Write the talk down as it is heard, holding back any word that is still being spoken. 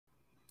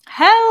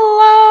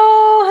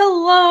Hello,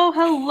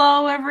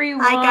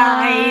 everyone. Hi,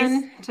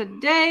 guys.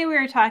 Today we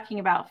are talking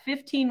about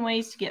 15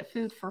 ways to get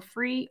food for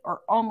free or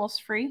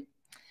almost free.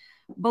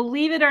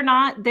 Believe it or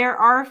not, there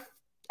are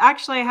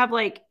actually, I have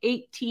like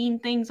 18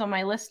 things on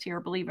my list here,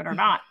 believe it or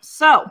not.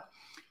 So,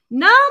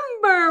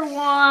 number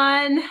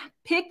one,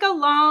 pick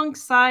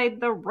alongside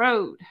the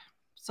road.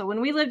 So,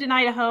 when we lived in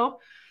Idaho,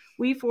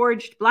 we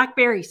foraged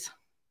blackberries.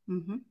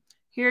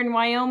 Here in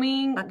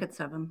Wyoming,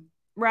 buckets of them.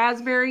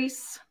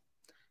 Raspberries.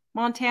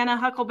 Montana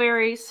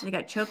huckleberries. They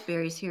got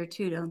chokeberries here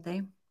too, don't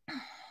they?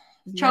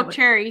 Choke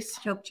cherries.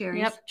 Choke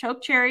cherries. Yep,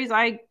 choke cherries.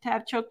 I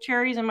have choke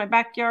cherries in my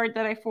backyard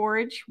that I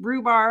forage.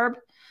 Rhubarb.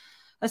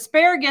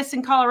 Asparagus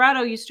in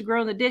Colorado used to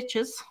grow in the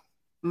ditches.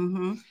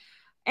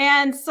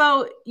 And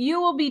so you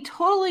will be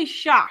totally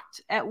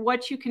shocked at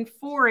what you can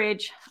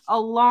forage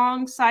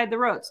alongside the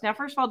roads. Now,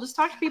 first of all, just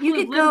talk to people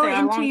who've lived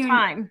there a long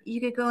time.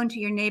 You could go into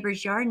your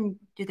neighbor's yard and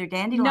do their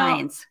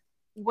dandelions. No.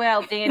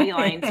 Well,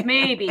 dandelions,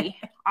 maybe.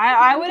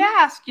 I would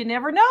ask. You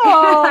never know.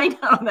 I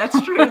know,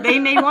 that's true. They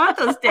may want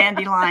those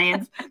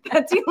dandelions.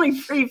 That's the only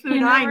free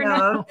food I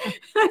know.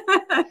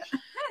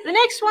 The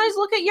next one is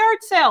look at yard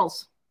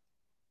sales.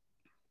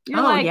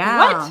 You're like,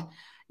 what?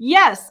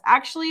 Yes,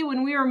 actually,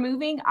 when we were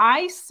moving,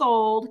 I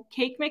sold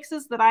cake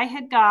mixes that I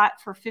had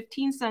got for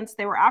 15 cents.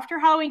 They were after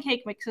Halloween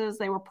cake mixes.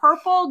 They were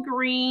purple,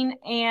 green,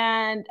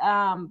 and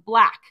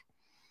black.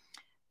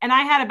 And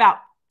I had about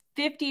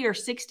 50 or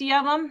 60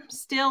 of them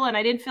still, and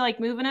I didn't feel like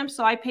moving them.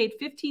 So I paid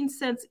 15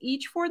 cents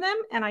each for them,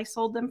 and I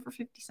sold them for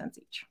 50 cents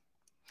each.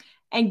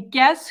 And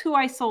guess who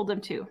I sold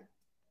them to?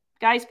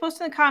 Guys, post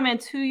in the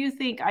comments who you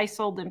think I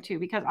sold them to,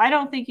 because I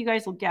don't think you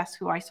guys will guess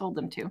who I sold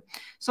them to.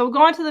 So we'll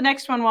go on to the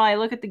next one while I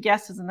look at the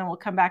guesses, and then we'll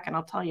come back and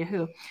I'll tell you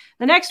who.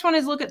 The next one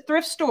is look at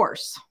thrift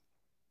stores.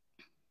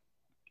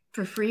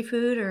 For free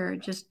food or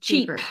just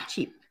cheaper?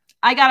 Cheap.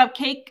 I got a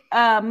cake,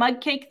 mug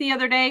cake the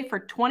other day for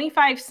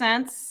 25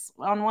 cents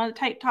on one of the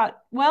Tightwad.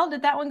 Well,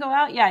 did that one go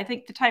out? Yeah, I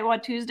think the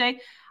Tightwad Tuesday.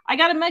 I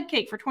got a mug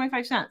cake for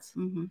 25 cents.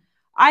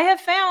 I have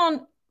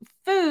found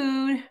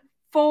food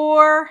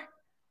for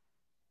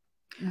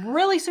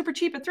really super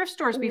cheap at thrift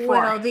stores before.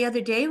 Well, the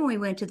other day when we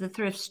went to the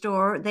thrift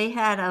store, they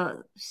had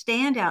a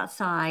stand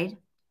outside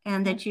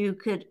and that you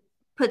could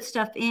put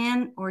stuff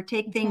in or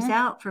take things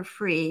out for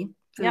free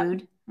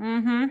food.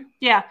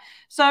 Yeah.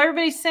 So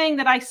everybody's saying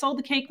that I sold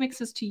the cake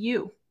mixes to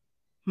you.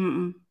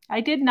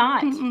 I did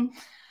not.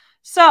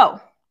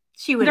 So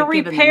she would the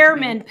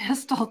repairman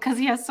pistol, because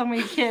he has so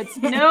many kids.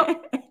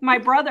 Nope. My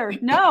brother.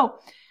 No.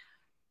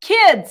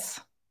 Kids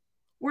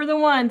were the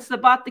ones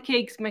that bought the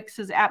cake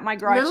mixes at my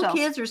garage sales. Little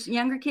kids or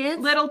younger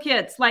kids? Little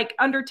kids, like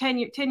under 10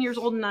 years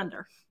old and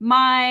under.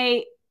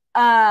 My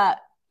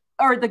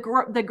or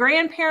the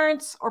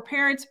grandparents or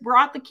parents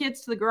brought the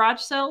kids to the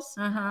garage sales,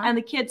 and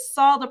the kids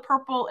saw the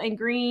purple and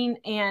green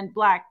and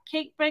black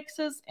cake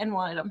mixes and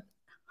wanted them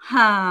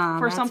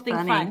for something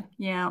fun.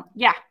 Yeah.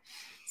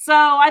 So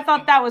I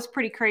thought that was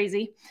pretty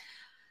crazy.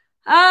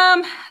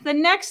 The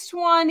next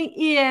one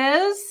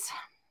is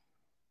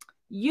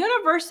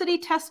university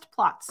test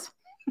plots.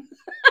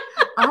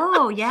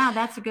 Oh, yeah,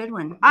 that's a good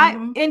one.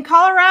 In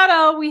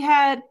Colorado, we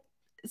had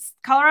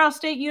Colorado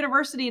State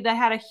University that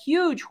had a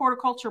huge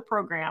horticulture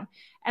program.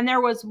 And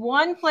there was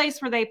one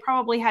place where they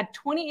probably had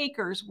 20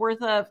 acres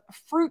worth of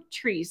fruit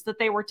trees that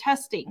they were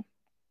testing.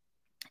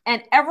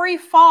 And every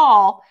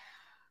fall,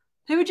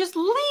 they would just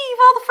leave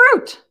all the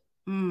fruit.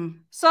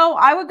 So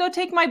I would go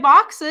take my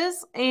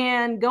boxes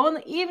and go in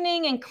the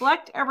evening and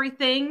collect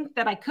everything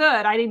that I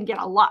could. I didn't get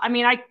a lot. I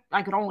mean,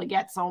 I could only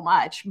get so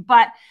much,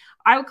 but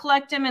I would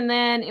collect them, and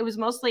then it was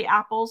mostly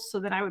apples.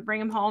 So then I would bring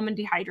them home and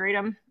dehydrate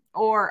them,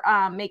 or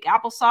make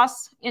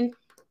applesauce into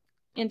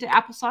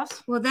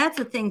applesauce. Well, that's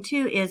the thing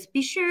too, is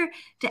be sure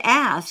to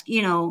ask,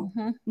 you know,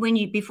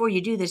 before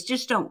you do this,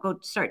 just don't go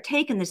start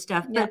taking this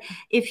stuff. But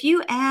if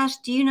you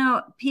ask, do you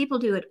know, people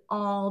do it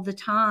all the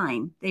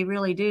time. They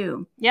really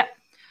do. Yep.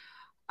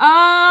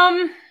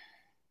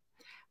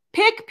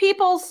 Pick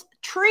people's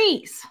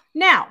trees.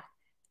 Now,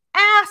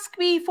 ask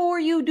before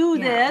you do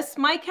this.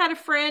 Mike had a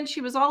friend. She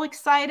was all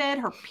excited.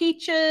 Her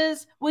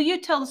peaches. Will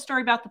you tell the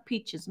story about the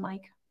peaches,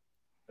 Mike?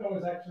 That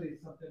was actually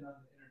something on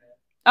the internet.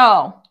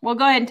 Oh, well,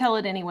 go ahead and tell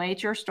it anyway.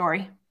 It's your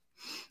story.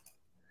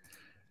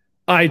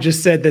 I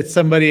just said that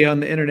somebody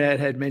on the internet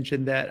had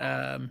mentioned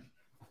that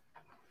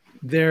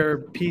their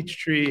peach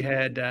tree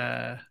had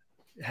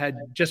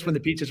just when the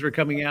peaches were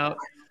coming out,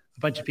 a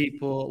bunch of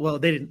people, well,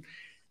 they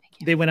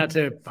went out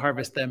to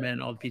harvest them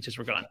and all the peaches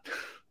were gone.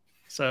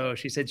 So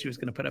she said she was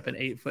going to put up an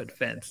 8-foot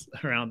fence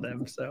around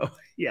them. So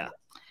yeah,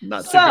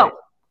 not so great.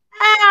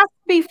 Ask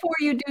before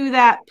you do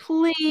that,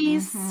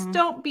 please.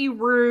 Don't be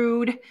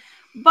rude.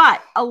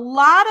 But a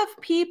lot of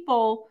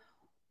people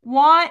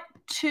want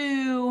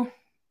to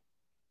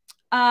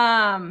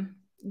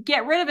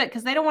get rid of it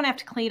because they don't want to have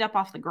to clean it up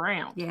off the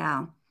ground.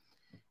 Yeah.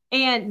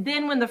 And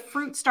then when the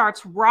fruit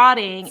starts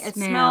rotting, it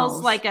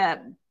smells like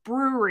a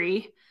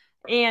brewery.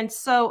 And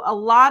so a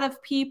lot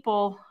of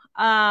people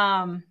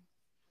want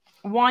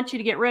you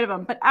to get rid of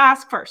them, but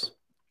ask first.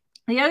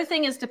 The other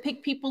thing is to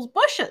pick people's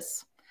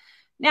bushes.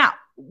 Now,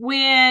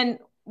 when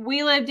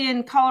we lived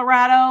in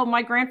Colorado,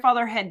 my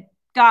grandfather had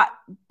got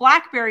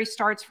blackberry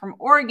starts from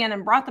Oregon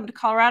and brought them to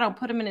Colorado and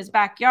put them in his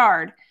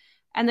backyard.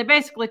 And they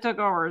basically took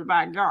over his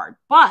backyard.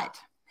 But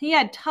he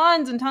had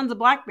tons and tons of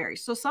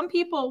blackberries. So some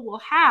people will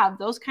have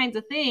those kinds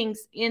of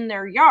things in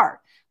their yard.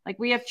 Like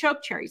we have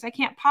choke cherries. I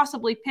can't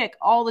possibly pick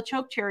all the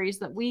choke cherries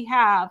that we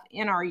have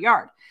in our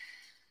yard.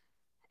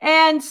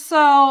 And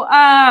so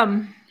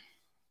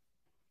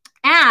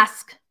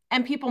ask,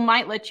 and people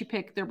might let you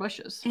pick their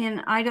bushes.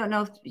 And I don't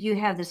know if you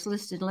have this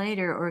listed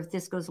later or if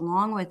this goes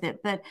along with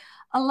it, but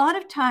a lot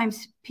of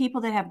times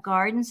people that have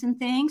gardens and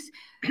things,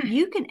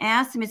 you can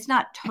ask them. It's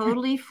not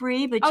totally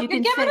free, but you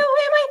can give it away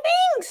my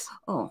things.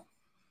 Oh,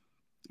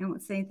 I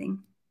won't say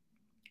anything.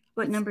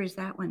 What number is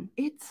that one?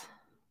 It's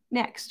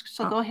next.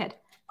 So go ahead.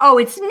 Oh,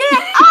 it's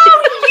next.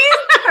 Oh, you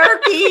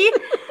turkey.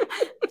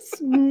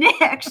 It's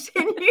next.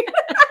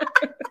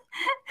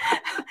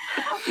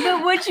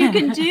 But what you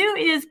can do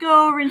is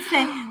go over and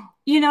say,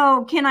 you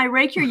know, can I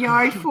rake your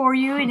yard for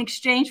you in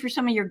exchange for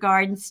some of your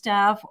garden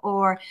stuff?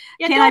 Or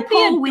can I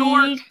pull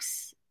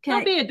weeds?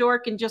 Don't be a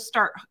dork and just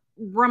start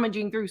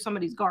rummaging through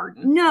somebody's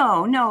garden.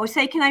 No.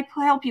 Say, can I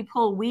help you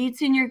pull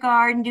weeds in your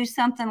garden? Do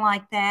something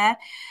like that.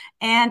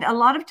 And a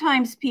lot of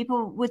times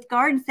people with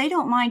gardens, they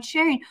don't mind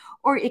sharing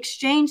or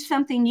exchange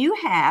something you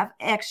have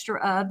extra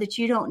of that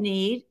you don't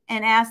need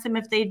and ask them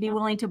if they'd be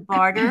willing to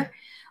barter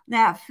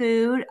that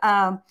food.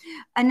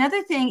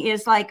 Another thing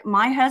is, like,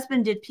 my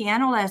husband did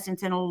piano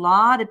lessons, and a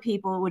lot of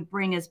people would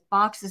bring us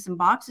boxes and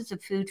boxes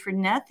of food for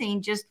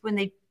nothing just when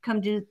they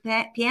come to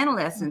piano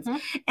lessons.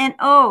 And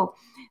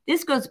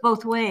this goes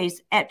both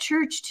ways. At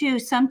church too,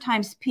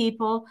 sometimes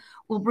people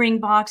will bring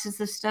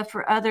boxes of stuff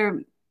for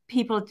other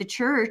people at the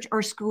church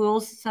or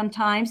schools,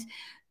 sometimes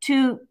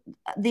to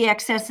the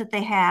excess that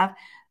they have,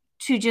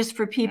 to just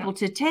for people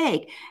to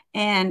take.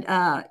 And,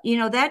 you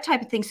know, that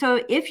type of thing.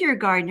 So if you're a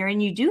gardener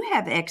and you do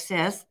have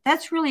excess,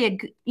 that's really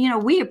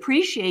we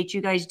appreciate you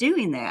guys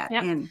doing that.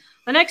 Yep. And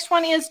the next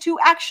one is to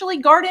actually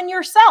garden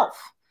yourself.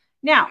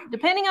 Now,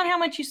 depending on how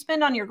much you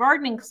spend on your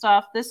gardening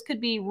stuff, this could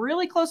be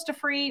really close to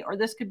free, or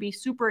this could be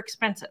super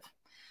expensive.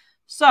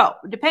 So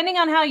depending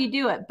on how you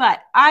do it,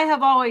 but I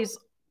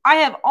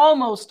have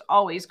almost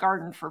always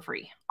gardened for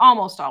free.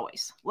 Almost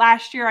always.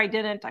 Last year I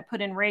didn't. I put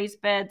in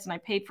raised beds and I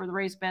paid for the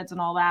raised beds and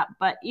all that.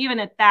 But even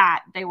at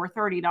that, they were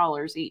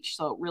 $30 each.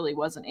 So it really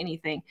wasn't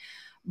anything.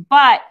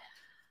 But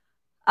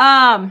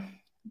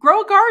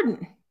grow a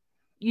garden.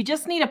 You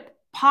just need a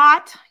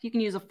pot. You can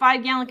use a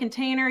 5-gallon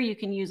container. You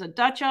can use a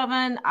Dutch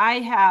oven. I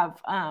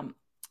have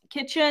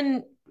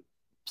kitchen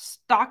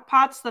stock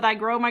pots that I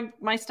grow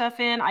my stuff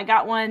in. I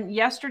got one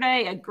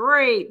yesterday, a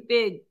great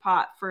big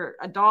pot for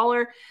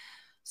 $1.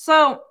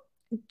 So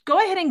go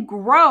ahead and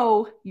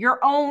grow your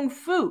own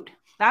food.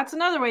 That's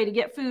another way to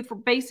get food for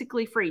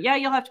basically free. Yeah,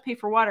 you'll have to pay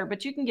for water,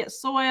 but you can get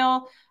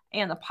soil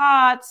and the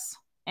pots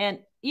and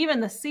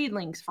even the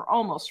seedlings for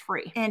almost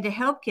free. And to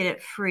help get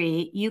it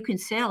free, you can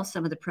sell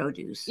some of the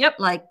produce. Yep.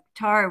 Like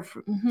Tara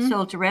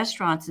sold to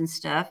restaurants and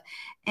stuff.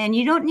 And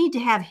you don't need to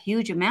have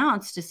huge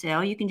amounts to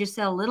sell. You can just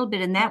sell a little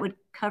bit, and that would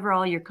cover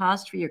all your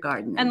costs for your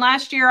garden. And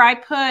last year I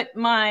put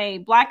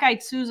my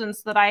black-eyed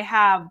Susans that I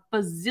have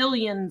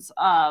bazillions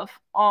of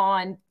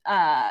on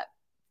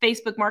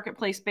Facebook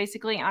Marketplace,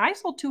 basically. And I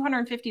sold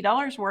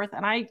 $250 worth,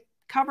 and I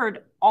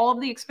covered all of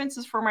the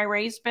expenses for my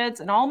raised beds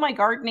and all my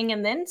gardening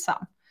and then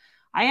some.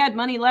 I had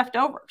money left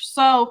over.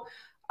 So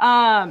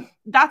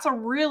that's a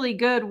really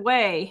good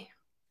way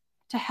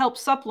to help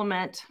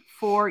supplement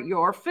for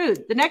your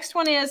food. The next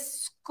one is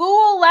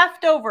school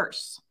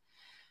leftovers.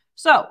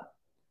 So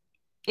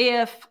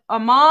if a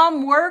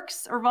mom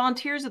works or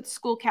volunteers at the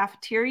school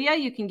cafeteria,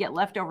 you can get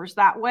leftovers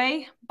that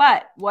way.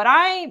 But what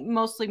I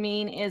mostly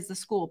mean is the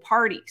school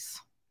parties.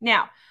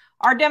 Now,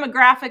 our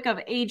demographic of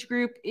age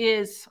group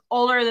is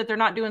older, that they're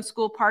not doing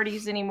school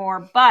parties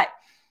anymore. But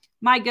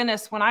my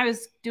goodness, when I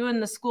was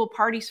doing the school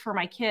parties for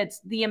my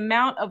kids, the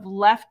amount of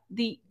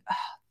the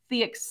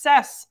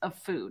excess of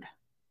food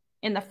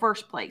in the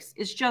first place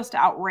is just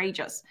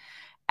outrageous.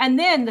 And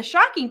then the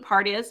shocking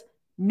part is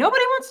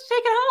nobody wants to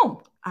take it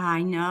home.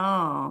 I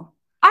know.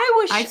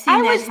 I've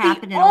seen that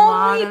happen in a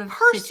lot of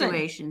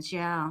situations.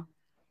 Yeah.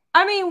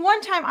 I mean,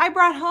 one time I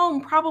brought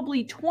home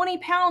probably 20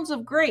 pounds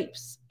of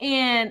grapes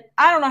and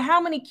I don't know how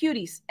many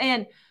cuties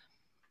and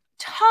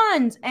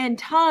tons and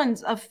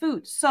tons of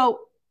food.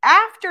 So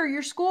after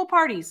your school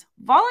parties,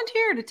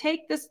 volunteer to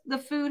take the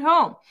food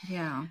home.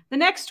 Yeah. The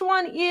next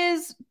one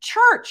is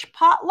church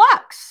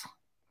potlucks.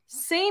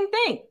 Same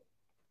thing.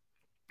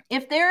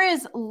 If there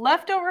is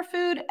leftover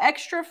food,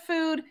 extra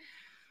food,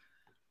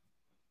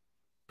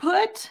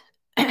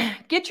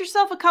 get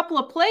yourself a couple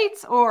of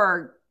plates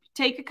or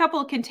take a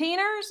couple of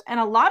containers. And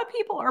a lot of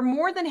people are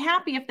more than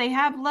happy if they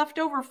have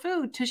leftover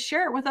food to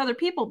share it with other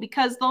people,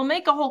 because they'll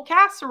make a whole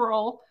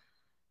casserole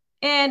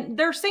and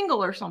they're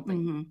single or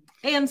something.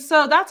 And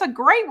so that's a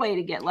great way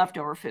to get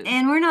leftover food.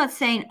 And we're not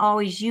saying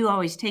you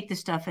always take the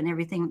stuff and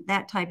everything,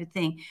 that type of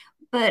thing.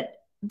 But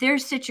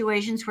there's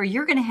situations where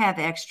you're going to have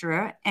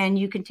extra and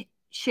you can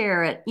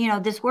share it. You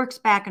know, this works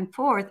back and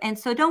forth. And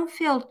so don't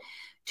feel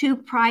too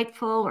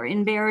prideful or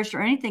embarrassed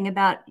or anything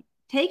about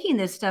taking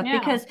this stuff,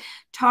 because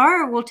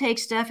Tara will take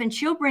stuff and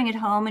she'll bring it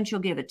home and she'll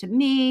give it to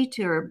me,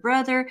 to her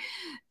brother,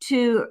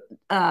 to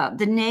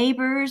the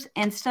neighbors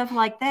and stuff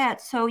like that.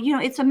 So, you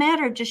know, it's a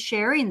matter of just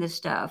sharing the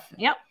stuff.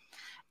 Yep.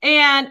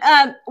 And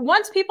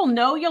once people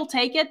know you'll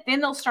take it, then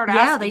they'll start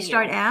asking. Yeah, they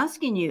start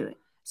asking you.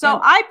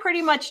 So I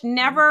pretty much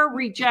never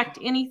reject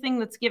anything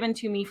that's given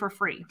to me for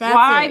free.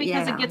 Why?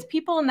 Because it gets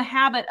people in the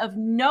habit of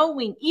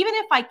knowing, even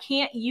if I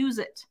can't use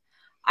it,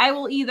 I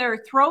will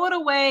either throw it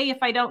away if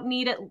I don't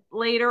need it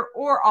later,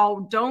 or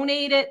I'll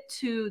donate it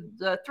to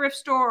the thrift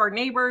store or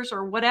neighbors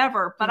or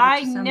whatever. But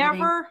I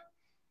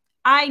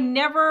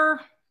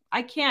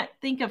can't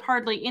think of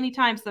hardly any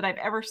times that I've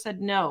ever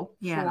said no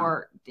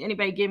for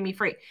anybody giving me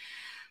free.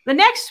 The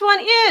next one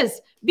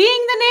is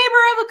being the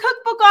neighbor of a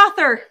cookbook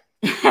author.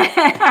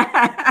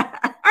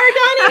 Our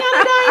Dining on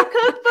a Dime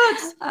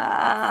cookbooks,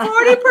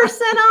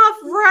 40% off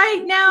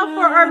right now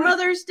for our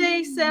Mother's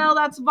Day sale.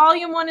 That's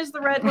volume 1 is the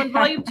red one,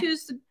 volume 2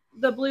 is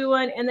the blue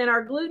one, and then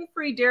our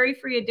gluten-free,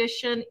 dairy-free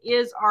edition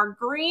is our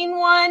green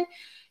one.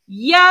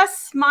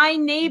 Yes, my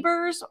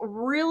neighbors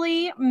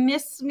really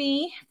miss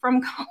me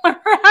from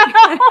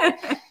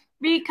Colorado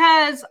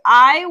because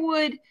I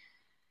would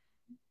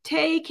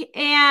take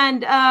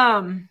and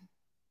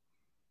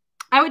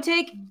I would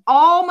take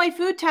all my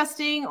food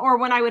testing, or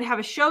when I would have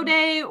a show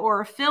day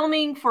or a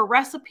filming for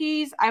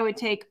recipes, I would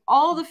take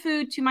all the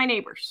food to my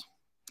neighbors.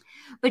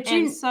 But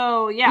you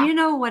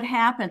know what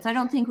happens? I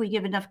don't think we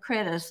give enough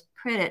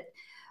credit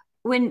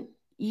when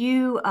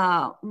you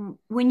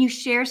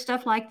share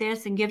stuff like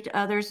this and give to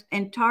others.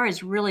 And Tara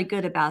is really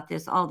good about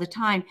this all the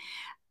time.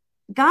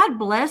 God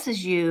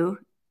blesses you.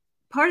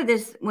 Part of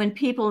this, when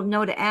people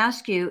know to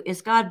ask you,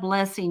 is God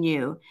blessing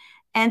you.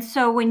 And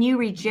so when you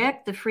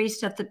reject the free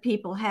stuff that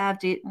people have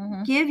to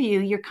give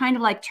you, you're kind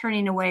of like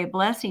turning away a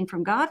blessing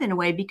from God in a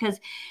way, because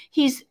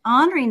he's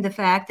honoring the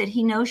fact that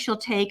he knows she'll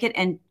take it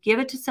and give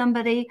it to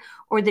somebody,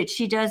 or that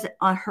she does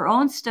her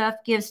own stuff,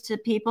 gives to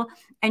people.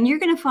 And you're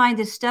going to find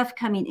this stuff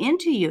coming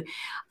into you.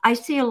 I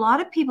see a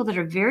lot of people that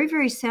are very,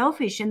 very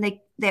selfish, and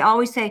they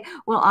always say,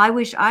 well, I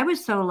wish I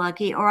was so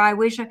lucky, or I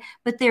wish,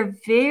 but they're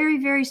very,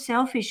 very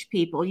selfish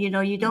people. You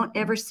know, you don't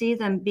ever see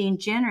them being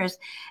generous,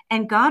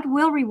 and God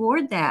will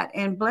reward that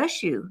and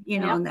bless you, you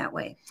know, in that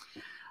way.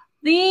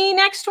 The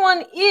next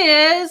one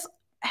is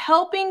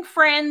helping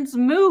friends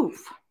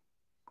move.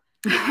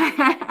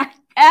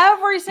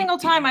 Every single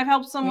time I've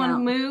helped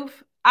someone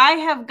move, I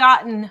have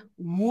gotten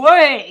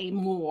way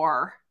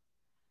more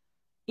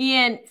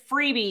in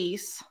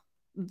freebies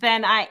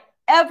than I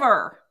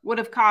ever would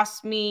have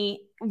cost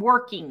me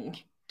working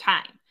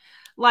time.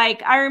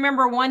 Like, I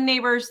remember one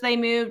neighbors, they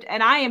moved,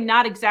 and I am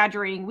not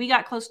exaggerating, we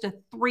got close to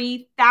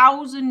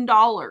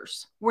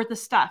 $3,000 worth of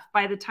stuff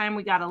by the time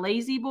we got a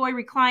Lazy Boy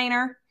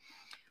recliner.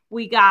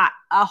 We got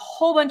a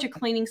whole bunch of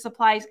cleaning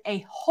supplies,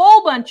 a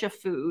whole bunch of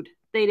food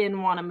they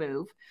didn't want to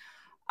move.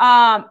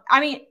 I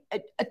mean,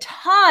 a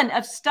ton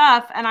of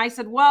stuff. And I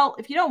said, well,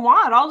 if you don't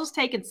want it, I'll just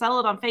take and sell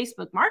it on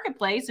Facebook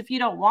Marketplace if you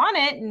don't want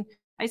it. And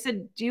I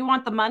said, do you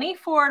want the money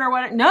for it or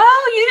what? No,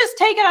 you just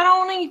take it. I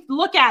don't want to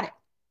look at it.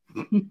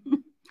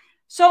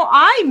 So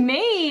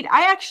I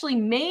actually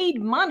made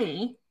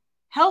money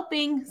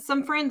helping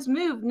some friends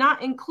move,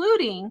 not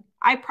including,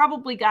 I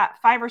probably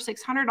got $500 or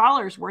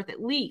 $600 worth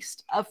at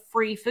least of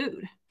free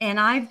food. And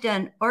I've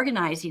done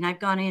organizing. I've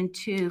gone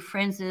into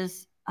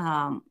friends'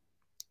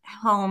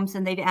 homes,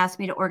 and they've asked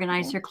me to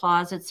organize their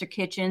closets, their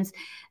kitchens,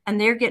 and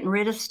they're getting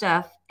rid of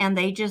stuff, and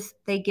they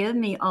give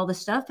me all the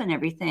stuff and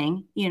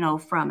everything, you know,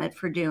 from it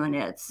for doing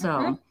it.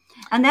 So,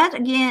 and that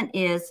again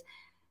is,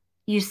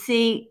 you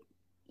see,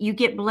 you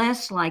get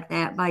blessed like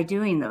that by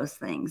doing those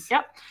things.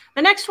 Yep.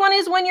 The next one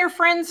is when your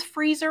friend's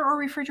freezer or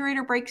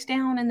refrigerator breaks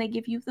down and they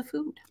give you the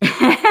food.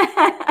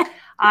 I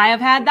have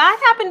had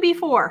that happen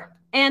before,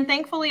 and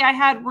thankfully I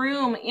had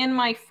room in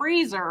my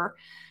freezer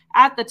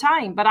at the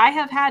time, but I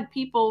have had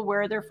people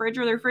where their fridge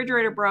or their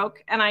refrigerator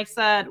broke, and I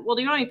said, well,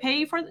 do you want me to pay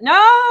you for it? No,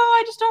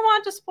 I just don't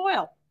want it to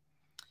spoil.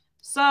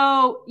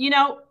 So, you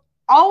know,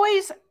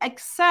 always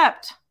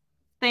accept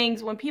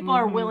things when people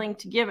are willing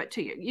to give it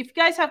to you. If you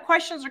guys have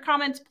questions or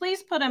comments,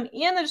 please put them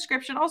in the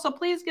description. Also,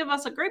 please give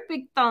us a great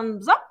big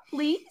thumbs up,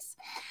 please.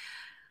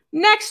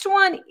 Next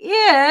one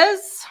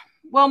is,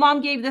 well,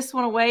 Mom gave this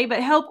one away,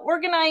 but help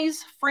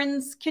organize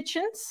friends'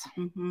 kitchens.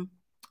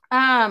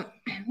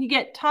 You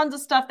get tons of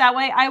stuff that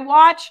way. I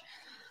watch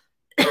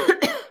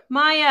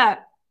my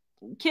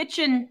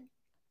kitchen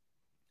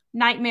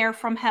nightmare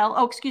from hell.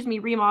 Oh, excuse me,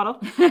 remodel.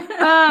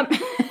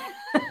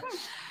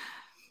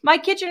 My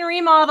kitchen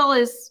remodel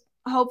is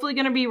hopefully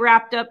going to be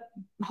wrapped up,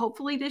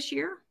 hopefully this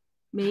year,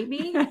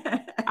 maybe.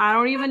 I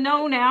don't even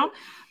know now.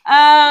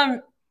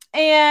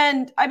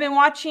 And I've been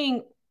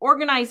watching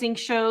organizing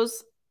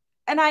shows,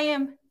 and I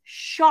am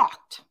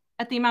shocked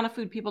at the amount of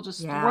food people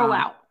just throw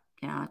out.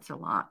 Yeah, it's a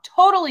lot.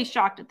 Totally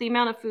shocked at the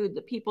amount of food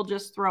that people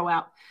just throw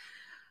out.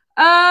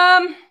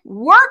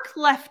 Work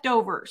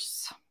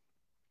leftovers.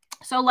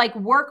 So like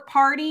work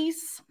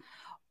parties,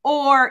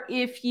 or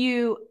if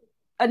you,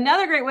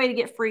 another great way to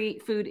get free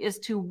food is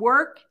to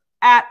work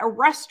at a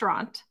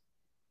restaurant,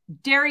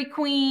 Dairy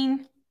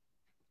Queen,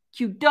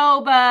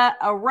 Qdoba,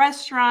 a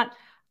restaurant,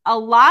 a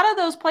lot of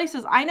those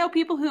places, I know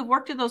people who have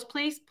worked at those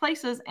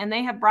places and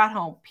they have brought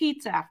home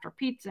pizza after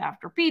pizza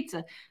after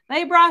pizza.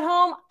 They brought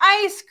home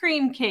ice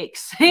cream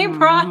cakes. They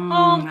brought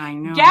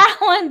home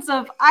gallons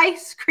of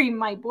ice cream.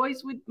 My boy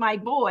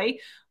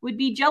would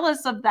be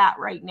jealous of that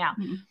right now.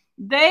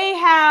 They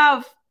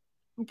have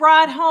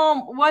brought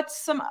home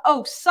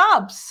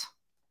subs.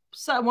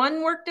 So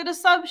one worked at a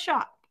sub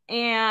shop.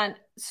 And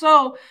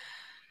so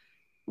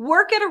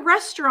work at a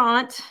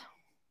restaurant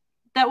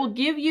that will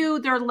give you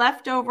their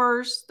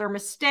leftovers, their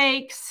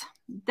mistakes,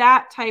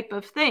 that type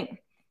of thing.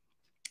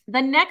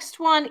 The next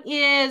one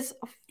is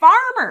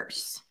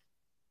farmers.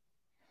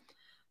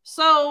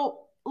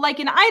 So like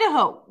in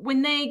Idaho,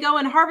 when they go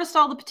and harvest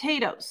all the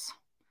potatoes,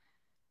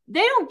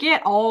 they don't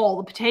get all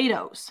the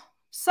potatoes.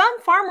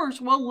 Some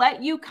farmers will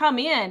let you come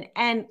in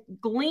and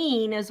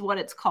glean, is what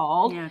it's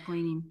called. Yeah,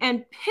 gleaning.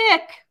 And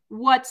pick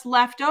what's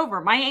left over.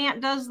 My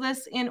aunt does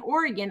this in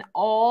Oregon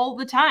all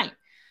the time.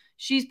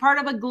 She's part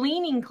of a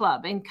gleaning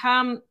club, and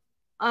come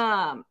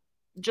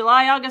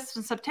July, August,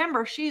 and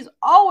September, she's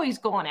always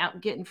going out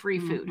and getting free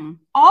food.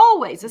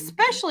 Always,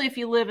 especially if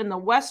you live in the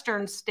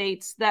Western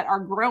states that are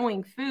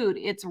growing food.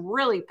 It's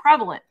really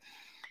prevalent.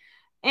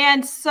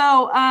 And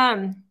so,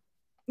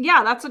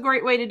 yeah, that's a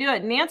great way to do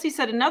it. Nancy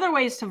said another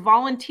way is to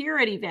volunteer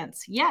at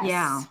events. Yes.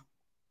 Yeah.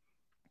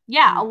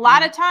 Yeah. A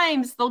lot of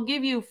times they'll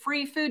give you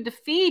free food to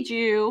feed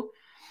you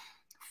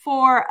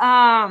for,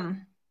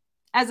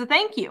 as a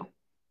thank you.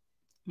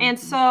 And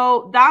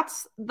so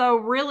that's the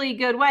really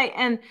good way.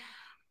 And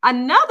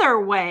another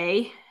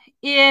way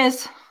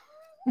is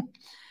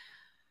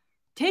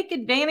take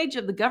advantage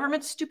of the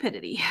government's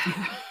stupidity.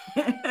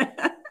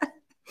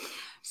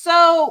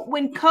 So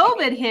when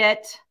COVID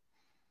hit,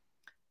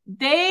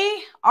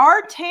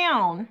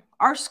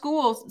 our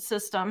school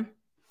system,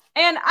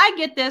 and I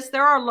get this,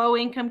 there are low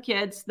income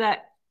kids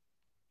that,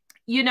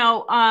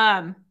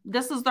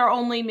 this is their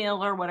only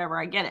meal or whatever.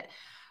 I get it.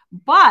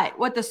 But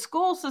what the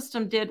school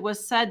system did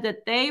was said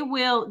that they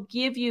will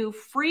give you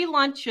free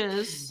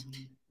lunches.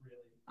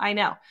 I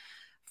know.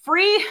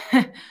 Free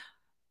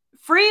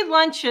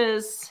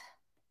lunches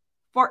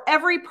for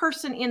every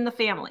person in the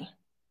family.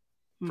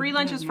 Free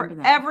lunches for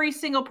every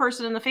single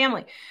person in the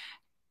family.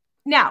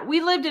 Now,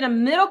 we lived in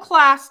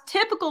a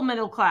typical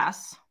middle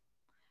class.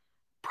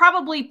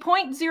 Probably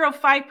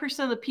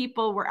 0.05% of the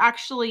people were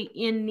actually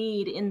in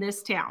need in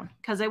this town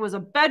because it was a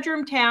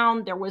bedroom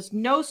town. There was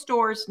no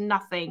stores,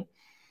 nothing.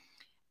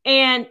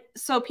 And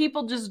so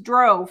people just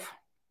drove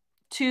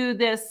to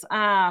this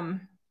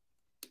town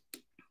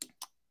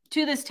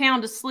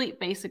to sleep,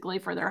 basically,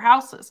 for their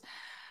houses.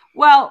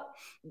 Well,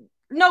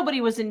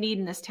 nobody was in need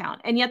in this town.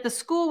 And yet the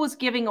school was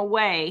giving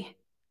away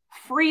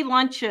free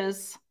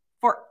lunches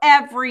for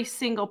every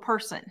single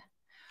person.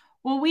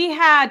 Well, we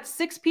had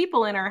 6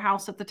 people in our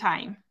house at the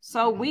time.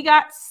 So we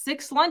got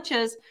 6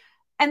 lunches.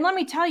 And let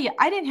me tell you,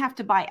 I didn't have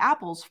to buy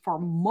apples for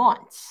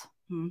months.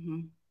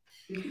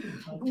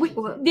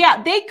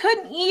 They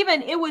couldn't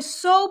even, it was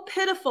so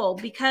pitiful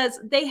because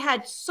they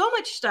had so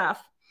much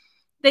stuff.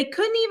 They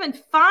couldn't even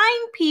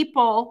find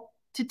people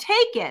to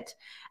take it.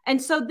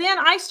 And so then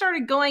I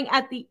started going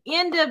at the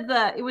end of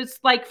it was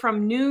like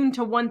from noon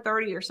to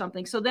 1:30 or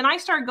something. So then I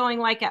started going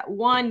like at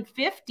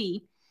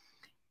 1:50,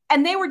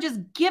 and they were just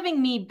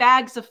giving me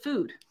bags of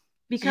food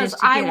because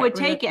I would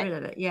take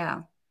it.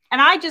 Yeah.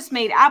 And I just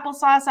made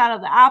applesauce out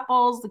of the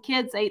apples. The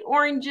kids ate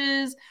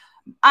oranges.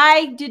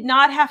 I did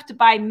not have to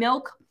buy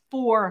milk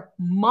for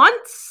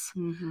months.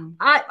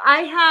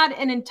 I had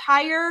an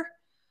entire,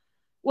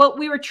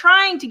 we were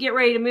trying to get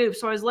ready to move.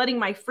 So I was letting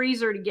my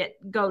freezer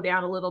go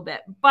down a little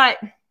bit, but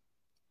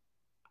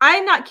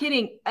I'm not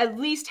kidding. At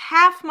least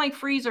half my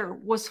freezer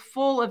was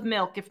full of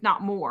milk, if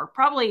not more.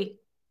 Probably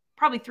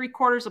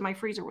 3/4 of my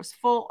freezer was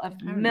full of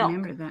milk. I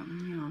remember that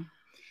one, yeah.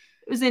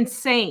 It was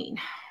insane.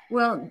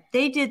 Well,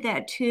 they did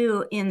that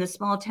too in the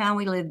small town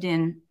we lived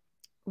in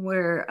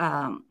where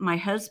my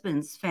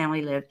husband's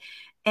family lived.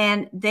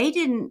 And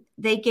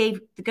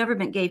the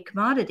government gave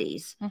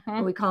commodities,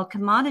 what we call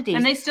commodities.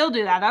 And they still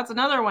do that. That's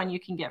another one you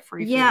can get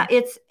free food. Yeah,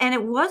 and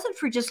it wasn't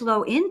for just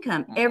low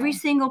income. Every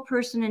single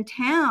person in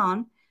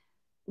town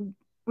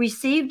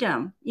received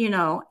them,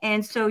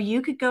 and so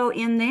you could go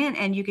in then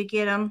and you could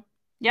get them.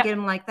 Get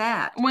them like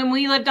that. When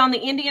we lived on the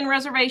Indian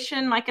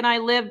reservation, Mike and I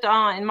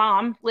and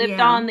Mom lived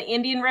on the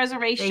Indian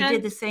reservation. They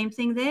did the same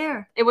thing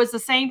there. It was the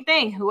same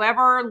thing.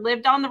 Whoever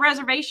lived on the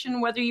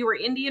reservation, whether you were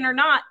Indian or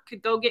not,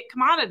 could go get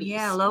commodities.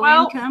 Yeah, low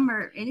income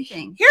or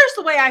anything. Here's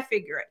the way I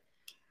figure it.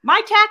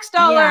 My tax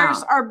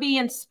dollars are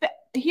being spent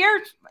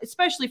here,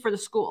 especially for the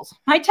schools.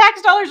 My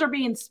tax dollars are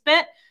being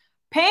spent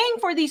paying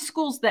for these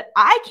schools that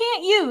I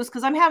can't use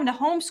because I'm having to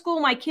homeschool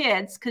my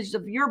kids because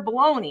of your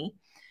baloney.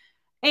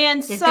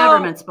 And the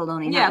government's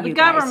baloney. Yeah, the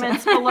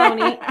government's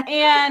baloney.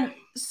 And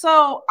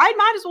so I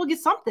might as well get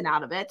something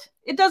out of it.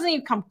 It doesn't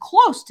even come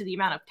close to the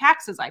amount of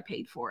taxes I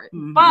paid for it.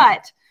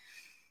 But,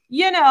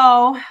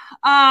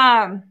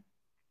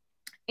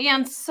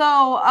 and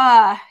so,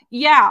 I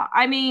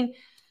mean,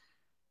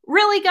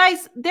 really,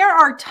 guys, there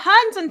are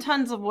tons and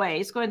tons of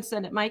ways. Go ahead and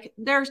send it, Mike.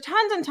 There's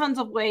tons and tons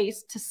of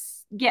ways to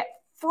get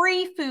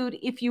free food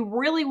if you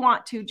really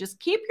want to. Just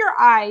keep your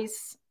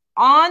eyes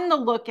on the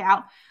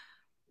lookout.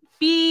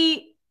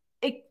 Be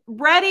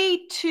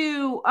ready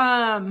to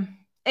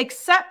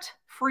accept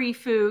free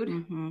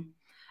food.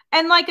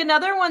 And like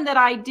another one that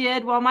I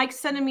did while Mike's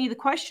sending me the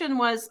question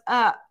was,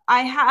 I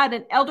had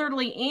an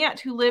elderly aunt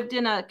who lived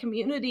in a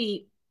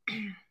community,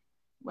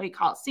 what do you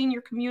call it,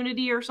 senior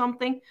community or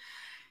something.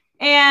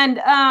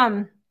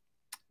 And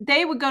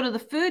they would go to the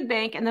food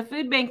bank, and the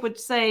food bank would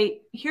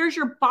say, here's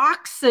your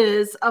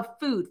boxes of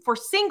food for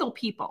single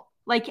people.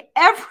 Like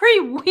every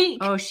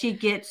week. She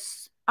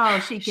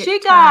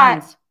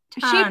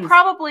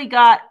probably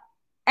got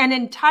an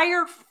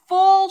entire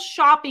full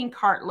shopping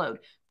cart load,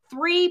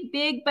 3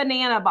 big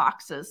banana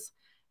boxes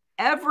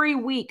every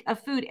week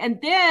of food. And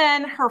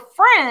then her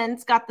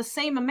friends got the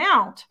same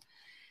amount.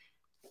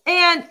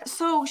 And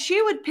so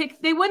she would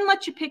pick, they wouldn't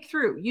let you pick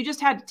through. You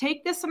just had to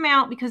take this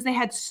amount because they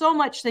had so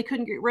much they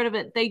couldn't get rid of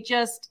it. They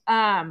just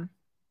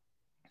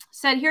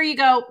said, here you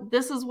go.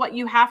 This is what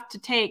you have to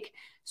take.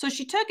 So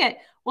she took it.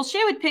 Well,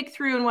 she would pick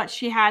through and what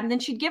she had, and then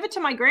she'd give it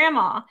to my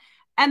grandma.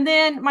 And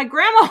then my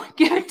grandma would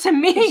give it to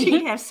me.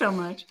 She has so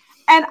much.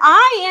 And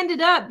I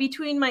ended up,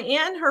 between my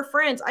aunt and her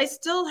friends, I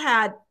still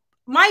had,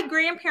 my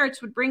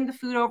grandparents would bring the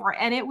food over,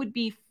 and it would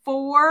be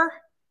 4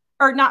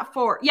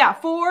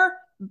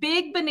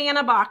 big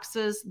banana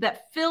boxes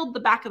that filled the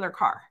back of their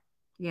car.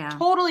 Yeah.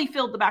 Totally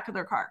filled the back of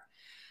their car.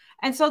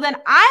 And so then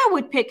I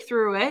would pick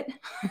through it,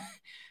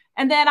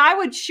 and then I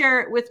would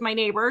share it with my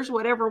neighbors,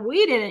 whatever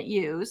we didn't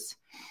use.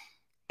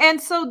 And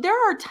so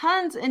there are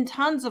tons and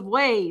tons of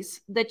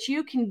ways that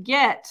you can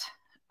get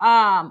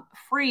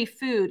free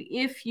food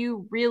if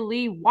you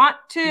really want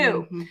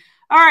to.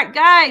 All right,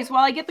 guys,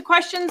 while I get the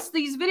questions,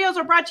 these videos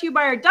are brought to you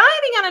by our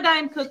Dining on a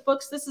Dime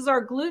cookbooks. This is our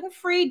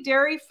gluten-free,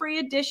 dairy-free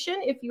edition,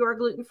 if you are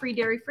gluten-free,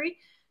 dairy-free.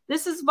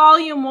 This is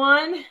volume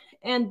 1,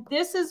 and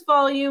this is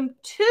volume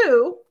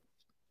 2,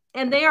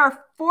 and they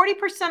are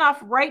 40% off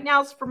right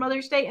now for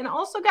Mother's Day. And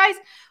also, guys,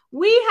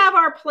 we have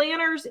our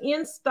planners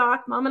in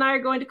stock. Mom and I are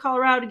going to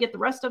Colorado to get the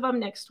rest of them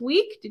next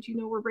week. Did you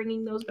know we're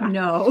bringing those back?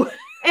 No.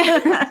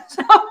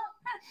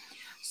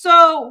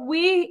 So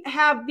we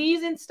have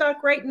these in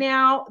stock right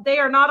now. They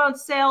are not on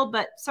sale,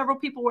 but several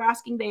people were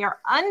asking. They are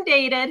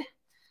undated,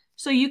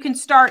 so you can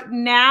start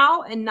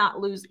now and not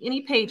lose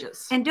any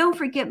pages. And don't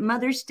forget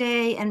Mother's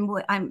Day and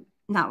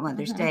not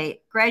Mother's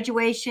Day,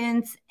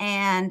 graduations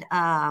and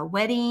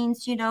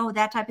weddings, you know,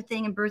 that type of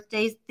thing, and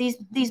birthdays.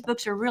 These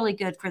books are really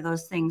good for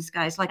those things,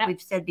 guys, like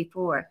we've said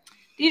before.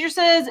 Deidre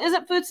says,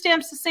 isn't food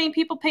stamps the same?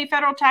 People pay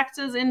federal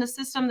taxes in the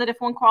system that if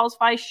one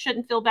qualifies,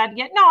 shouldn't feel bad to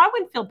get. No, I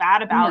wouldn't feel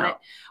bad about it.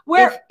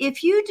 Where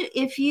if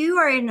you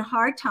are in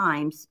hard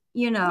times,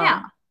 you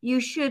know, you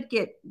should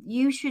get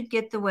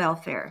the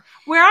welfare.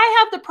 Where I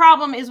have the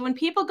problem is when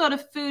people go to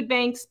food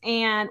banks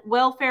and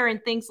welfare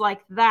and things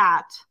like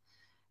that,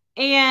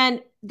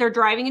 and they're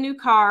driving a new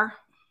car,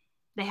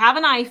 they have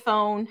an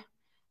iPhone,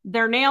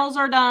 their nails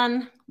are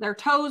done, their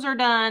toes are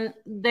done,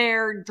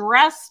 they're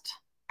dressed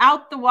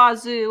out the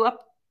wazoo,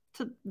 up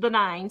to the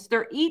nines.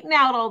 They're eating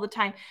out all the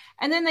time.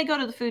 And then they go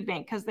to the food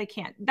bank because they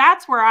can't.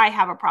 That's where I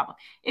have a problem.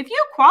 If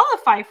you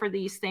qualify for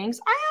these things,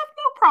 I have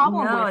no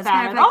problem with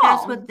that at all.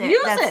 That's what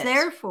that's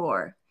there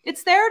for.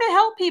 It's there to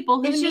help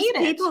people who need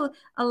it.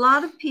 A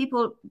lot of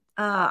people,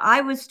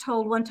 I was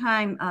told one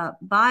time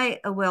by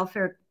a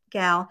welfare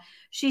gal,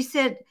 she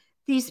said,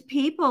 these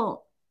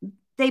people,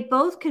 they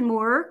both can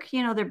work.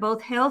 You know, they're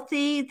both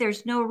healthy.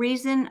 There's no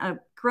reason a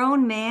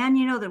grown man,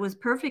 you know, that was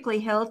perfectly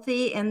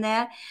healthy and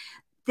that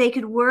they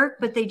could work,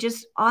 but they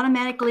just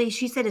automatically,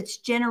 she said it's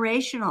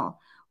generational.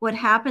 What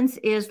happens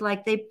is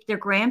like their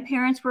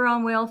grandparents were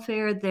on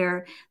welfare,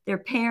 their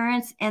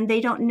parents, and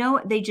they don't know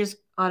it. They just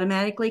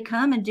automatically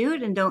come and do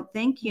it and don't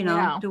think, you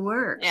know, to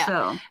work. Yeah.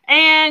 So,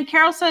 and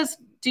Carol says,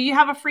 do you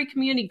have a free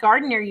community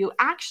garden near you?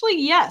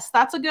 Actually, yes,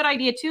 that's a good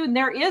idea too. And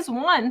there is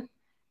one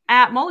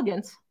at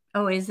Mulligan's.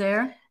 Oh, is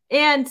there?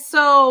 And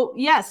so,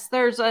 yes,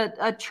 there's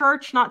a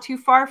church not too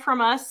far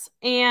from us,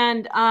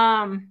 and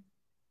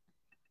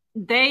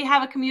they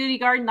have a community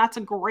garden. That's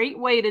a great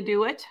way to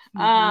do it.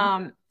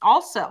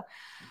 Also,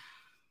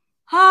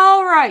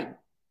 all right.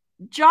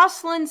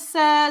 Jocelyn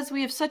says,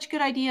 we have such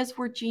good ideas.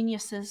 We're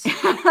geniuses.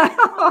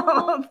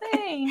 Oh,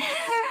 thanks.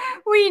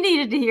 We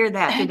needed to hear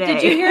that today.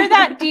 Did you hear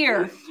that,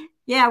 dear?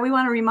 Yeah, we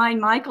want to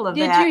remind Michael of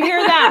that. Did you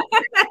hear that?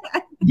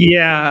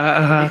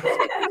 Yeah.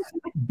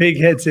 Big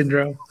head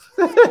syndrome.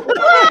 Big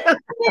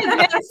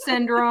head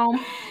syndrome.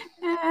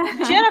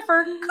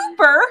 Jennifer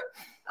Cooper.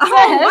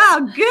 Oh, wow.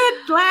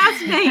 Good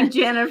last name,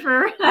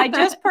 Jennifer. I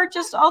just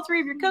purchased all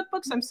 3 of your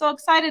cookbooks. I'm so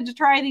excited to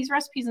try these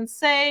recipes and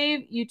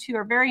save. You two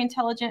are very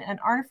intelligent and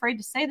aren't afraid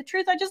to say the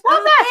truth. I just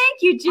love that.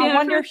 Thank you, Jennifer. I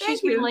wonder if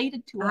she's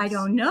related to us. I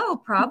don't know.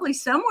 Probably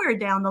somewhere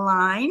down the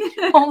line.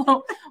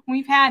 Although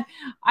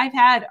I've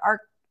had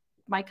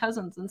my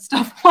cousins and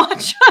stuff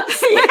watch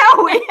us.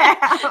 Yeah, we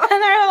have.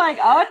 And they're like,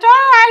 oh, Tara,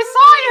 I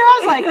saw you. I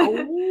was like,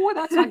 oh,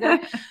 that's not good.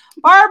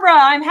 Barbara,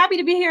 I'm happy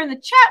to be here in the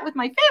chat with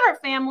my favorite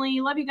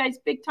family. Love you guys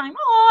big time.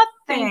 Oh,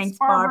 thanks,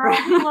 Barbara.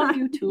 We love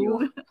you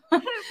too.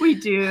 We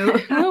do.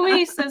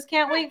 Louise says,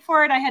 can't wait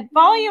for it. I had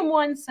volume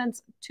 1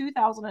 since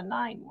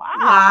 2009.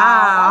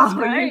 Wow. That's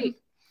great.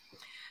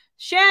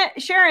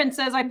 Sharon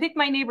says, I pick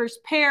my neighbor's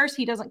pears.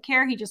 He doesn't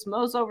care. He just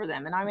mows over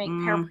them. And I make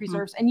pear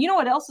preserves. And you know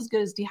what else is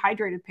good is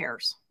dehydrated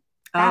pears.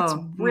 That's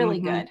really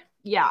good.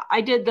 Yeah, I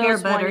did those pear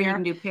butter. 1 year. You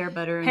can do pear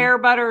butter. Pear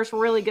butter is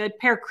really good.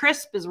 Pear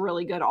crisp is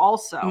really good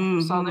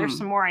also. So there's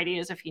some more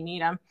ideas if you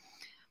need them.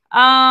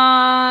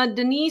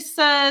 Denise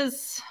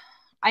says,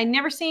 I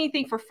never see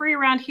anything for free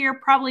around here.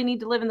 Probably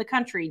need to live in the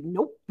country.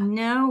 Nope.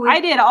 No.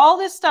 I did all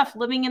this stuff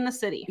living in the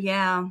city.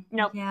 Yeah.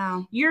 Nope.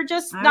 Yeah. You're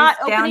just not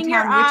opening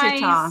your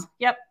Wichita. eyes.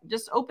 Yep.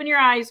 Just open your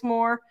eyes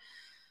more.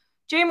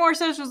 Jay Moore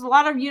says there's a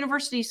lot of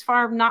universities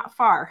not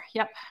far.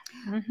 Yep.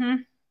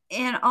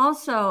 And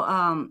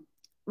also,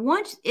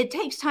 once it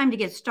takes time to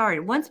get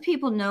started, once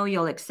people know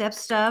you'll accept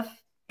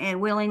stuff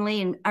and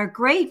willingly and are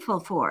grateful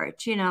for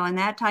it, you know, and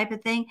that type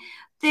of thing,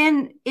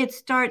 then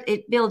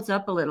it builds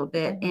up a little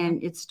bit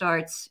and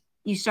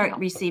you start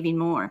receiving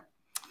more.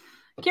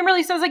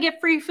 Kimberly says, I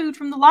get free food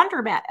from the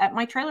laundromat at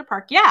my trailer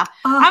park. Yeah.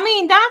 I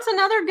mean, that's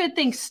another good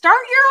thing. Start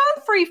your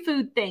own free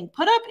food thing.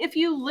 Put up, if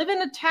you live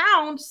in a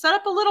town, set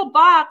up a little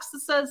box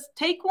that says,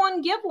 take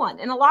one, give one.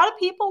 And a lot of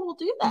people will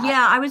do that.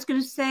 Yeah. I was going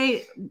to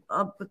say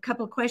a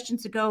couple of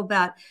questions ago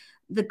about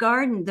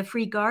the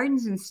free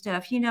gardens and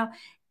stuff. You know,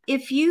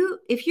 if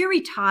you're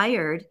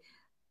retired,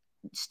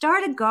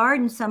 start a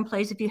garden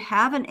someplace if you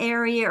have an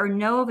area or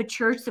know of a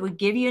church that would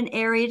give you an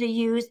area to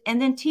use,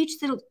 and then teach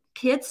the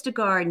kids to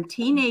garden,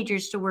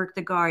 teenagers to work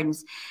the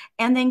gardens,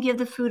 and then give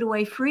the food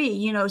away free.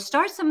 You know,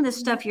 start some of this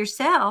stuff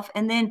yourself,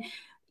 and then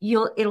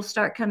it'll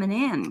start coming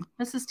in.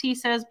 Mrs. T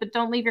says, but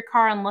don't leave your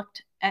car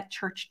unlocked at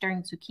church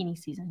during zucchini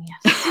season. Yes.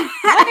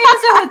 What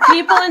is it with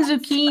people and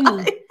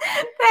zucchini?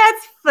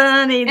 That's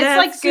funny. It's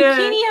like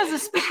zucchini has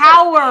this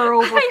power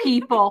over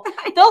people.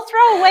 They'll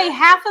throw away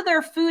half of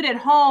their food at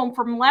home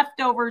from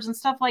leftovers and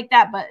stuff like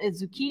that. But if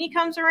zucchini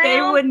comes around,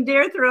 they wouldn't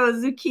dare throw a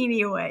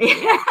zucchini away.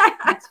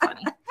 That's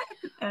funny.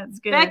 That's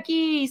good.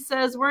 Becky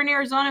says, we're in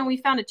Arizona and we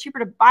found it cheaper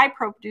to buy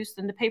produce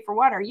than to pay for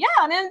water. Yeah,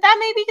 and then that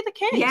may be the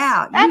case.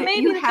 Yeah, that may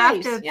be the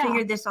case. You have to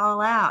figure this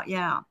all out.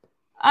 Yeah.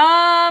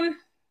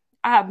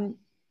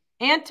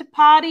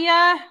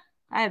 Antipodia.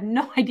 I have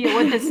no idea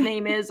what this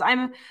name is.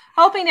 I'm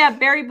hoping to have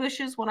berry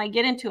bushes when I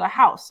get into a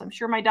house. I'm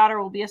sure my daughter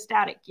will be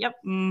ecstatic. Yep.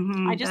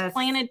 I just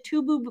planted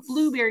 2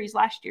 blueberries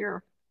last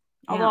year.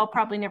 Although I'll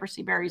probably never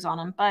see berries on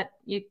them, but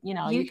you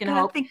can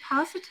hope. Think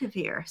positive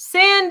here.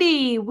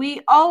 Sandy,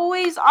 we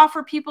always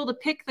offer people to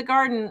pick the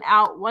garden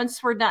out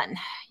once we're done.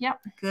 Yep.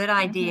 Good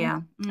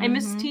idea. And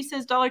Mrs. T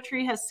says Dollar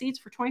Tree has seeds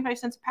for 25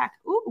 cents a pack.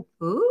 Ooh.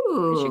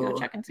 We should go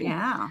check and see.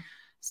 Yeah.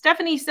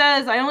 Stephanie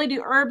says, I only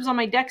do herbs on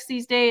my decks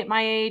these days at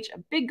my age. A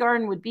big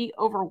garden would be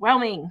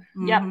overwhelming.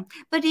 Yep.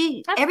 But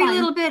every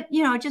little bit,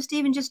 you know, just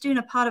doing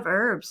a pot of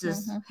herbs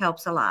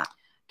helps a lot.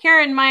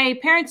 Karen, my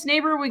parents'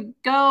 neighbor would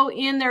go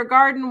in their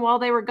garden while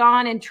they were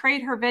gone and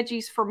trade her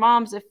veggies for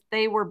mom's if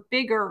they were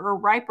bigger or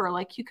riper,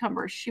 like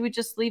cucumbers. She would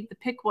just leave the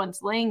pick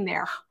ones laying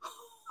there.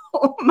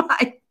 Oh,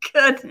 my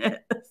goodness.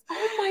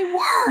 Oh, my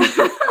word.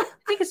 I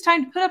think it's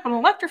time to put up an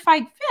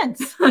electrified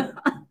fence.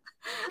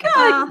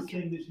 God.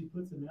 Saying that she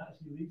puts them out,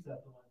 she leaves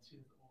out the ones she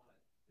doesn't want,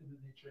 and then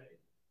they trade.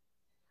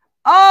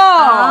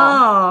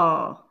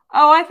 Oh,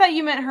 I thought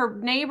you meant her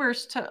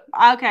neighbors to.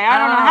 Okay, I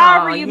don't know.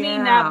 However you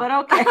mean that, but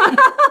okay.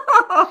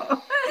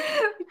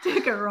 You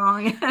took it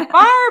wrong.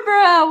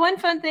 Barbara, one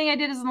fun thing I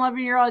did as an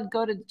 11-year-old, I'd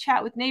go to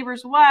chat with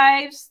neighbors'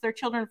 wives, their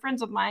children,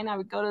 friends of mine. I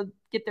would go to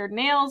get their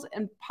nails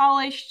and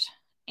polished,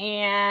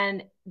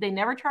 and they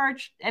never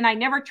charged, and I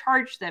never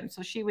charged them,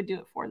 so she would do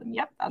it for them.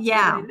 Yep, that's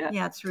yeah,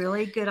 it's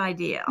really a good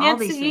idea. Nancy, all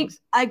these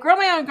things. I grow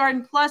my own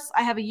garden. Plus,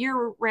 I have a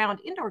year-round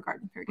indoor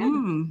garden. Very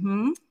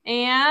good.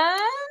 And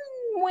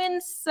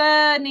when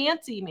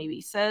Nancy maybe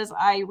says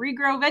I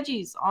regrow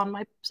veggies on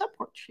my sub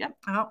porch. Yep.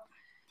 Oh.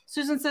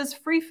 Susan says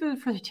free food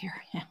for the deer.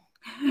 Yeah.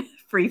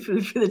 Free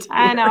food for the deer.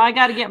 I know. I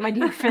got to get my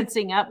deer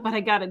fencing up, but I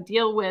got to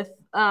deal with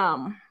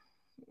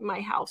my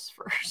house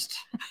first.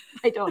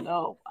 I don't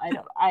know.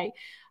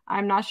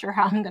 I'm not sure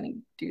how I'm going to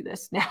do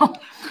this now.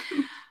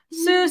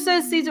 Sue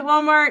says seeds at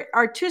Walmart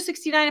are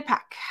 $2.69 a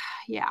pack.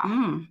 Yeah.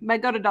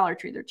 But go to Dollar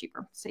Tree. They're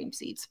cheaper. Same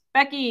seeds.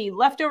 Becky,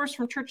 leftovers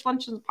from church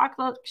lunches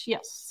apocalypse.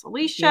 Yes.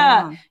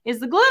 Alicia is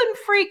the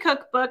gluten-free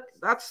cookbook.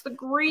 That's the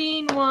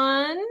green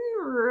one.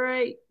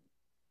 Right.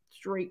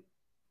 Straight.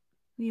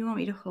 You want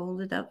me to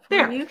hold it up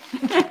for you?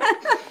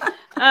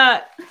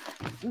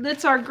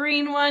 That's our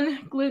green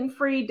one.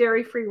 Gluten-free,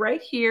 dairy-free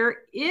right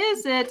here.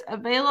 Is it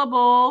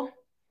available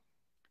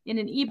in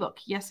an ebook?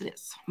 Yes, it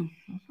is.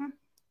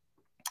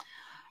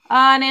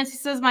 Nancy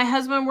says, my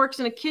husband works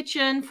in a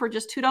kitchen for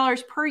just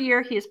 $2 per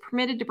year. He is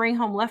permitted to bring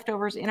home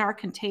leftovers in our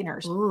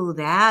containers. Oh,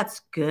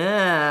 that's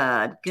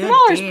good. Good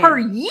 $2 per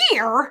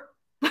year?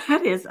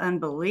 That is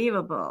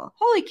unbelievable.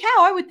 Holy cow.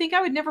 I would think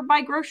I would never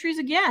buy groceries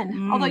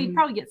again. Although you'd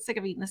probably get sick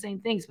of eating the same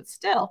things, but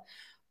still.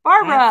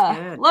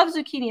 Barbara, love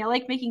zucchini. I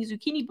like making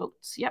zucchini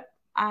boats. Yep,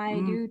 I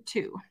do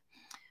too.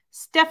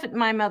 Steph,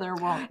 my mother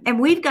won't.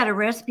 And we've got a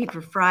recipe for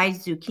fried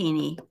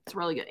zucchini. It's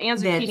really good. And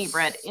zucchini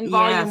bread in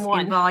volume 1.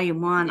 In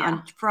volume 1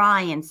 on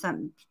frying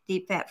some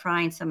deep fat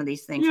frying some of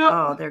these things. Yep.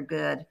 Oh, they're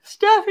good.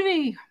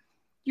 Stephanie,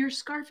 your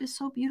scarf is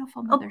so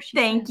beautiful, Mother. Oh,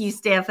 thank you,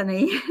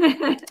 Stephanie.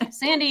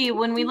 Sandy,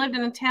 when we lived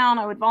in a town,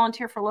 I would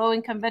volunteer for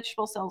low-income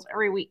vegetable sales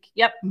every week.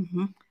 Yep.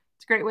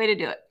 It's a great way to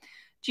do it.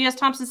 G.S.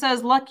 Thompson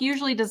says, luck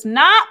usually does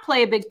not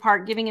play a big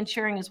part. Giving and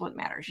sharing is what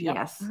matters. Yep,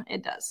 yes,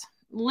 it does.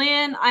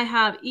 Lynn, I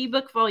have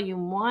ebook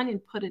volume 1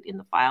 and put it in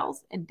the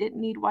files and didn't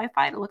need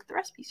Wi-Fi to look at the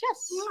recipes.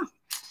 Yes.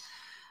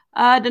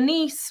 Yeah.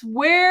 Denise,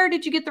 where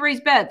did you get the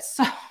raised beds?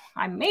 So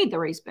I made the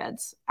raised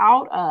beds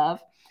out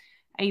of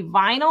a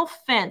vinyl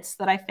fence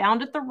that I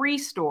found at the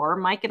Restore.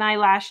 Mike and I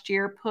last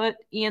year put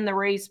in the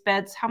raised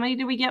beds. How many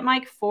did we get,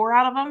 Mike? 4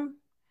 out of them?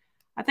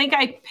 I think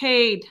I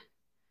paid...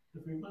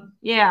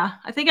 Yeah,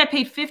 I think I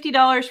paid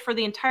 $50 for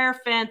the entire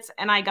fence,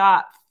 and I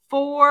got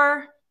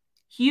 4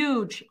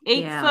 huge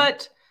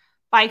 8-foot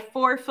by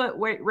 4-foot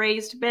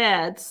raised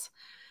beds.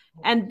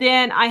 And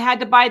then I had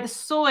to buy the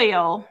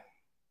soil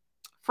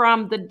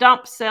from the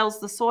dump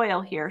sells the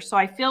soil here. So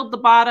I filled the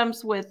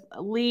bottoms with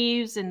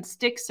leaves and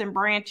sticks and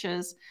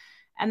branches.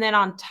 And then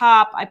on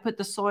top, I put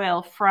the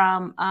soil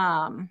from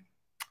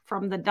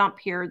the dump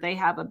here. They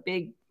have a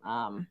big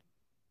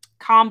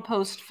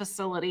compost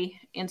facility,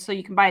 and so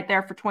you can buy it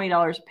there for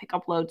 $20 a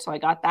pickup load. So I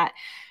got that,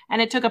 and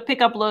it took a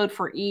pickup load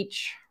for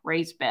each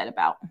raised bed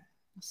about.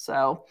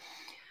 So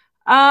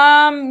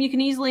you can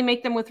easily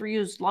make them with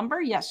reused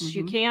lumber. Yes,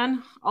 you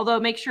can, although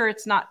make sure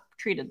it's not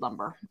treated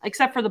lumber,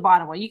 except for the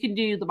bottom one. You can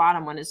do the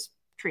bottom one is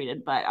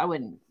treated, but I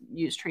wouldn't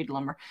use treated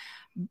lumber.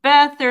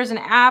 Beth, there's an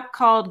app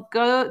called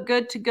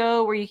Good to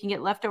Go where you can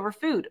get leftover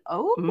food.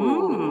 Oh,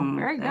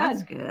 very good.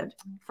 That's good.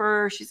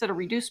 For, she said, a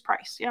reduced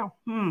price. Yeah.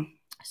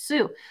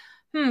 Sue,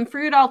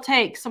 fruit I'll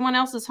take. Someone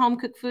else's home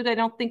cooked food? I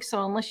don't think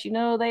so, unless you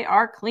know they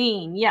are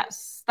clean.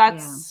 Yes,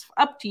 that's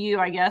up to you,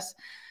 I guess.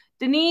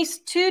 Denise,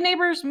 2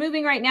 neighbors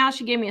moving right now.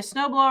 She gave me a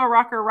snowblower,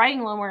 rocker,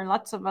 riding lawnmower, and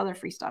lots of other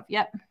free stuff.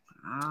 Yep.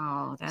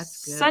 Oh,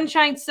 that's good.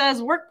 Sunshine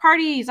says, work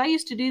parties. I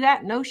used to do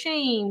that. No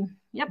shame.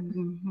 Yep.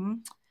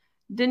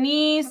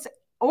 Denise,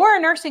 or a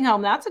nursing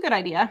home. That's a good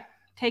idea.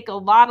 Take a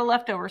lot of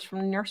leftovers from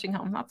the nursing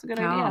home. That's a good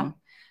idea.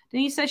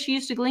 Denise says she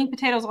used to glean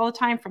potatoes all the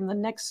time from the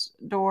next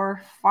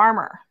door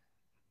farmer.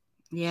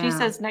 Yeah. She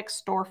says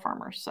next door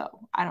farmer.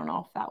 So I don't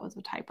know if that was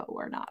a typo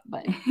or not,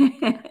 but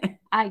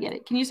I get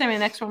it. Can you send me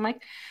the next one,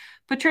 Mike?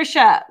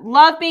 Patricia,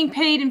 love being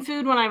paid in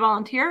food when I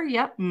volunteer.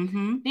 Yep.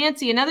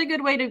 Nancy, another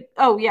good way to,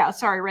 oh yeah,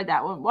 sorry, I read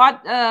that one.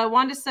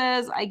 Wanda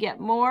says, I get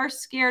more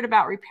scared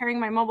about repairing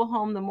my mobile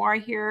home the more I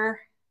hear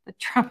the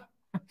trouble.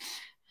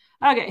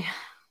 Okay.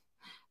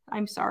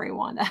 I'm sorry,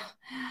 Wanda.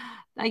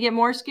 I get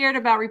more scared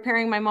about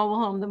repairing my mobile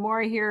home the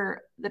more I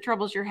hear the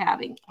troubles you're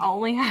having. I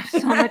only have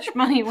so much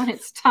money when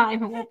it's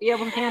time and won't be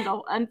able to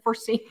handle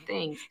unforeseen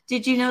things.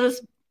 Did you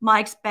notice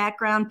Mike's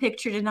background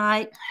picture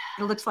tonight?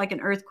 It looks like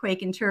an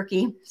earthquake in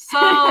Turkey.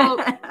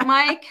 So,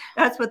 Mike,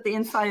 that's what the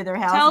inside of their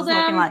house is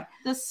looking like.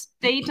 The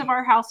state of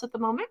our house at the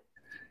moment.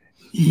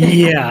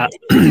 Yeah.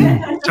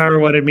 Tara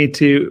wanted me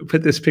to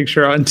put this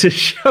picture on to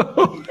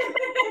show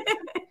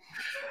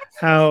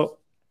how,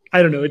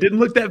 I don't know, it didn't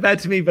look that bad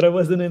to me, but I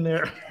wasn't in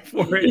there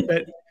for it.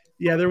 But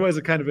yeah, there was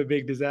a kind of a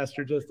big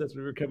disaster just as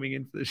we were coming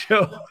into the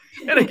show.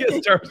 And I guess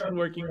Tara's been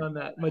working on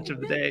that much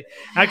of the day.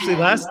 Actually,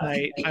 last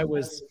night there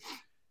was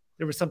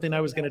something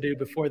I was going to do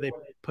before they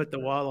put the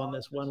wall on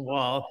this one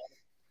wall,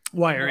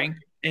 wiring.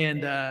 And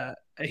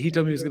he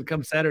told me he was going to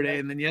come Saturday.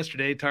 And then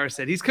yesterday, Tara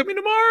said, he's coming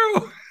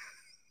tomorrow.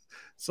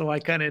 So I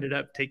kind of ended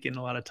up taking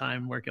a lot of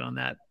time working on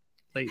that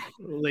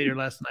later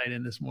last night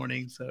and this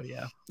morning. So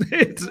yeah.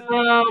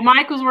 So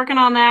Mike was working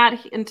on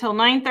that until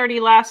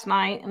 9:30 last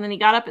night. And then he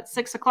got up at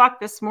 6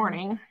 o'clock this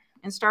morning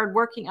and started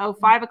working.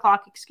 5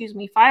 o'clock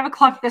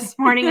this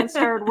morning and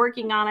started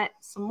working on it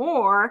some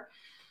more.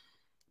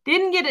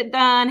 Didn't get it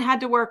done. Had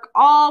to work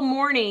all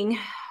morning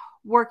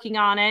working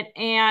on it.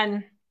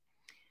 And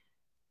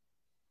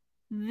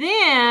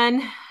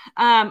then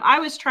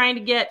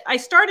I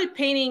started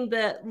painting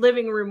the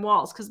living room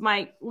walls because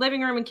my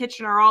living room and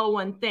kitchen are all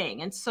one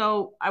thing. And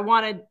so I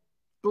wanted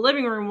the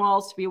living room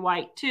walls to be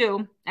white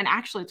too. And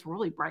actually it's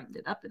really brightened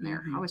it up in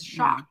there. I was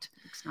shocked.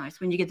 Yeah, looks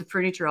nice. When you get the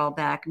furniture all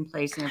back in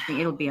place and everything,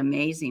 it'll be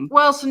amazing.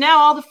 Well, so now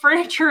all the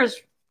furniture is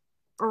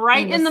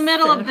right in the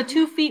middle of the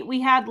 2 feet we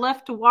had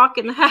left to walk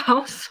in the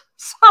house.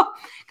 So,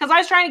 because I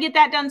was trying to get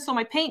that done so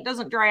my paint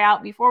doesn't dry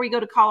out before we go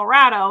to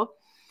Colorado.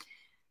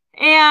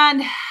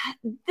 And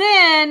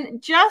then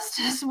just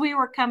as we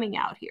were coming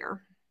out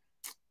here,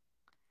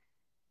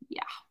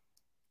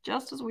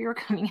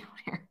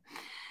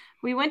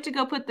 we went to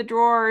go put the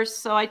drawers.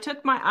 So I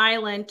took my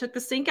island, took the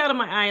sink out of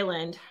my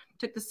island,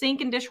 took the sink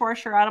and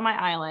dishwasher out of my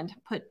island,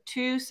 put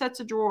 2 sets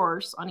of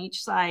drawers on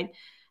each side.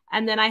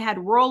 And then I had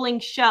rolling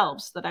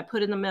shelves that I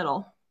put in the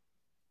middle.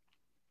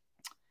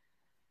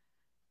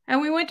 And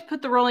we went to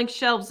put the rolling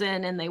shelves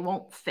in and they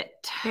won't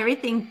fit.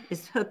 Everything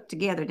is hooked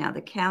together now. The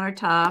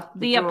countertop,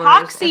 the drawers,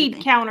 epoxied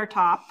everything.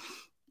 Countertop.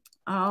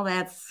 All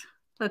that's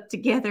hooked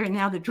together and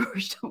now the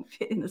drawers don't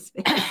fit in the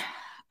space.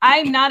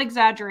 I'm not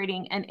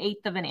exaggerating, 1/8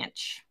 of an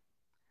inch.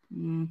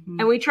 Mm-hmm.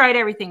 And we tried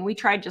everything. We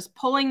tried just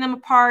pulling them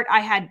apart.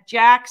 I had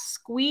Jack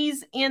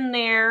squeeze in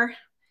there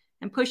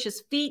and push his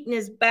feet and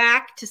his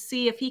back to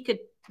see if he could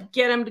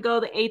get him to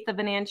go the 1/8 of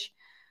an inch.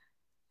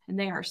 And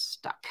they are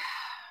stuck.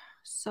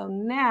 So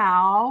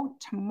now,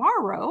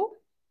 tomorrow,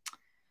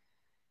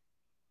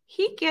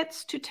 he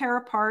gets to tear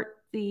apart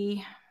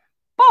the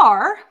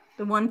bar.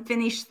 The one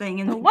finished thing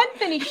in the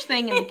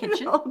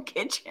kitchen. The whole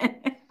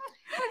kitchen.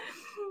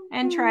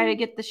 And try to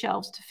get the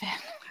shelves to fit.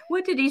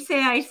 What did he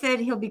say? I said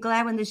he'll be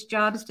glad when this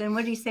job's done.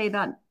 What did he say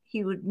about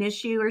he would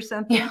miss you or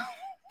something? Yeah.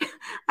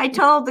 I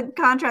told the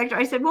contractor,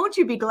 I said, won't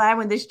you be glad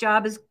when this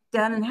job is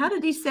done? And how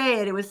did he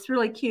say it? It was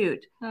really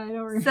cute. I don't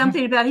remember.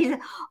 Something about, he said,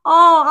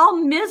 oh, I'll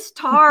miss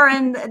Tar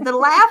and the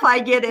laugh I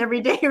get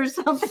every day or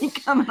something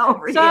coming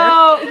over here.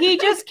 So he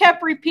just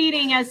kept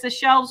repeating as the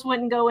shelves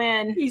wouldn't go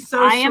in. He's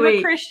so I sweet. am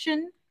a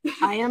Christian.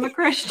 I am a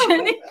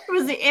Christian. It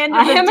was the end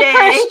of the day.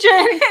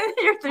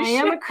 I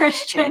am a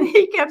Christian. And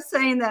he kept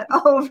saying that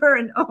over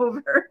and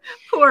over.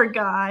 Poor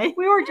guy.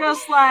 We were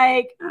just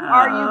like,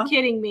 are you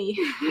kidding me?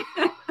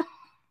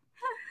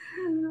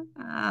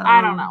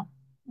 I don't know.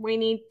 We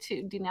need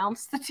to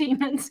denounce the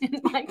demons in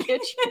my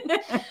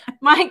kitchen.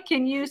 Mike,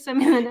 can you send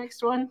me the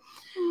next one?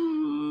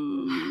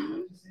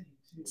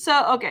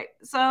 So, okay.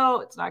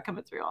 So it's not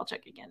coming through. I'll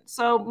check again.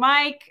 So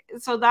Mike,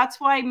 so that's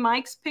why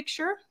Mike's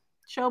picture,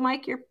 show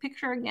Mike your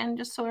picture again,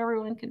 just so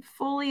everyone can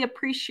fully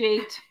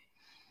appreciate.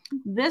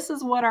 This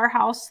is what our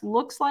house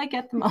looks like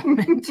at the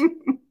moment.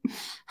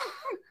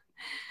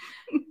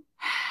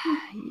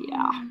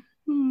 Yeah.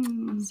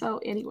 So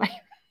anyway.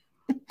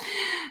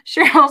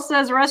 Cheryl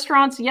says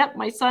restaurants. Yep,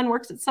 my son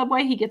works at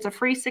Subway. He gets a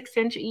free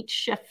 6-inch each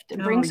shift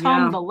and brings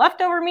home the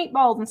leftover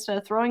meatballs instead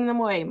of throwing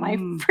them away. My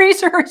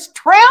freezer is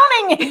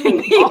drowning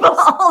in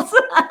meatballs.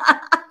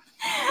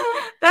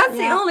 That's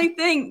the only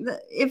thing.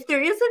 If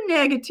there is a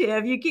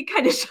negative, you get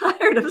kind of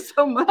tired of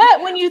so much.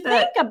 But when you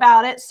think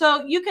about it,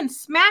 so you can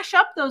smash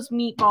up those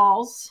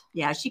meatballs.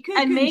 Yeah, she could.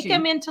 And make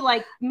them into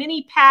like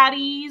mini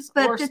patties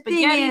or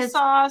spaghetti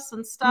sauce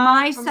and stuff.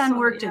 My son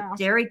worked at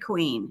Dairy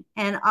Queen,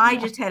 and I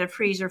just had a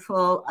freezer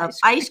full of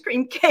ice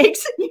cream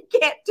cakes. And you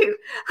can't do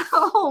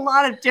a whole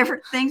lot of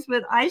different things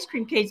with ice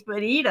cream cakes,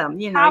 but eat them.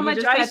 You know, how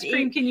much ice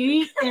cream can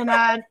you eat in a?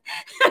 I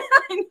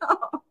know.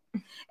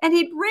 And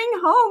he'd bring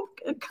home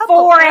a couple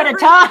 4 at a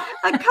time,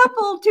 a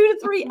couple 2 to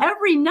 3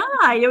 every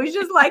night. It was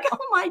just like, oh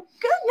my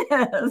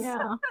goodness.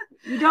 Yeah.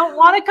 You don't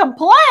want to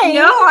complain.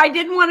 No, I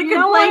didn't want to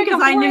complain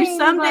because I knew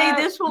someday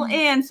this will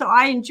end. So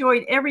I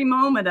enjoyed every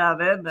moment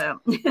of it.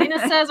 But Lena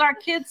says our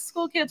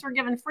school kids were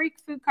given free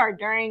food card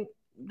during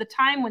the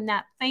time when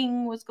that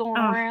thing was going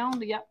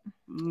around. Yep.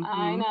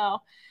 I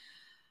know.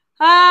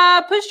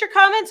 Post your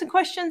comments and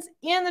questions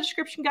in the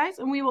description, guys,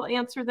 and we will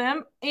answer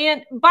them.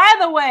 And by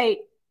the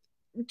way,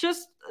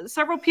 just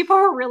several people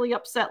were really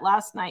upset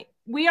last night.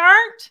 We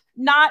aren't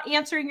not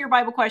answering your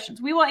Bible questions.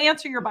 We will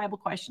answer your Bible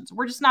questions.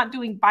 We're just not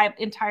doing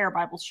entire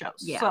Bible shows.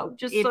 Yeah. So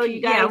just so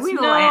you guys we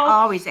will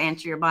always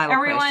answer your Bible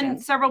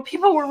questions. Several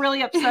people were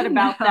really upset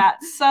about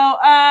that. So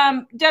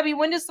Debbie,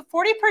 when does the 40%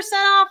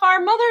 off our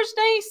Mother's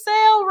Day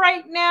sale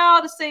right now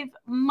to save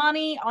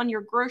money on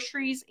your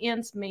groceries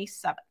ends May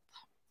 7th.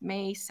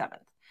 May 7th.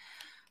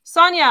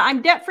 Sonia,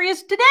 I'm debt-free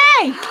as today.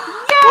 Yay! Way to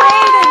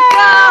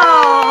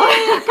go!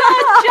 Good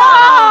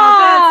job!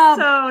 That's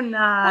so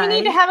nice. We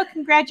need to have a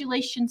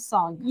congratulations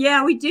song.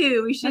 Yeah, we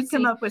do. We should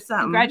come up with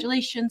something.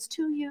 Congratulations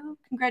to you.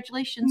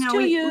 Congratulations to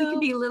you. We could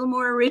be a little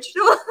more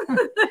original.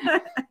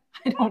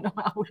 I don't know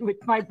how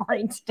my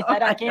brain's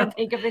dead. I can't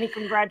think of any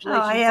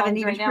congratulations. I haven't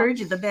even heard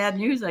you the bad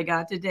news I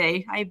got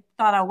today. I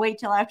thought I'll wait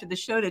till after the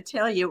show to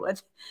tell you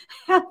what's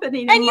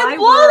happening. And you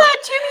blow that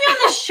to me on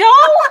the show?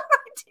 I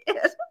did.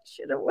 I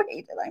should have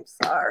waited. I'm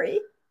sorry.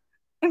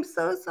 I'm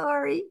so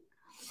sorry.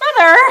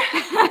 Mother.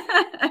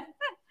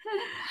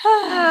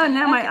 Oh,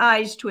 now my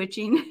eye's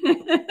twitching.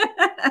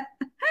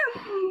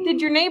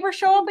 Did your neighbor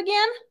show up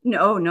again?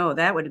 No,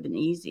 that would have been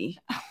easy.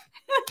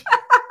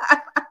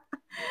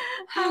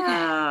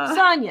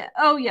 Sonia.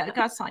 Oh, yeah,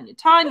 got Sonia.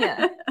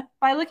 Tanya,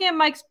 by looking at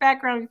Mike's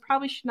background, you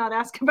probably should not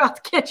ask about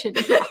the kitchen.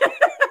 The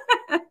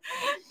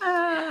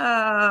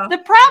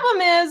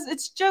problem is,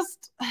 it's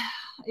just,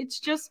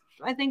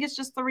 I think it's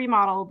just the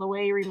remodel, the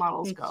way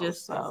remodels go.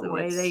 Just the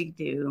way they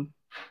do.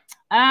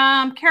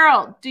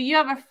 Carol, do you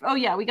have oh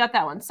yeah, we got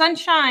that one.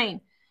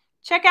 Sunshine.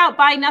 Check out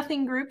Buy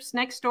Nothing groups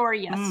next door.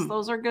 Yes,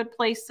 those are good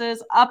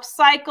places.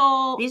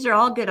 Upcycle. These are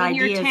all good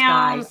ideas, your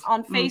town, guys.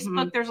 On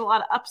Facebook, there's a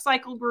lot of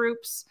upcycle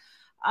groups.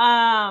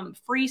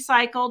 Free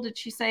Cycle. Did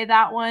she say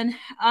that one?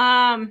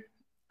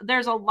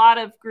 There's a lot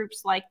of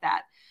groups like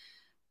that.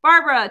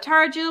 Barbara,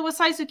 Tara Jill, what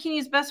size zucchini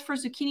is best for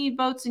zucchini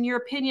boats in your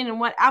opinion, and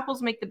what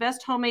apples make the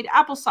best homemade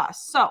applesauce?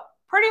 So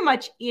pretty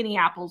much any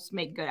apples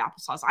make good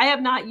applesauce. I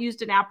have not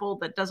used an apple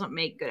that doesn't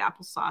make good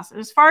applesauce. And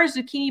as far as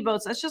zucchini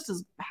boats, that's just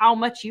how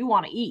much you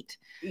want to eat.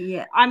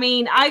 Yeah. I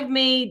mean, I've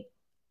made,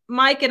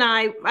 Mike and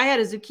I had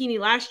a zucchini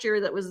last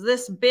year that was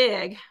this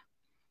big,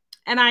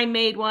 and I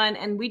made one,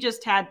 and we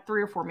just had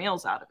 3 or 4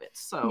 meals out of it.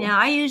 So now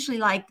I usually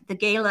like the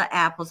Gala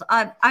apples.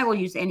 I will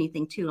use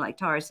anything too, like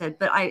Tara said,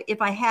 but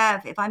if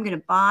I'm going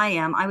to buy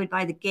them, I would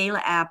buy the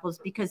Gala apples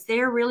because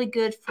they're really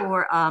good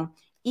for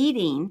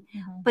eating,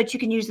 but you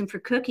can use them for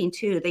cooking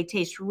too. They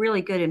taste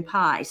really good in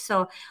pie.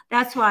 So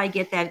that's why I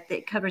get that.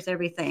 It covers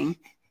everything.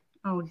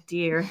 Oh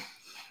dear.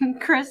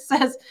 Chris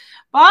says,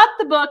 bought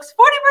the books,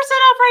 40%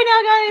 off right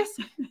now,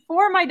 guys,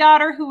 for my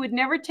daughter who would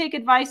never take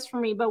advice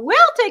from me, but will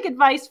take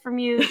advice from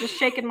you. Just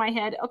shaking my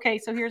head. Okay,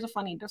 so here's a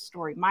funny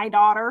story. My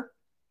daughter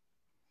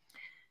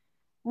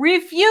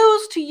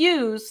refused to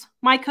use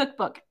my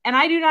cookbook, and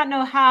I do not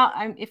know how.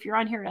 If you're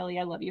on here, Ellie,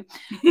 I love you.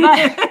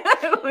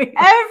 But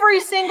every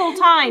single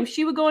time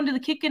she would go into the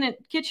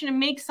kitchen and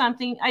make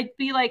something, I'd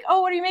be like,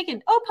 "Oh, what are you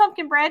making? Oh,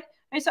 pumpkin bread."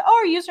 I said,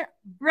 "Oh, are you using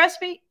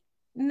recipe?"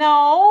 No,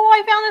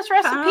 I found this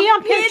recipe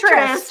on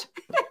Pinterest.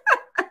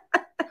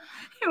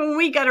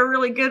 We got a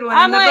really good one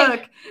in the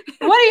book.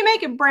 What are you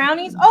making?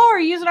 Brownies? Oh, are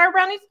you using our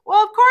brownies?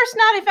 Well, of course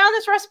not. I found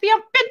this recipe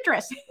on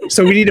Pinterest.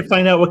 So we need to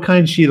find out what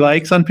kind she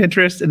likes on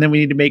Pinterest, and then we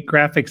need to make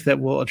graphics that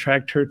will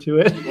attract her to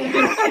it.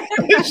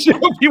 She'll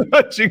be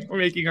watching or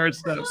making our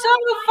stuff. So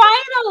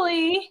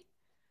finally,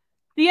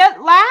 the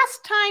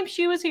last time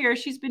she was here,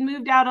 she's been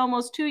moved out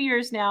almost 2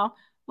 years now.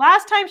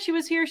 Last time she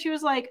was here, she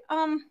was like,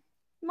 Mom,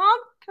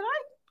 can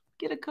I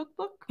get a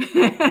cookbook?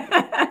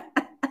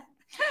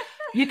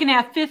 You can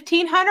have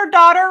 1,500,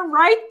 daughter,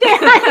 right there.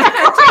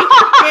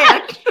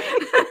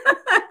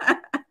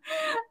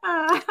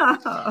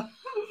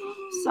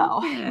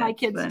 So my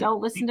kids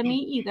don't listen to me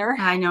either.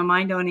 I know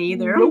mine don't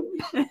either. Nope.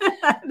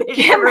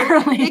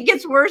 Kimberly, it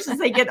gets worse as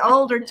they get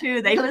older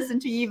too. They listen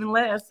to you even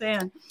less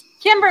then.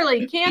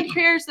 Kimberly, canned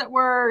pears that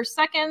were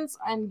seconds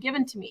and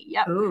given to me.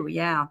 Yep. Oh,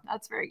 yeah.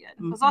 That's very good.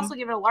 I was also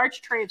given a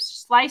large tray of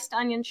sliced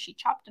onions. She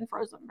chopped and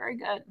froze them. Very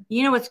good.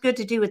 You know what's good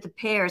to do with the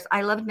pears?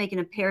 I love making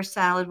a pear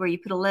salad where you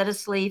put a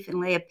lettuce leaf and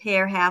lay a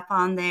pear half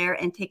on there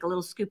and take a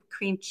little scoop of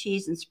cream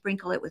cheese and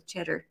sprinkle it with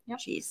cheddar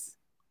cheese.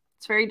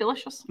 It's very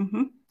delicious.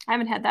 I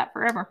haven't had that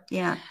forever.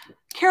 Yeah.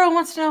 Carol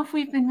wants to know if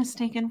we've been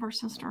mistaken for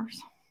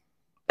sisters.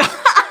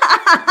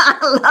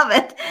 I love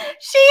it.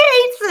 She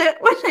hates it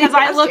because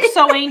I look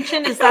so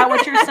ancient. Is that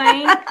what you're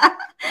saying?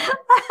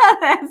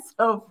 That's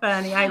so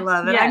funny. I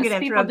love it. Yes, I'm gonna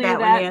have to rub that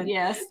one in.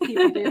 Yes,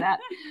 people do that.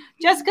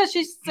 Jessica,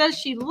 she says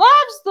she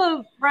loves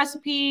the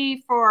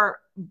recipe for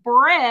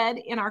bread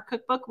in our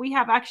cookbook. We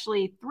have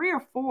actually 3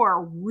 or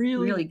 4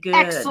 really good,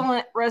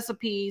 excellent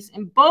recipes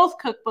in both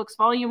cookbooks,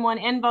 volume 1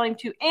 and volume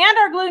 2, and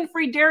our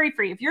gluten-free,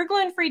 dairy-free. If you're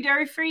gluten-free,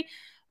 dairy-free,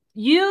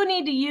 you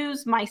need to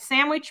use my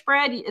sandwich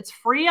bread. It's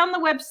free on the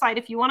website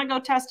if you want to go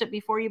test it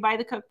before you buy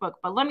the cookbook.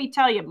 But let me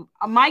tell you,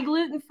 my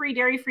gluten-free,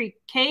 dairy-free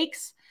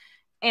cakes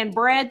and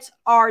breads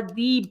are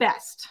the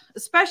best,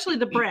 especially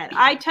the bread.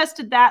 I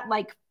tested that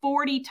like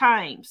 40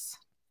 times,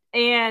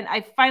 and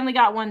I finally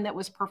got one that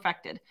was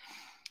perfected.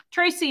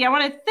 Tracy, I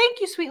want to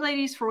thank you, sweet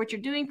ladies, for what you're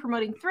doing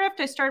promoting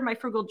thrift. I started my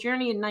frugal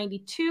journey in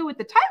 '92 with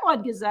the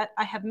Tightwad Gazette.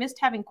 I have missed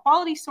having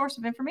quality source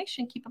of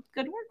information. Keep up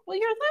the good work. Well,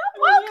 you're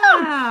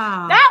welcome.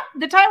 Yeah.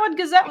 The Tightwad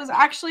Gazette was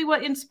actually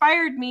what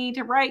inspired me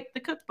to write the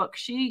cookbook.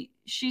 She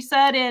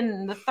said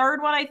in the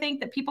 3rd one, I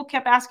think, that people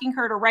kept asking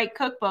her to write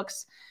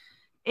cookbooks,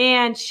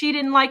 and she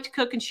didn't like to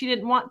cook and she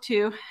didn't want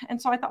to. And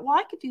so I thought, well,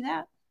 I could do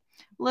that.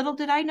 Little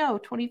did I know,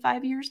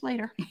 25 years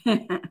later.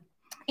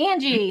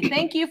 Angie,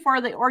 thank you for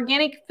the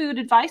organic food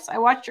advice. I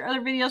watched your other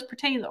videos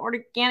pertaining to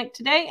organic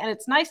today, and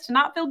it's nice to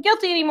not feel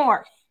guilty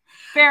anymore.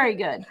 Very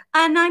good.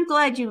 And I'm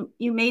glad you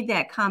made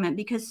that comment,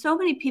 because so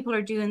many people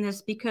are doing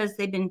this because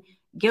they've been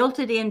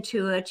guilted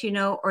into it, you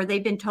know, or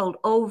they've been told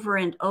over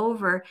and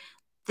over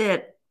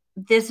that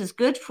this is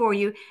good for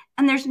you.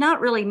 And there's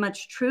not really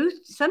much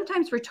truth.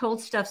 Sometimes we're told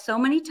stuff so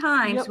many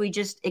times, we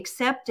just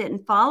accept it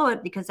and follow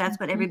it because that's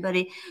what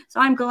everybody.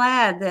 So I'm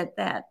glad that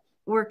that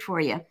worked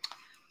for you.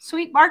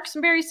 Sweet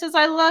Marksonberry says,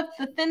 I love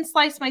the thin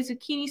slice my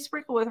zucchini,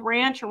 sprinkle with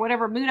ranch or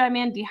whatever mood I'm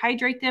in,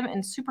 dehydrate them,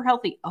 and super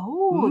healthy.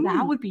 Oh,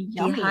 that would be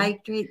yummy.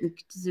 Dehydrate the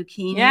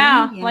zucchini.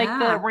 Yeah, like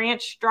the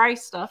ranch dry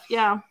stuff.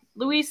 Yeah.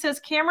 Louise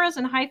says, cameras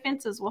and high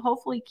fences will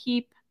hopefully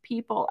keep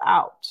people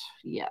out.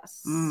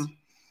 Yes.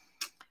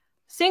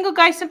 Single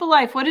guy, simple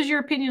life. What is your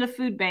opinion of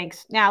food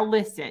banks? Now,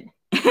 listen.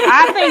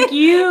 I think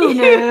you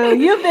know.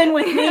 You've been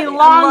with me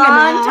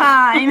long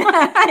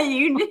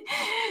time.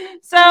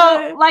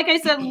 So, like I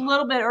said a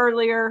little bit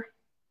earlier,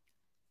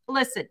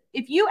 listen,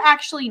 if you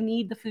actually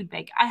need the food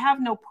bank, I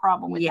have no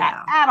problem with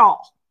that at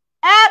all.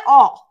 At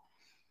all.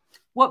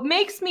 What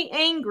makes me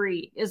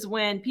angry is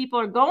when people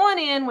are going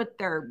in with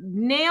their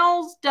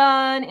nails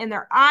done and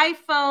their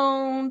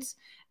iPhones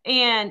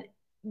and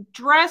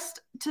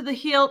dressed to the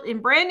hilt in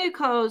brand new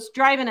clothes,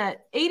 driving a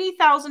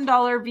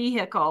 $80,000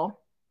 vehicle,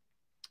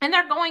 and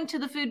they're going to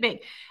the food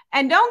bank.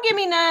 And don't give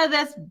me none of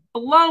this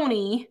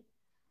baloney.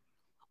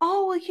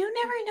 Oh, well, you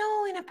never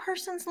know in a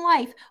person's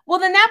life. Well,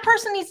 then that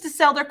person needs to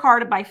sell their car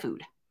to buy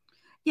food.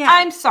 Yeah,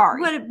 I'm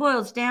sorry. What it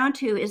boils down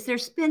to is they're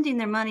spending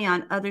their money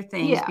on other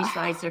things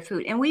besides their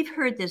food. And we've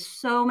heard this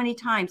so many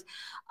times.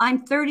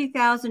 I'm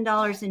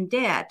 $30,000 in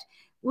debt.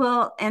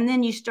 Well, and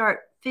then you start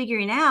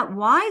figuring out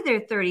why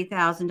they're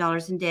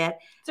 $30,000 in debt.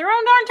 It's their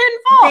own darn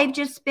fault. They've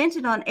just spent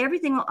it on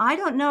everything. Well, I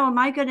don't know.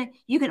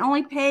 You can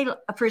only pay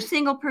for a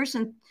single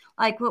person,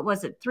 like, what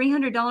was it,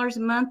 $300 a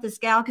month? This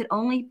gal could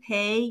only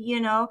pay,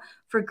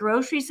 for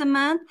groceries a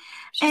month.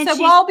 She said,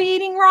 well, I'll be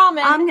eating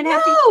ramen. I'm going to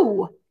have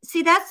to.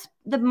 See, that's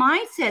the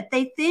mindset.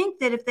 They think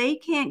that if they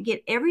can't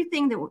get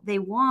everything that they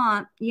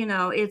want,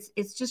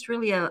 it's just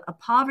really a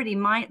poverty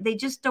mind. They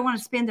just don't want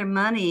to spend their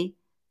money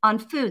on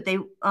food.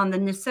 On the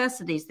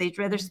necessities. They'd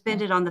rather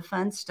spend it on the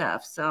fun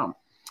stuff. So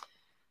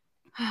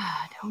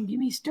don't get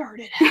me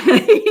started.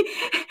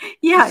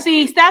 Yeah.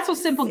 See, that's what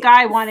Simple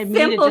Guy wanted me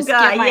to just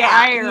get my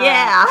ire out.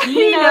 Yeah.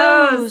 He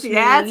knows.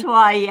 That's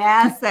why he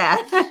asked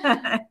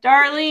that.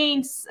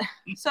 Darlene,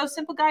 so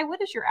Simple Guy,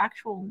 what is your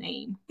actual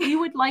name? We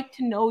would like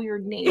to know your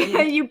name.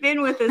 Yeah, you've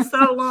been with us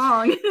so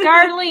long.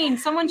 Darlene,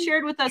 someone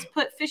shared with us,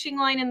 put fishing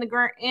line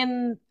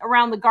in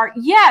around the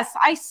garden. Yes,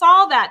 I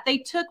saw that. They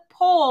took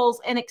poles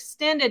and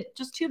extended,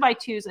 just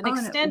 2x2s, and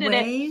extended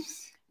it.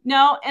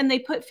 No, and they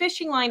put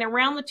fishing line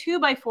around the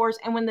 2x4s,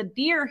 and when the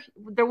deer,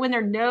 when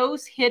their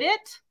nose hit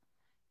it,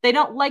 they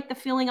don't like the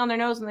feeling on their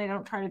nose, and they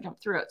don't try to jump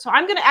through it. So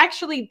I'm going to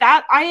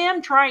I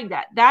am trying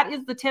that. That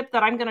is the tip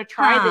that I'm going to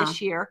try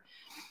this year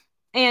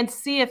and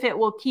see if it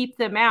will keep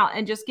them out,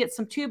 and just get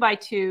some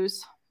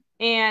 2x2s.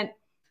 And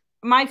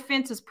my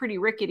fence is pretty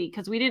rickety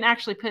because we didn't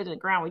actually put it in the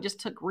ground. We just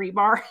took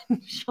rebar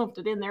and shoved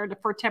it in there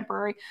for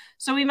temporary.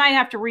 So we might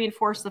have to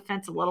reinforce the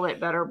fence a little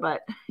bit better,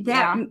 but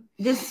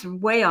this is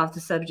way off the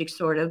subject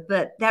sort of,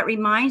 but that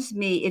reminds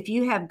me, if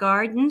you have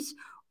gardens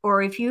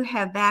or if you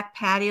have back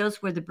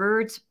patios where the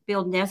birds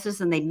build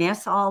nests and they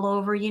nest all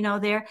over,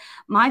 there,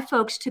 my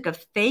folks took a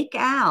fake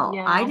owl.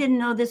 Yeah. I didn't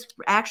know this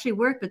actually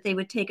worked, but they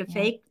would take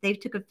they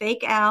took a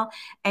fake owl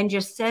and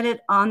just set it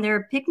on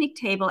their picnic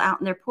table out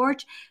in their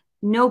porch.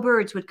 No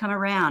birds would come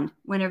around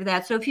whenever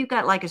that. So if you've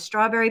got like a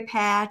strawberry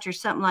patch or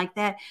something like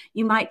that,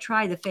 you might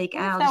try the fake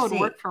owl. That would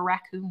work for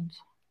raccoons.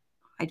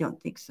 I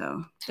don't think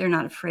so. They're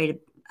not afraid of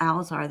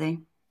owls, are they?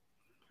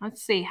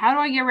 Let's see. How do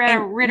I get rid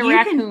of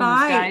raccoons,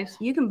 guys?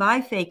 You can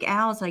buy fake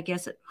owls, I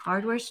guess, at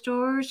hardware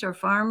stores or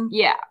farm.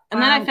 Yeah.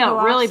 And then I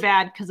felt really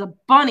bad because a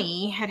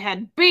bunny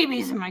had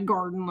babies in my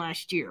garden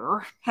last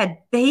year. Had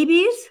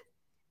babies?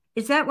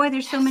 Is that why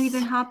there's so many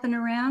been hopping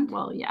around?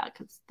 Well, yeah,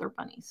 because they're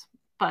bunnies.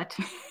 But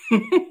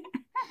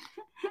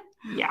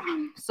yeah,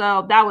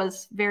 so that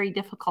was very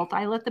difficult.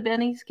 I let the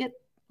bunnies get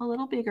a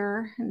little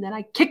bigger, and then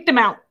I kicked them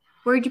out.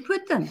 Where'd you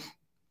put them?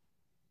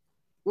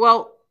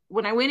 Well,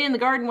 when I went in the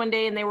garden one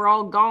day and they were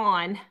all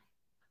gone,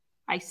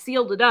 I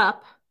sealed it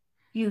up.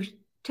 You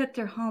took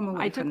their home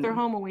away. I took their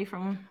home away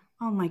from them.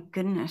 Oh my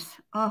goodness.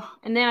 Oh.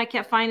 And then I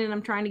kept finding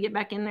them trying to get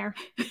back in there.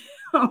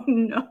 Oh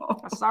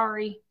no.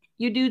 Sorry.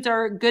 You dudes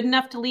are good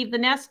enough to leave the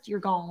nest, you're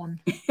gone.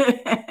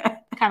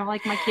 Kind of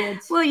like my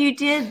kids. Well, you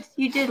did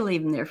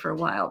leave them there for a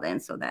while then,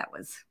 so that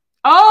was.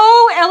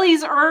 Oh,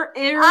 Ellie's ears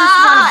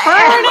were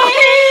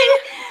burning.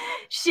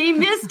 She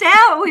missed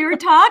out. We were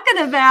talking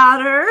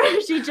about her.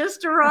 She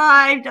just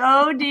arrived.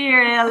 Oh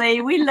dear,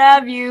 Ellie, we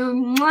love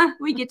you.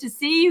 We get to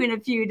see you in a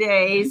few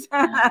days.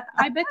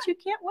 I bet you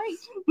can't wait.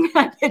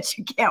 I bet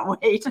you can't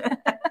wait.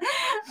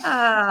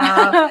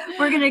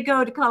 We're gonna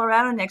go to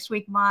Colorado next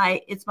week.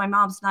 It's my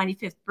mom's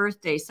 95th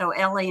birthday, so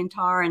Ellie and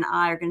Tara and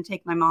I are gonna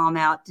take my mom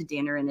out to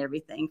dinner and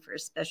everything for a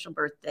special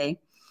birthday.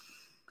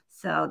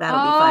 So that'll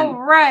be fun.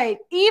 All right.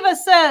 Eva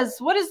says,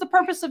 what is the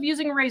purpose of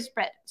using a raised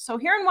bed? So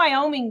here in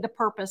Wyoming, the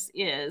purpose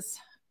is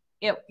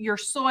your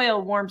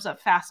soil warms up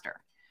faster.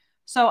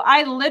 So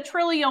I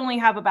literally only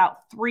have about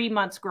 3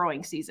 months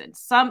growing season.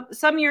 Some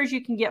years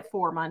you can get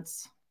 4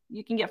 months.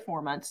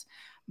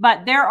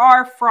 But there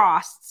are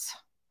frosts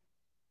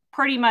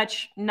pretty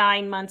much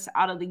 9 months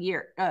out of the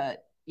year.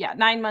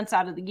 9 months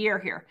out of the year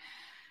here.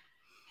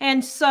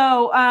 And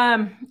so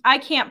I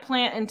can't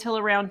plant until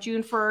around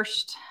June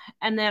 1st.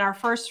 And then our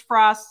first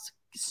frosts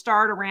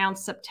start around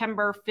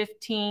September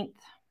 15th,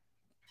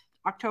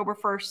 October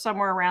 1st,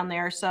 somewhere around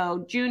there.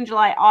 So June,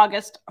 July,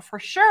 August, for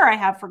sure I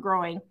have for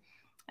growing.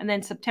 And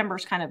then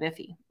September's kind of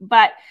iffy.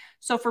 But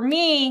so for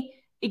me,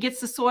 it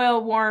gets the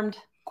soil warmed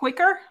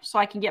quicker so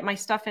I can get my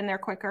stuff in there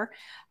quicker.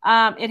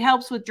 It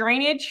helps with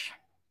drainage.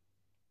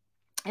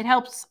 It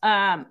helps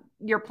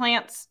your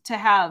plants to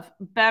have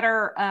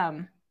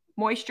better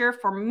moisture.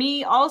 For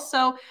me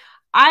also,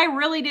 I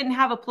really didn't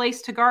have a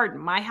place to garden.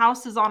 My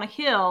house is on a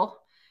hill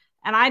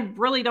and I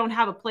really don't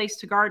have a place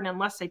to garden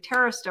unless I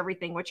terraced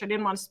everything, which I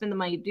didn't want to spend the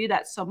money to do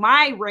that. So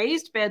my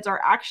raised beds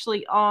are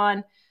actually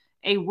on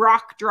a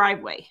rock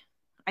driveway.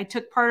 I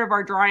took part of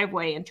our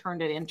driveway and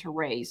turned it into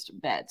raised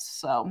beds.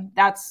 So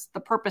that's the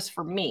purpose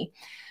for me.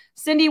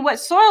 Cindy, what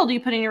soil do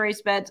you put in your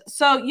raised beds?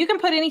 So you can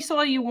put any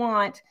soil you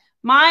want.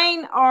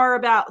 Mine are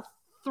about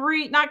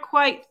not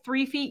quite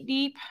 3 feet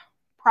deep,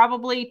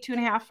 probably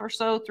 2.5 or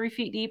so, 3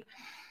 feet deep.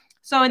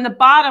 So in the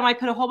bottom, I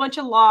put a whole bunch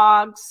of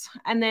logs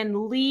and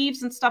then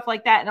leaves and stuff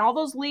like that. And all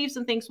those leaves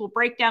and things will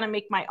break down and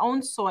make my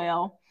own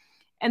soil.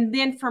 And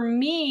then for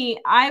me,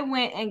 I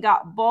went and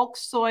got bulk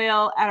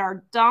soil at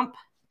our dump.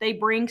 They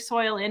bring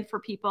soil in for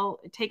people,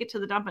 take it to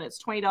the dump, and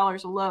it's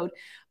 $20 a load.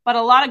 But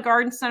a lot of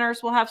garden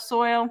centers will have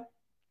soil.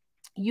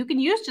 You can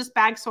use just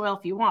bag soil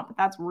if you want, but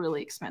that's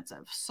really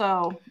expensive.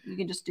 So you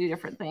can just do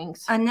different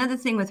things. Another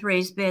thing with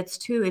raised beds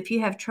too, if you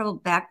have trouble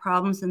back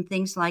problems and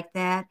things like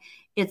that,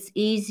 it's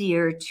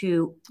easier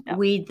to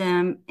weed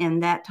them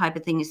and that type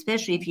of thing,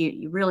 especially if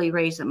you really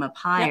raise them up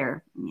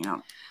higher, you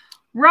know.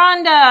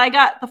 Rhonda, I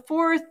got the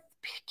 4th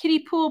kiddie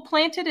pool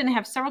planted and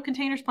have several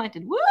containers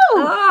planted. Woo! Oh,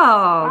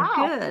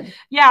 wow. Good.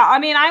 Yeah, I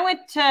mean, I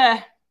went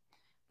to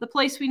the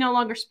place we no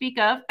longer speak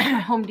of,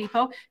 Home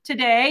Depot,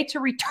 today to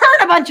return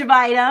a bunch of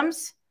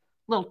items.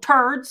 Little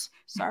turds.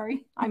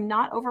 Sorry, I'm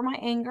not over my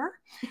anger.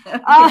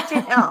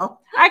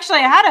 Actually,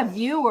 I had a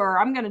viewer.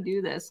 I'm going to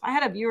do this. I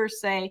had a viewer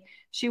say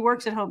she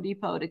works at Home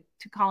Depot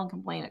to call and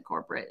complain at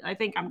corporate. I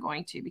think I'm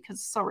going to because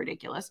it's so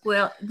ridiculous.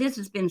 Well, this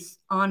has been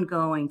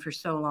ongoing for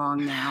so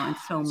long now and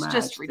so much.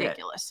 It's just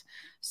ridiculous.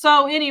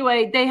 So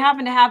anyway, they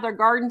happen to have their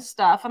garden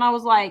stuff. And I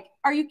was like,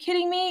 are you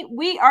kidding me?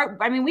 We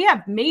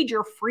have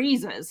major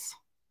freezes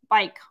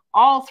like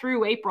all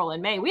through April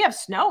and May. We have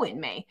snow in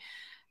May.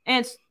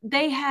 And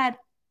they had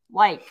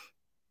like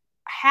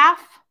half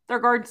their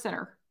garden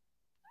center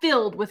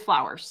filled with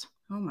flowers.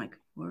 Oh my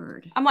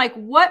word. I'm like,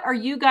 what are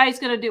you guys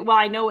going to do? Well,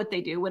 I know what they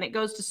do. When it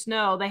goes to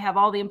snow, they have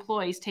all the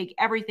employees take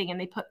everything and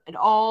they put it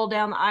all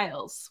down the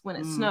aisles when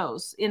it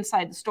snows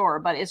inside the store.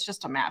 But it's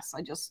just a mess.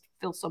 I just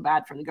feel so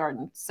bad for the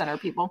garden center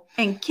people.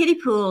 And kiddie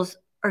pools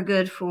are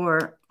good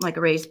for like a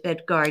raised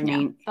bed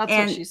gardening. Yeah,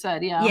 that's what she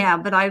said. Yeah. Yeah.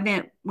 But I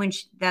meant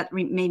that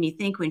made me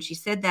think when she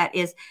said that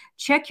is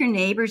check your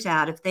neighbors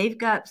out. If they've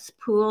got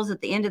pools at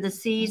the end of the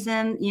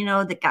season, you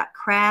know, that got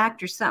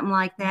cracked or something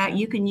like that,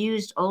 you can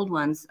use old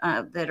ones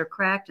that are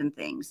cracked and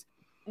things.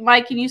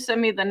 Mike, can you send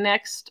me the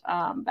next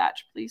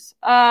batch, please?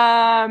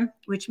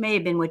 Which may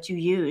have been what you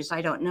used.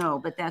 I don't know,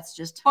 but that's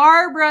just.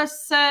 Barbara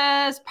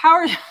says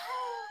power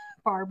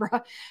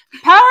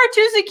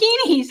to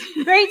zucchinis.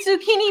 Great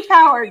zucchini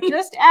power.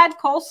 Just add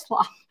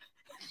coleslaw.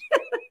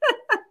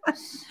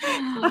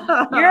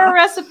 Your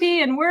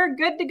recipe and we're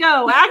good to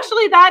go.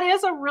 Actually, that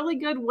is a really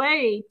good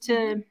way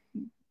to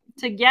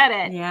get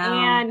it.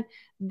 Yeah. And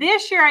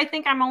this year, I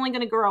think I'm only going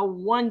to grow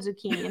 1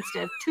 zucchini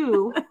instead of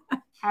 2.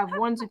 Have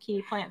 1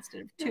 zucchini plant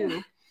instead of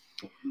 2.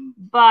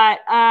 But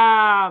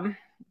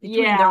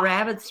between the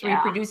rabbits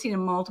reproducing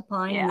and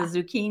multiplying and the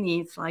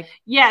zucchini, it's like.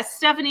 Yes,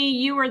 Stephanie,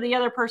 you were the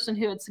other person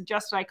who had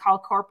suggested I call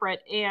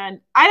corporate, and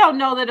I don't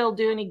know that it'll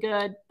do any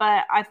good,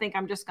 but I think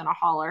I'm just going to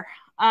holler.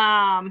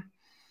 Barbara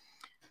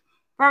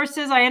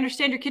says, I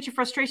understand your kitchen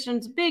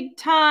frustrations big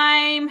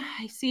time.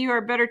 I see you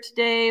are better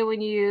today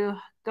when you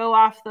go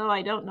off, though.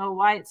 I don't know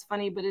why it's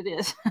funny, but it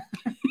is.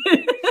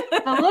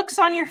 The looks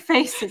on your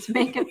faces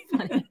make it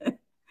funny.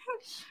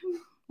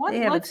 They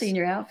haven't seen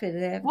your outfit,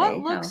 have what they?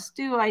 Looks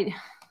do I...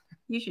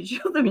 You should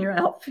show them your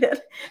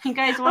outfit. You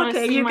guys want to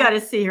see? Okay, you got to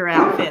see her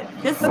outfit.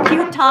 This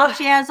cute top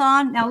she has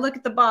on. Now look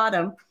at the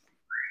bottom.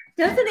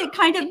 Doesn't it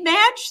kind of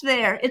match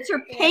there? It's her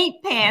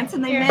paint pants,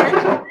 and they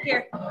match.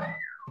 Here.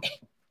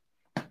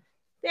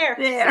 There.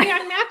 See,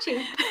 I'm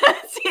matching.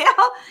 See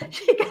how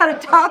she got a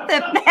top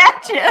that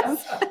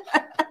matches.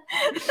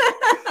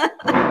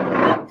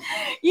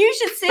 You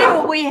should see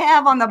what we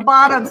have on the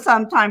bottom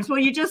sometimes. Well,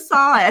 you just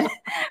saw it.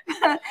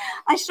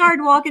 I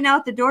started walking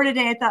out the door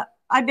today. I thought,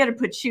 I better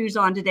put shoes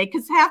on today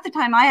because half the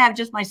time I have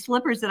just my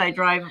slippers that I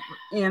drive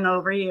in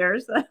over here.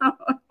 So,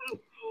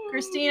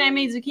 Christine, I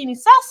made zucchini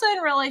salsa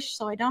and relish,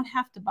 so I don't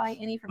have to buy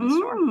any from the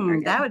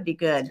store. That would be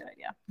good. That's a good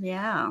idea.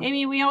 Yeah.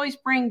 Amy, we always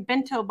bring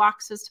bento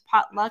boxes to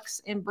potlucks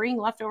and bring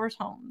leftovers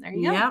home. There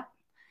you go. Yep.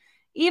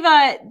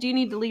 Eva, do you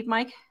need to leave,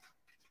 Mike?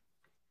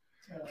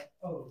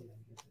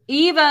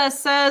 Eva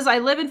says, I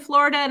live in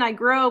Florida and I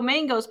grow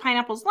mangoes,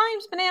 pineapples,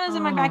 limes, bananas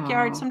in my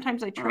backyard.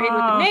 Sometimes I trade with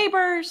the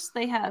neighbors.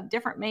 They have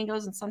different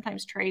mangoes and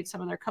sometimes trade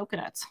some of their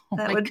coconuts.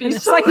 That would be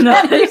so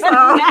nice.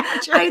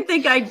 I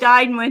think I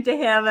died and went to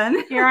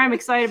heaven. Here I'm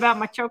excited about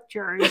my choke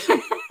cherries.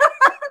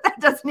 That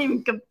doesn't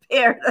even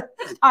compare.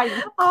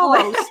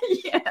 Close.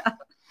 Yeah.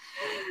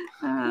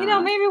 You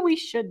know, maybe we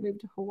should move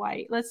to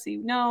Hawaii. Let's see.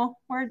 No,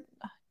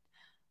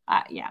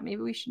 yeah,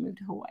 maybe we should move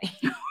to Hawaii.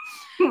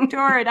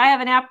 Dorid, I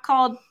have an app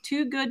called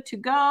Too Good To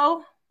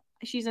Go.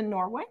 She's in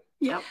Norway.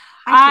 Yep.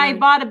 I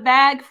bought a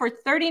bag for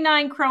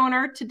 39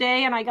 kroner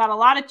today, and I got a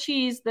lot of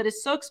cheese that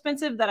is so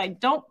expensive that I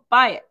don't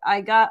buy it. I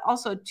got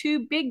also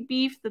 2 big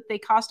beef that they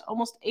cost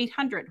almost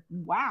 800.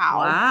 Wow.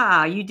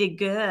 Wow, you did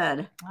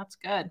good. That's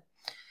good.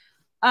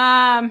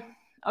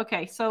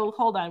 Okay, so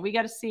hold on. We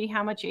got to see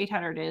how much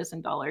 800 is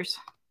in dollars.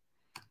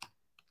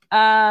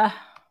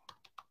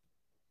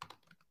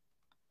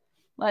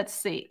 Let's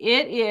see.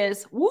 It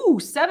is,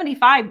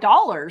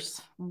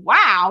 $75.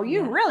 Wow,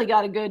 you really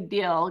got a good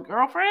deal,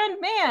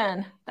 girlfriend.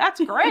 Man, that's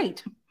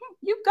great.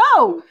 You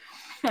go.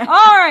 All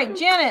right,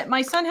 Janet,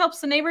 my son helps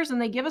the neighbors and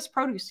they give us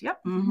produce.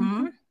 Yep.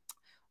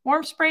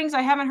 Warm Springs,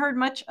 I haven't heard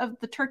much of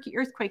the Turkey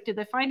earthquake. Did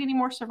they find any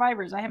more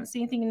survivors? I haven't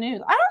seen anything in the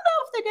news. I don't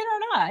know if they did or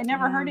not. I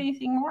never heard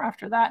anything more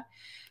after that.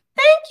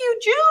 Thank you,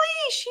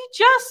 Julie. She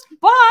just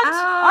bought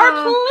our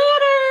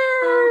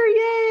planner.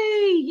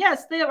 Yay.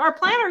 Yes, our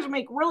planners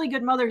make really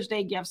good Mother's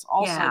Day gifts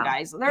also,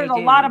 guys. There's a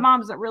lot of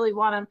moms that really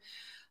want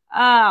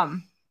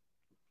them.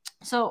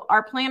 So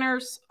our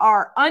planners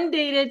are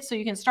undated, so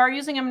you can start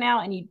using them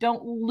now and you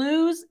don't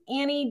lose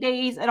any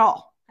days at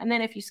all. And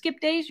then if you skip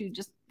days,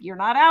 you're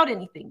not out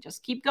anything.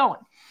 Just keep going.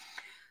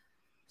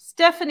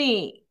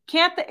 Stephanie,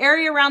 can't the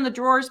area around the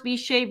drawers be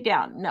shaved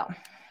down? No,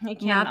 it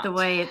cannot.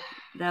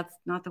 That's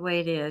not the way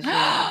it is.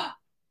 Yeah.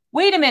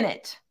 Wait a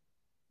minute.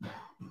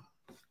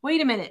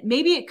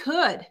 Maybe it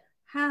could.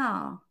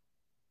 How?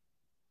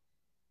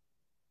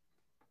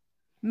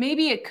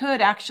 Maybe it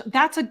could actually.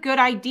 That's a good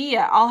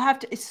idea. I'll have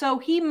to. So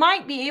he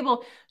might be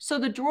able. So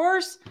the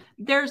drawers,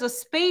 there's a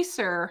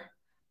spacer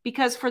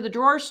because for the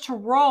drawers to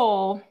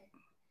roll,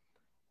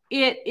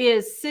 it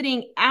is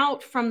sitting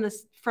out from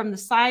the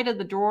side of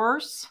the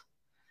drawers.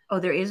 Oh,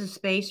 there is a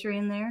spacer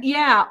in there?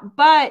 Yeah,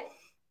 but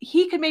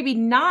he could maybe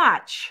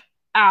notch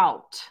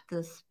out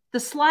the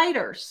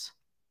sliders.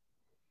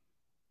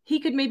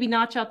 He could maybe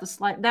notch out the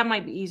slide. That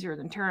might be easier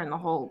than tearing the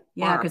whole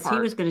bar because he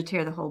was going to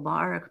tear the whole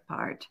bar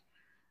apart.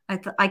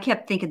 I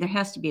kept thinking there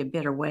has to be a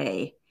better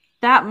way.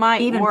 That might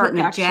even work,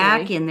 putting a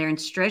jack in there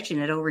and stretching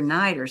it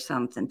overnight or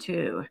something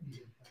too.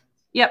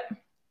 Yep.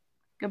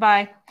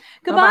 Goodbye,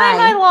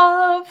 my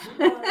love.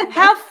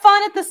 Have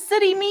fun at the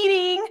city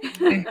meeting.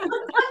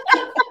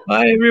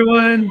 Bye,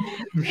 everyone.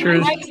 I'm sure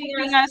he's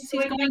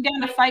going down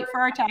to fight for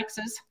our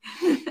taxes.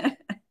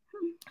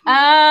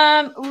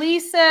 Lee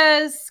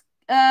says,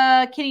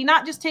 can he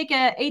not just take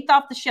an 1/8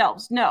 off the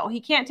shelves? No, he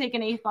can't take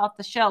an 1/8 off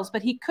the shelves,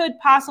 but he could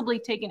possibly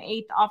take an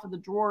 1/8 off of the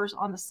drawers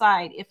on the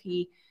side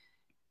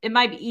it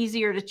might be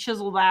easier to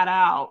chisel that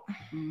out.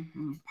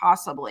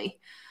 Possibly.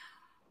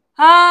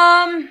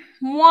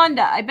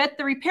 Wanda, I bet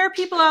the repair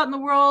people out in the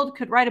world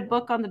could write a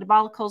book on the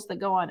debacles that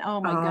go on.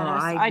 Oh my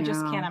goodness. I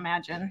just can't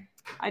imagine.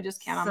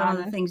 Some of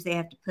the things they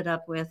have to put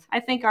up with. I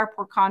think our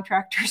poor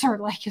contractors are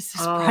like, is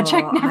this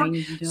project never?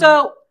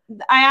 So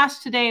I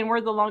asked today, and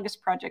we're the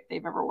longest project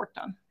they've ever worked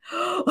on.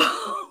 Oh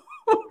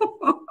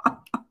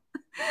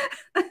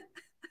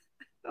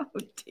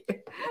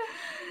dear.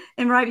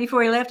 And right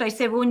before he left, I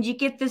said, well, when you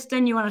get this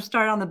done, you want to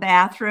start on the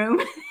bathroom?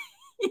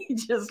 He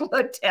just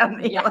looked at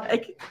me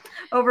like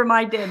over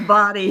my dead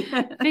body.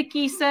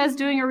 Vicky says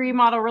doing a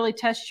remodel really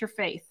tests your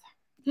faith.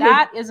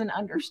 That is an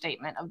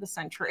understatement of the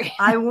century.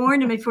 I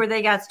warned him before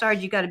they got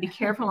started, you got to be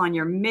careful on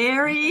your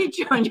marriage,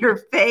 on your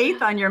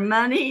faith, on your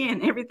money,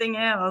 and everything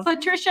else.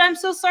 Patricia, I'm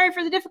so sorry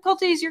for the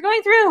difficulties you're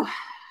going through.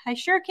 I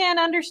sure can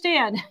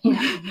understand.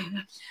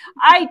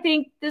 I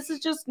think this is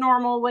just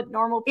normal, what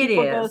normal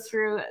people go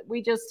through.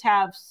 We just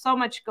have so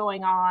much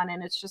going on,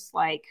 and it's just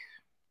like,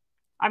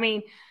 I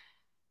mean,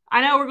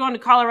 I know we're going to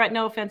Colorado.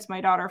 No offense,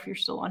 my daughter, if you're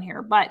still on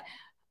here, but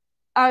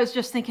I was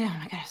just thinking, oh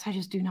my goodness, I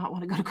just do not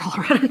want to go to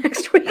Colorado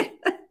next week.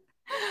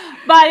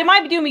 But it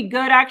might do me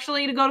good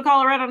actually to go to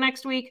Colorado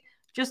next week,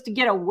 just to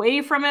get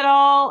away from it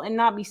all and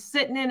not be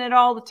sitting in it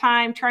all the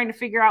time, trying to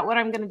figure out what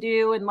I'm going to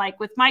do. And like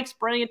with Mike's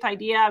brilliant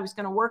idea, I was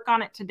going to work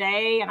on it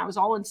today and I was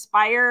all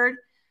inspired.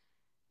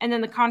 And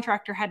then the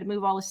contractor had to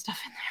move all his stuff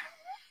in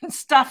there and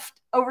stuffed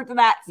over to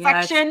that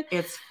section.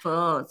 It's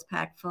full. It's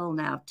packed full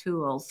now of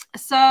tools.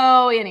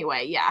 So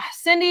anyway, yeah.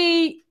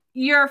 Cindy,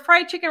 your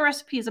fried chicken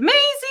recipe is amazing.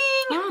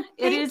 Oh,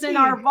 it is in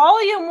our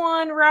volume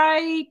 1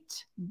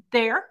 right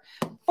there.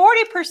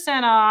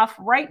 40% off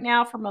right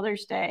now for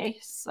Mother's Day.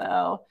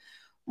 So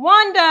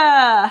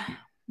Wanda,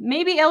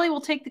 maybe Ellie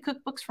will take the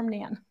cookbooks from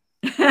Nan.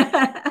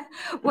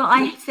 Well,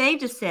 I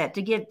saved a set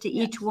to give to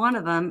each one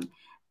of them.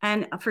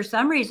 And for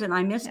some reason,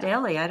 I missed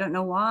Ellie. I don't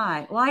know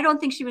why. Well, I don't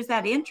think she was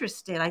that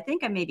interested. I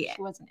think she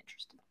wasn't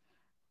interested.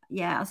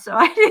 Yeah, so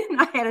I didn't.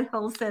 I had a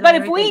whole set. But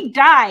if we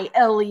die,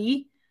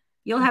 Ellie,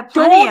 you'll have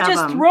plenty of them. Don't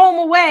just throw them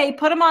away.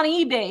 Put them on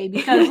eBay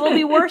because they'll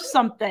be worth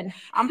something.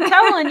 I'm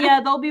telling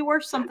you, they'll be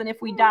worth something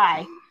if we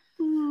die.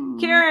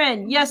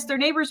 Karen, yes, their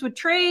neighbors would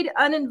trade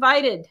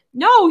uninvited.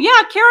 No,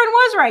 yeah, Karen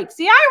was right.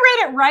 See, I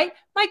read it right.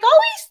 Mike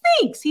always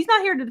thinks he's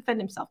not here to defend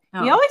himself. He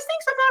always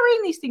thinks I'm not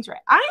reading these things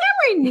right. I am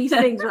reading these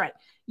things right.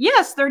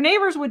 Yes, their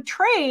neighbors would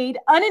trade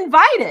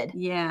uninvited.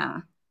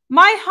 Yeah.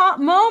 My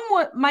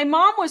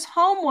mom was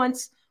home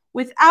once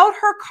without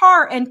her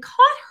car and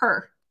caught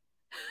her.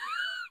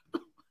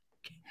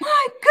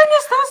 My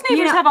goodness, those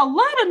neighbors have a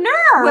lot of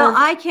nerve. Well,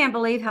 I can't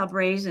believe how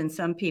brazen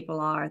some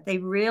people are. They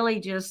really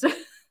just...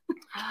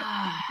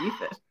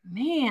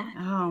 Man.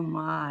 Oh,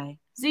 my.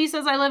 Z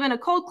says, I live in a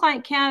cold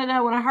climate,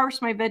 Canada. When I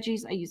harvest my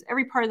veggies, I use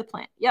every part of the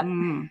plant. Yep.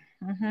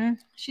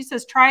 She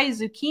says, try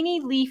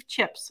zucchini leaf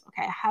chips.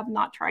 Okay, I have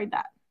not tried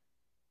that.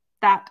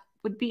 That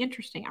would be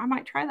interesting. I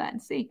might try that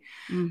and see.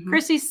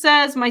 Chrissy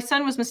says, my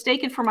son was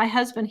mistaken for my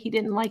husband. He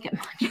didn't like it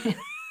much.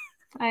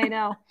 I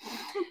know.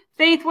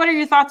 Faith, what are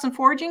your thoughts on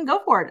foraging?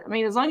 Go for it. I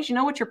mean, as long as you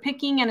know what you're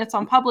picking and it's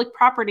on public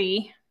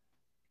property.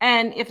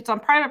 And if it's on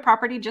private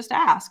property, just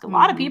ask. A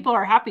lot of people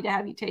are happy to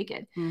have you take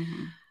it.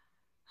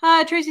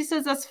 Tracy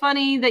says, that's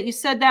funny that you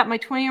said that. My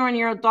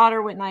 21-year-old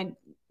daughter went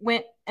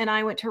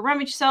to a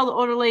rummage sale. The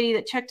older lady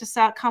that checked us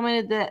out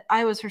commented that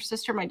I was her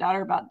sister. My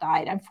daughter about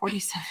died. I'm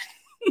 47.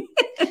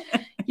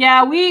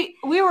 Yeah, we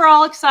were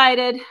all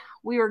excited.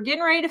 We were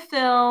getting ready to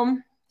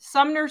film.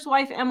 Sumner's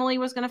wife, Emily,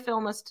 was going to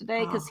film us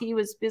today because he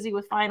was busy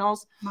with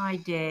finals. My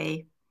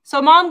day.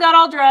 So Mom got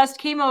all dressed,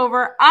 came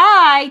over.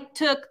 I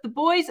took the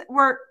boys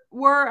were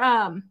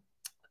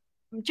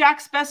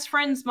Jack's best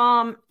friend's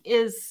mom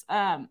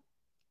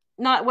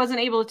wasn't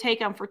able to take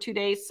him for 2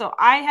 days. So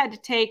I had to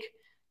take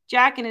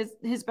Jack and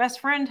his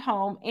best friend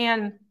home.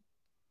 And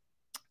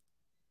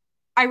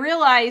I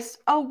realized,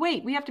 oh,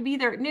 wait, we have to be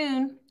there at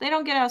noon. They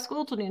don't get out of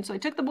school till noon. So I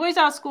took the boys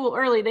out of school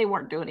early. They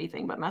weren't doing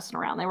anything but messing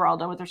around. They were all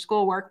done with their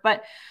schoolwork.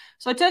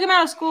 So I took them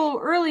out of school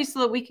early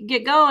so that we could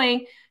get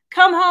going,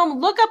 come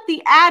home, look up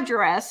the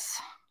address.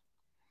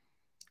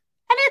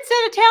 And it's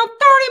in a town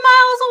 30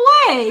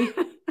 miles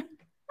away.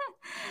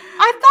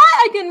 I thought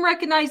I didn't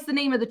recognize the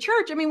name of the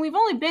church. I mean, we've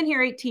only been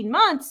here 18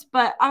 months,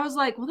 but I was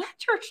like, well, that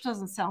church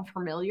doesn't sound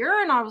familiar.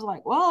 And I was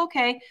like, well,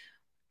 okay.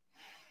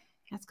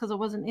 That's because it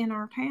wasn't in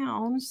our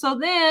town. So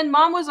then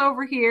Mom was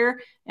over here.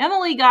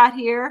 Emily got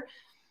here.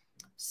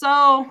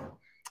 So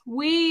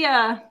we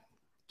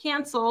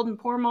canceled, and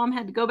poor Mom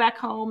had to go back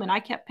home, and I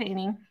kept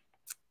painting.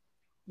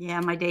 Yeah,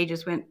 my day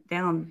just went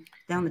down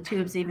the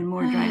tubes even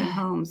more driving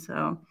home.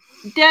 So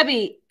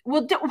Debbie,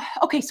 well,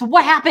 okay, so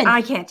what happened?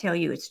 I can't tell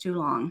you. It's too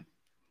long.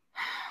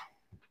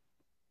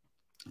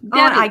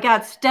 I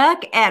got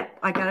stuck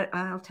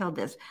I'll tell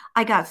this.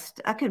 I got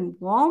stuck in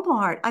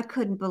Walmart. I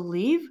couldn't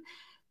believe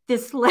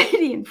this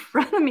lady in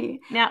front of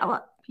me.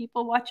 Now,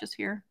 people watch us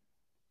here.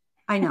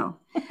 I know.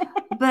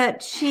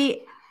 But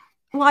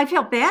I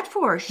felt bad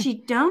for her. She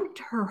dumped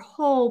her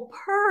whole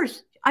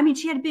purse. I mean,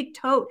 she had a big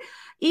tote.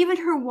 Even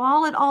her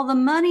wallet, all the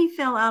money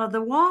fell out of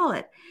the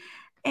wallet.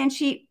 And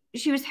she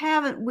was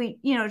we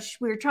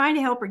were trying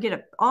to help her get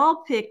it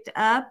all picked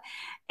up.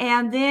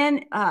 And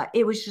then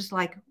it was just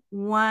like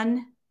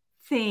one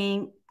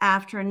thing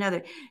after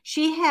another.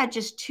 She had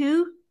just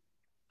 2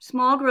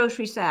 small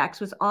grocery sacks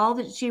was all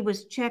that she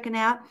was checking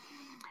out.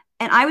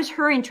 And I was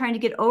hurrying, trying to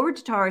get over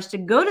to Tars to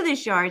go to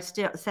this yard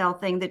sale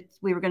thing that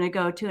we were going to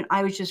go to. And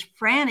I was just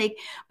frantic,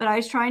 but I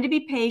was trying to be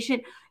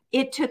patient.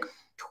 It took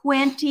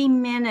 20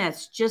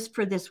 minutes just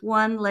for this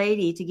one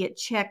lady to get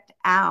checked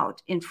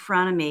out in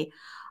front of me.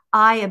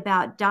 I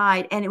about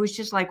died. And it was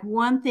just like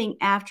one thing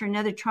after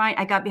another.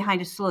 I got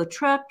behind a slow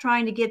truck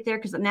trying to get there,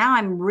 because now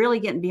I'm really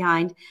getting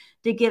behind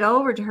to get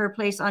over to her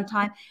place on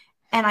time.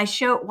 And I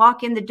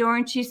walk in the door,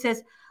 and she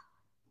says,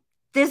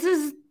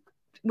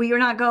 you're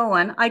not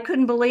going. I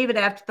couldn't believe it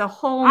after the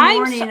whole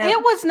morning.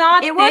 It wasn't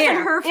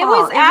her fault. It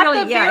was at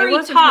the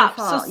very top.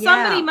 So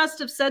somebody must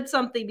have said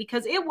something,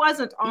 because it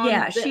wasn't on.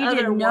 Yeah, she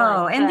didn't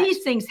know. And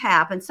these things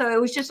happen. So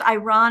it was just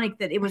ironic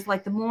that it was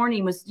like the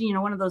morning was,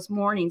 one of those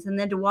mornings, and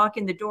then to walk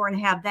in the door and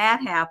have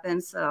that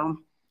happen. So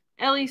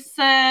Ellie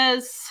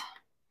says,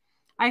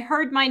 I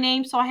heard my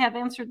name, so I have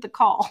answered the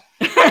call.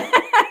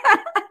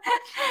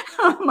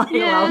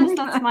 Yes,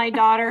 that's my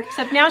daughter.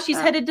 Except now she's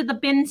headed to the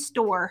bin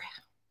store.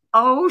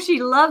 Oh, she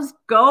loves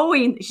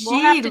going. We'll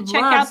have to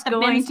check out the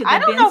bin. I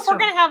don't know if we're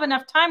going to have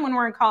enough time when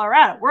we're in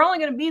Colorado. We're only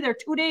going to be there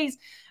 2 days,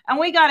 and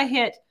we got to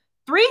hit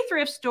 3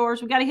 thrift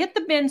stores. We got to hit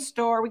the bin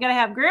store. We got to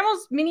have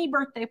Grandma's mini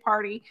birthday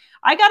party.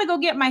 I got to go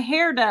get my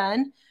hair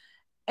done,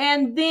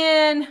 and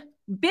then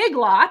Big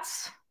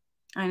Lots.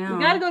 I know.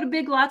 We got to go to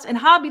Big Lots and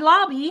Hobby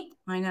Lobby.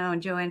 I know,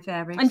 and Joann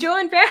Fabrics.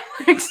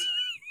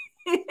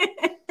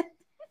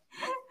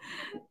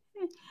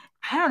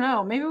 I don't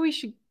know. Maybe we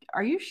should.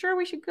 Are you sure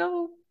we should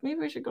go? Maybe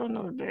we should go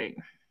another day.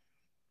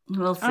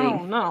 We'll see. I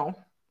don't know.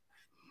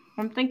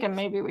 I'm thinking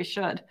maybe we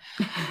should.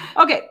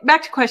 Okay,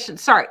 back to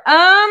questions. Sorry.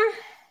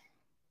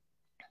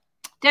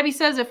 Debbie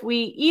says if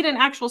we eat an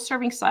actual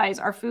serving size,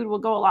 our food will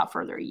go a lot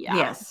further. Yeah.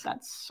 Yes.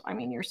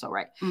 You're so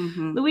right.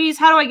 Mm-hmm. Louise,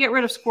 how do I get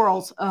rid of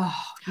squirrels? Oh,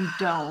 you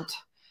don't.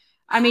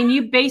 I mean,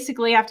 you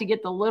basically have to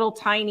get the little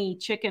tiny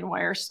chicken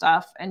wire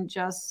stuff and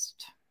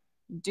just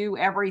do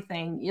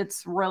everything.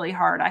 It's really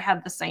hard. I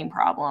had the same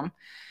problem.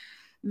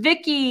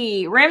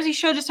 Vicky, Ramsey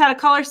Show just had a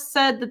caller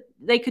said that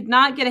they could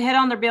not get ahead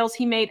on their bills.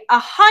 He made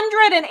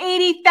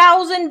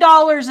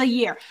 $180,000 a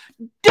year.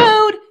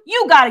 Dude,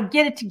 you got to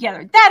get it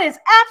together. That is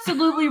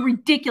absolutely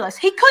ridiculous.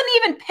 He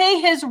couldn't even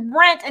pay his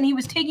rent, and he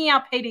was taking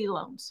out payday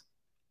loans.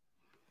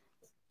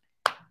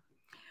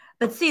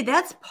 But see,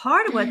 that's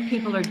part of what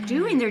people are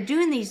doing. They're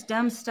doing these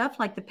dumb stuff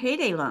like the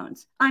payday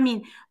loans. I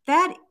mean,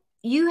 I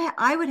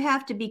would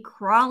have to be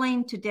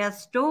crawling to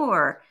death's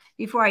door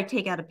before I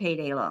take out a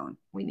payday loan.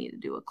 We need to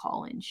do a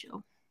call-in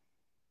show.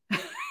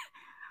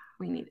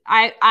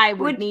 I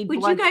would need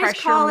blood pressure medicine. Would you guys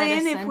call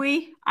in if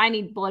we? I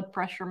need blood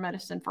pressure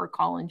medicine for a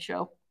call-in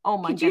show. Oh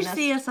my goodness. Could you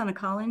see us on a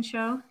call-in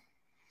show?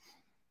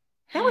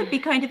 That would be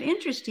kind of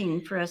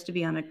interesting for us to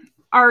be on a.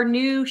 Our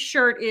new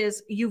shirt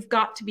is "You've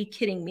got to be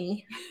kidding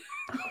me."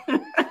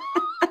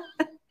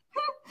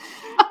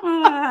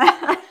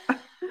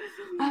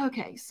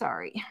 Okay,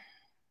 sorry.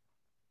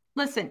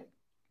 Listen.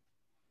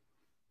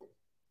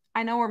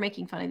 I know we're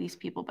making fun of these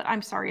people, but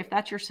I'm sorry. If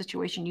that's your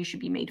situation, you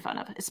should be made fun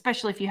of,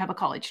 especially if you have a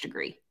college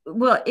degree.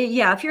 Well,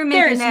 yeah, if you're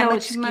making that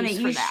much money,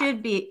 you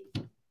should be,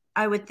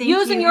 I would think,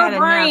 using your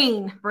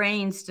brain. Enough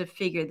brains to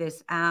figure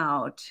this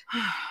out.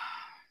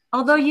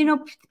 Although, you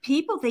know,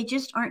 people, they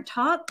just aren't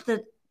taught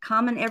the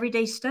common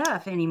everyday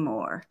stuff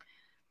anymore.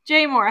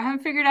 Jay Moore, I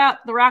haven't figured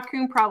out the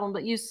raccoon problem,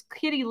 but use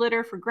kitty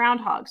litter for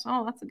groundhogs.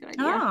 Oh, that's a good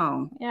idea.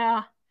 Oh.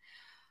 Yeah.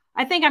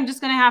 I think I'm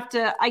just going to have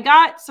to, I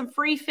got some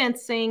free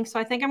fencing, so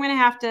I think I'm going to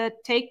have to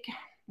take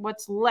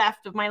what's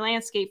left of my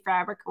landscape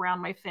fabric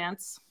around my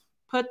fence,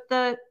 put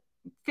the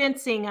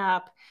fencing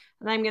up,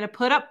 and I'm going to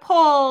put up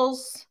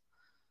poles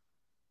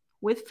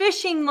with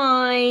fishing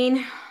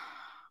line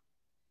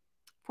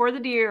for the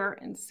deer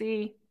and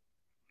see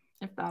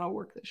if that'll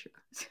work this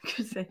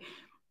year.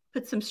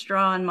 Put some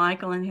straw on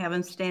Michael and have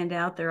him stand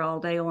out there all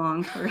day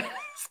long for a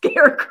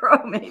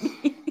scarecrow,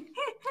 maybe.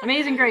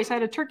 Amazing Grace. I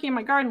had a turkey in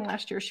my garden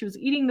last year. She was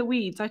eating the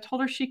weeds. I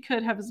told her she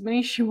could have as many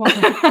as she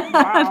wanted.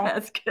 Wow.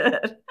 That's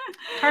good.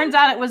 Turns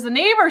out it was the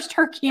neighbor's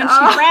turkey and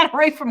she ran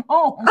away from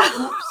home.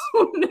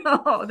 Oh,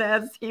 no,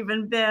 that's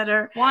even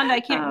better. Wanda,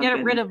 I can't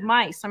get rid of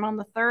mice. I'm on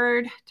the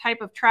 3rd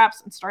type of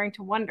traps and starting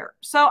to wonder.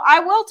 So I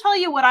will tell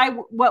you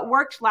what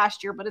worked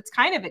last year, but it's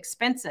kind of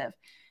expensive,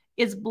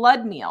 is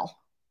blood meal.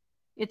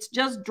 It's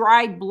just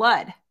dried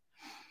blood.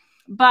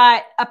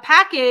 But a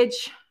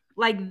package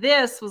like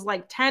this was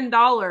like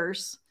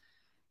 $10.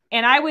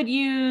 And I would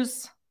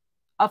use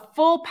a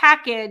full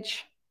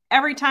package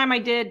every time I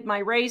did my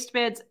raised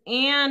beds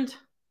and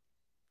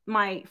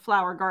my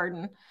flower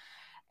garden.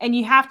 And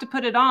you have to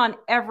put it on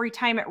every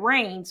time it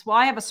rains. Well,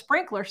 I have a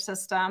sprinkler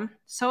system,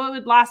 so it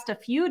would last a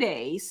few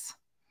days.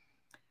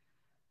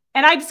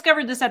 And I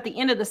discovered this at the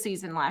end of the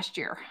season last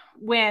year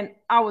when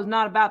I was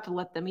not about to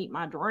let them eat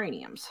my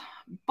geraniums.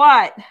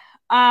 But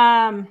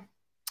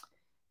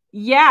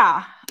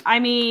yeah, I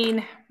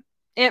mean,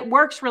 it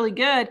works really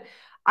good.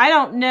 I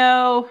don't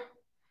know.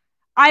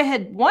 I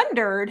had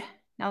wondered,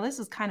 now this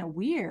is kind of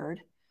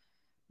weird,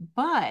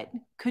 but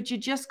could you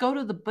just go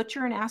to the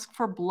butcher and ask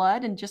for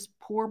blood and just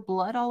pour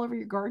blood all over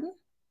your garden?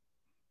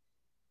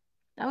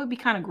 That would be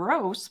kind of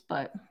gross,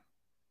 but.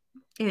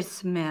 It would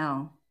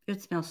smell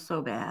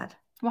so bad.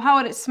 Well, how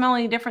would it smell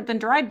any different than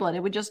dried blood?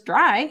 It would just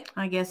dry.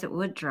 I guess it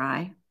would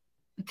dry.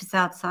 If it's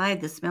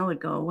outside, the smell would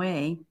go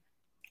away.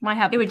 Might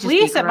have the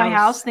police at my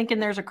house thinking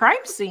there's a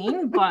crime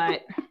scene,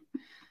 but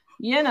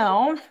you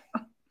know,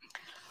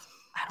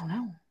 I don't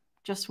know.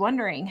 Just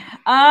wondering.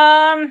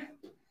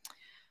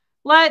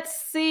 Let's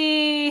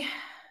see.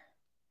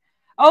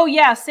 Oh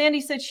yeah,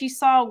 Sandy said she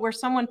saw where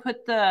someone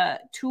put the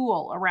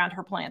tulle around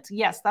her plants.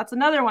 Yes, that's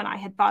another one I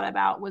had thought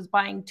about, was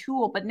buying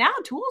tulle, but now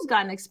tulle's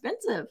gotten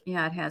expensive.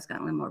 Yeah, it has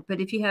gotten a little more. But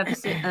if you have a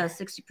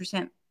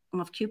 60%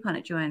 off coupon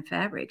at Joann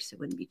Fabrics, it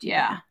wouldn't be too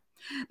bad.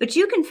 But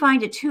you can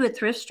find it too at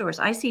thrift stores.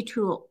 I see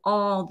tulle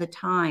all the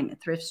time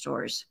at thrift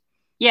stores.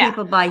 Yeah.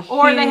 People buy huge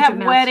or they have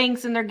amounts.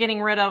 Weddings and they're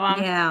getting rid of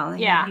them. Yeah.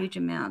 They have huge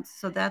amounts.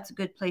 So that's a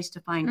good place to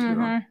find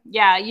tulle.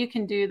 Yeah, you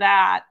can do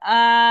that.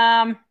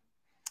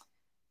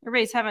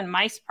 Everybody's having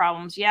mice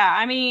problems. Yeah.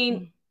 I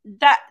mean,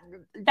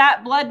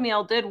 that blood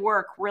meal did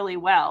work really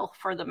well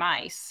for the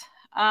mice.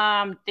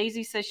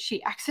 Daisy says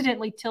she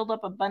accidentally tilled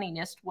up a bunny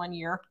nest one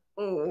year.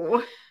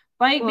 Oh.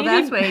 Well,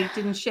 that's why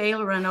didn't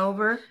Shayla run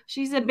over?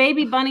 She said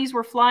baby bunnies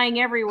were flying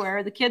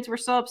everywhere. The kids were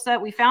so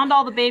upset. We found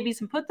all the babies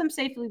and put them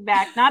safely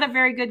back. Not a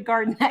very good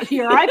garden that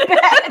year, I bet.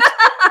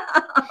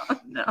 Oh,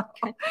 no.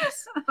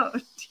 Goodness. Oh,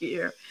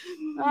 dear.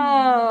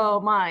 Oh,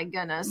 my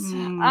goodness.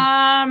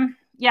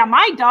 Yeah,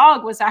 my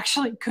dog was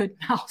actually a good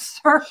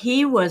mouser.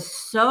 He was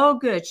so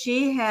good.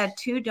 She had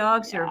 2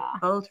 dogs that are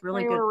both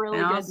really good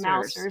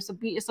mousers.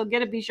 So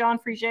get a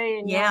Bichon Frise.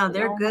 And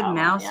they're good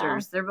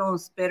mousers. They're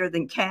almost better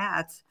than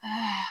cats.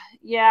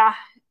 Yeah.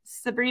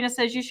 Sabrina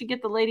says you should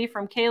get the lady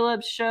from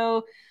Caleb's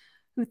show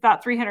who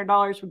thought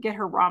 $300 would get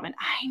her ramen.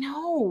 I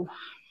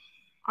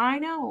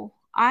know.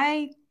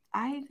 I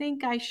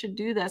think I should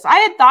do this. I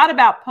had thought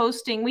about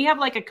posting. We have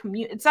like a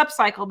community. It's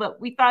Upcycle, but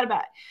we thought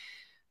about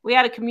we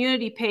had a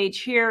community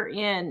page here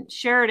in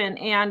Sheridan,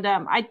 and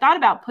I thought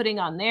about putting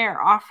on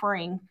there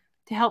offering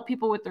to help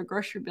people with their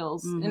grocery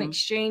bills in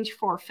exchange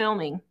for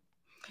filming.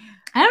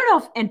 I don't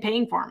know and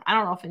paying for them. I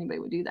don't know if anybody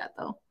would do that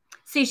though.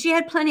 See, she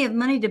had plenty of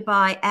money to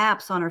buy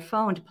apps on her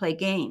phone to play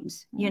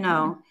games, you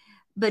know,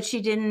 but she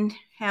didn't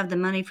have the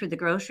money for the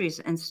groceries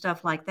and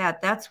stuff like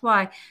that. That's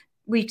why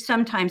we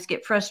sometimes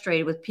get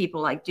frustrated with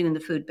people like doing the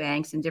food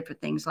banks and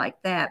different things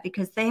like that,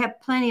 because they have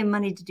plenty of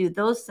money to do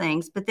those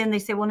things. But then they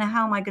say, well, now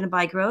how am I going to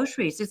buy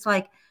groceries? It's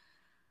like,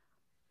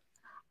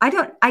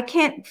 I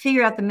can't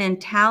figure out the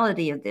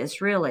mentality of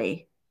this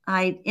really.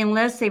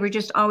 Unless they were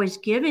just always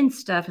given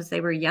stuff as they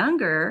were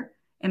younger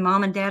and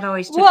mom and dad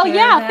always took care of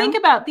them. Think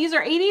about, these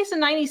are 80s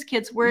and 90s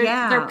kids where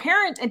their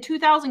parents, and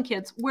 2000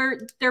 kids where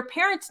their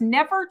parents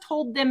never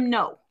told them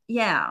no.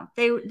 Yeah,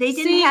 they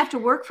didn't have to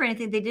work for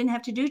anything. They didn't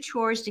have to do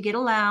chores to get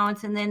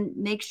allowance and then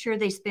make sure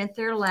they spent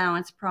their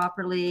allowance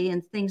properly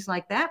and things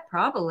like that.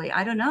 Probably,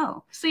 I don't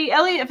know. See,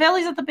 Ellie, if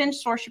Ellie's at the bench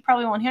store, she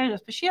probably won't hear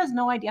this, but she has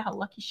no idea how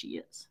lucky she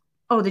is.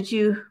 Oh, that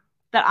you?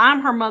 that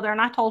I'm her mother, and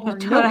I told her,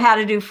 you told her how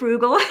to do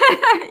frugal.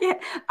 Yeah.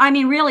 I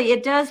mean, really,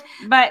 it does.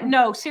 But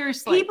no,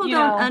 seriously, people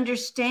don't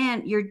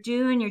understand. You're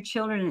doing your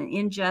children an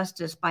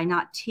injustice by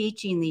not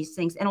teaching these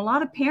things. And a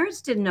lot of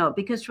parents didn't know it,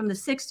 because from the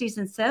 60s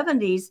and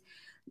 70s,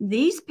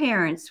 these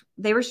parents,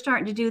 they were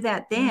starting to do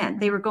that then.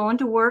 They were going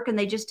to work and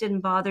they just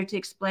didn't bother to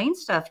explain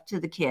stuff to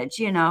the kids,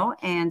 you know?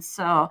 And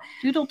so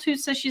Doodle 2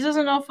 says she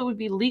doesn't know if it would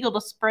be legal to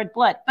spread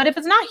blood. But if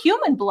it's not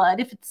human blood,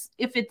 if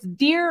it's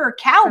deer or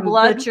cow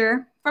blood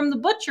from the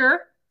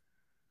butcher,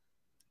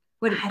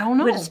 I don't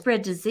know. Would it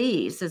spread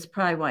disease is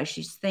probably why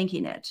she's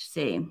thinking it.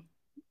 See,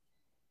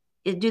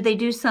 do they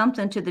do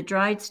something to the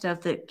dried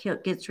stuff that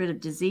gets rid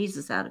of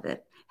diseases out of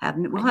it?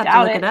 We'll have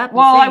to look it up.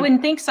 Well, I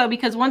wouldn't think so,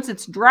 because once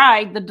it's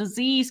dried, the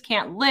disease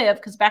can't live,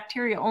 because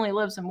bacteria only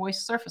lives in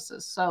moist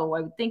surfaces. So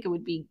I would think it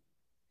would be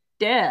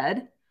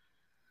dead.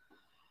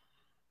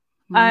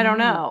 I don't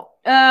know.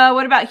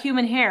 What about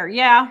human hair?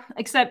 Yeah,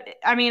 except,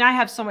 I mean, I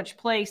have so much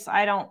place.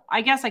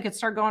 I guess I could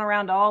start going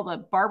around to all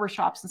the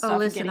barbershops and stuff. Oh,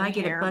 listen, I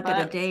get a bucket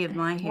a day of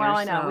my hair. Well,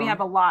 I know. We have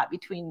a lot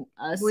between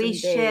us. We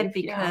shed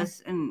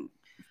because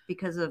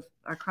of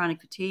our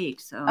chronic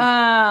fatigue.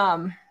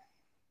 So.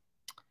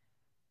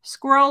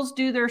 Squirrels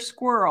do their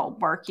squirrel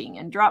barking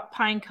and drop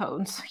pine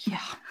cones. Yeah.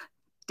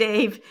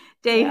 Dave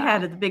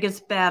had the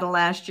biggest battle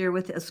last year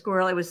with a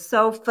squirrel. It was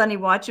so funny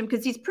watching him,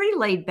 because he's pretty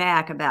laid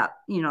back about,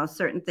 you know,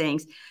 certain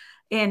things.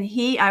 And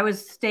I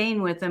was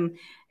staying with him,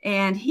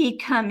 and he'd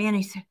come in,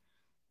 he said,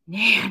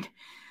 "Man,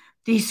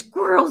 these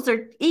squirrels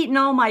are eating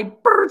all my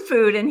bird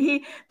food."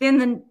 And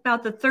then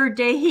about the third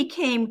day, he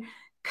came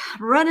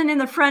running in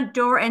the front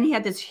door, and he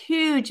had this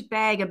huge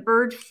bag of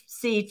bird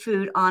seed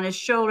food on his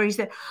shoulder. He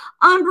said,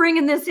 "I'm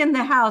bringing this in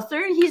the house.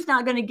 He's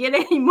not going to get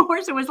any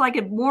more." So it was like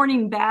a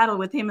morning battle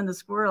with him and the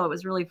squirrel. It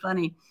was really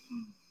funny.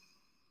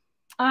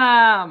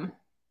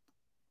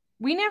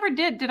 We never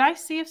did. Did I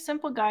see if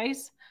Simple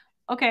Guys?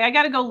 Okay, I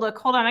got to go look.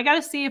 Hold on. I got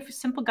to see if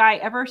Simple Guy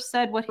ever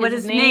said what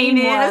his name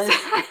was.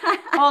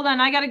 Hold on.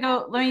 I got to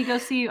go. Let me go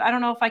see. I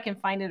don't know if I can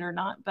find it or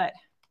not, but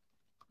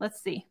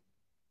let's see.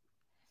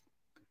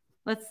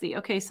 Let's see.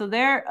 Okay, so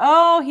there.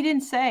 Oh, he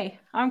didn't say.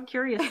 I'm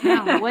curious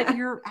now what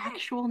your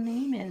actual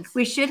name is.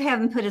 We should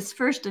have him put his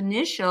first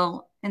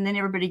initial, and then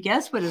everybody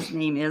guess what his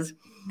name is.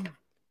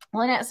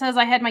 Lynette says,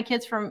 "I had my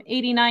kids from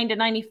 89 to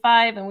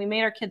 95, and we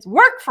made our kids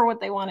work for what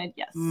they wanted."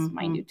 Yes,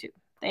 mine do too.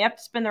 They have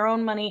to spend their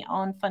own money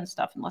on fun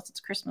stuff unless it's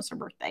Christmas or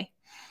birthday.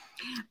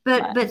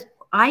 But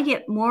I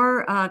get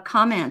more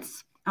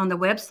comments on the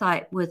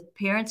website with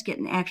parents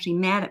getting actually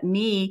mad at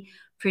me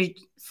for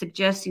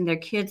suggesting their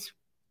kids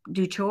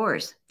do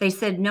chores. They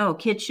said, no,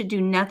 kids should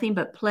do nothing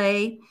but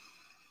play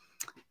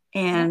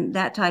and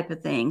that type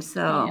of thing.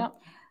 So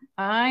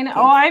I know.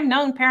 Oh, I've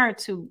known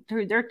parents who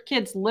their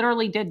kids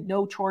literally did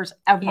no chores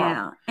ever.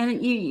 Yeah, and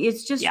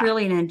it's just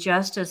really an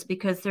injustice,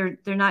 because they're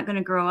not going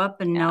to grow up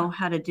and know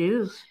how to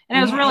do. And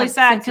it was really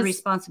sad, because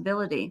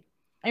responsibility.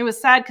 It was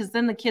sad because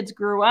then the kids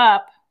grew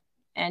up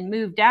and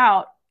moved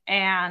out,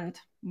 and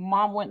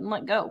mom wouldn't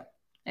let go.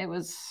 It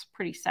was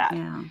pretty sad.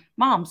 Yeah.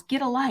 Moms,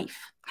 get a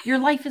life. Your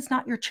life is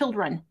not your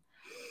children.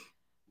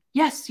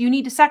 Yes, you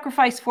need to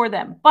sacrifice for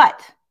them,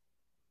 but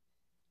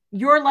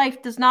your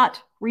life does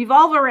not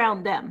revolve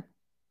around them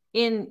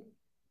in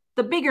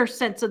the bigger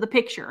sense of the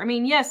picture. I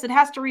mean, yes, it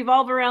has to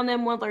revolve around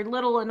them when they're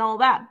little and all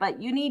that,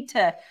 but you need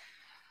to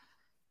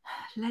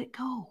let it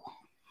go.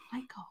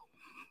 Let go.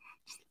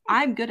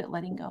 I'm good at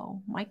letting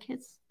go. My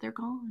kids, they're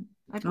gone.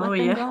 I've let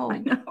them go. I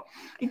know.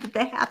 I did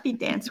the happy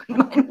dance when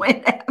mine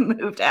went and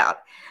moved out.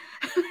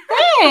 Thanks.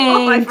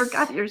 Oh, I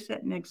forgot you're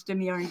sitting next to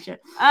me, aren't you?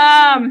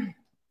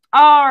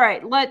 All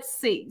right, let's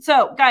see.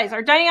 So, guys,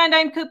 our Dining on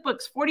Dime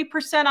cookbooks,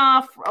 40%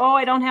 off. Oh,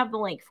 I don't have the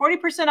link.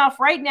 40% off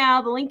right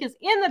now. The link is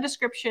in the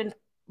description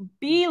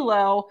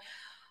below.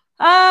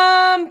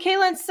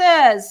 Kaylin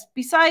says,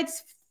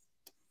 besides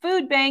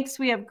food banks,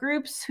 we have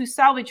groups who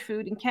salvage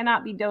food and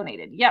cannot be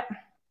donated. Yep.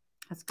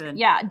 That's good.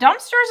 Yeah,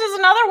 dumpsters is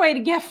another way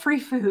to get free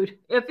food.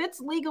 If it's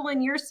legal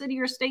in your city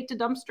or state to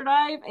dumpster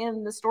dive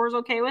and the store's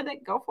okay with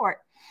it, go for it.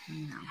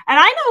 And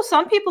I know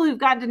some people who've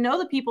gotten to know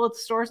the people at the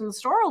stores, and the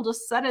store will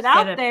just set it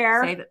out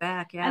there. Save it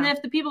back, yeah. And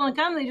if the people don't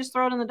come, they just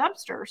throw it in the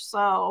dumpster.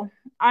 So,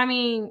 I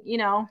mean, you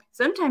know.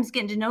 Sometimes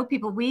getting to know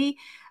people. We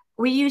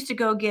used to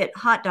go get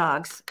hot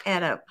dogs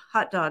at a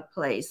hot dog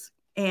place,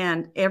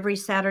 and every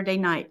Saturday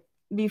night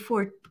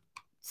before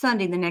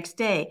Sunday the next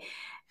day.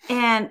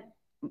 And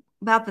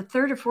about the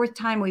third or fourth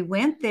time we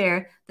went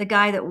there, the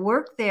guy that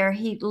worked there,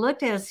 he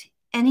looked at us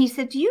and he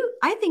said,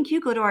 I think you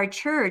go to our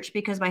church,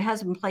 because my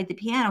husband played the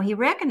piano. He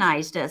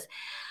recognized us.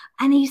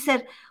 And he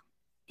said,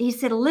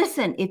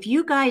 listen, if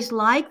you guys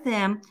like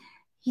them,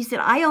 he said,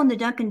 I own the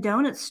Dunkin'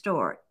 Donuts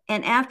store.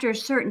 And after a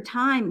certain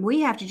time,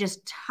 we have to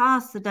just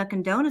toss the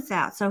Dunkin' Donuts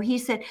out. So he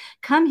said,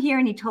 come here.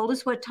 And he told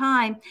us what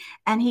time.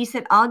 And he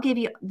said, I'll give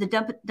you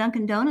the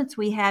Dunkin' Donuts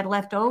we had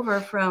left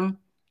over from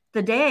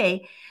the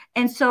day.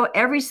 And so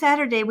every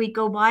Saturday we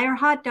go buy our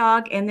hot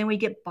dog, and then we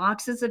get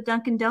boxes of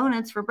Dunkin'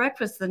 Donuts for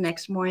breakfast the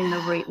next morning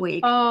the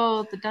week.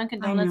 Oh, the Dunkin'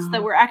 Donuts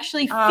that were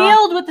actually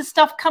filled with the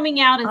stuff coming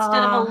out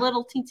instead of a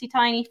little teensy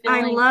tiny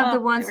filling. I love the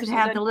ones that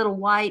have the little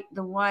white,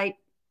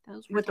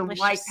 with delicious.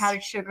 the white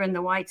powdered sugar and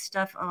the white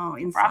stuff. Oh,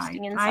 inside.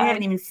 Frosting inside. I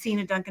haven't even seen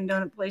a Dunkin'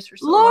 Donut place for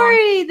so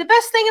Lori, long. the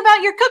best thing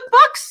about your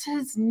cookbooks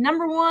is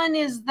 #1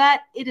 is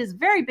that it is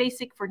very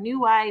basic for new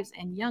wives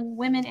and young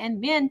women and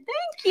men.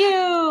 Thank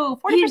you.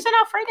 40%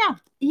 off right now.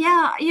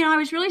 Yeah, I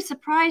was really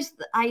surprised.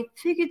 I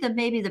figured that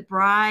maybe the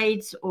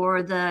brides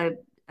or the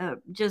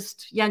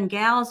just young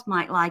gals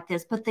might like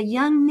this, but the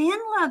young men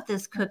love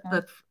this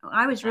cookbook.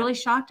 I was really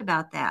shocked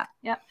about that.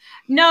 Yep.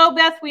 No,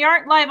 Beth, we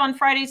aren't live on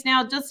Fridays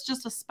now.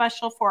 Just a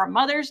special for our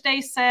Mother's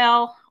Day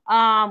sale.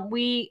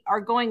 We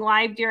are going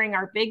live during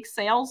our big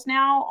sales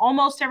now,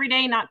 almost every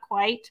day, not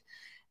quite.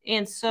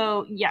 And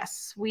so,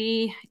 yes,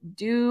 we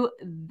do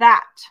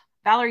that.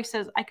 Valerie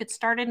says, I could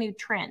start a new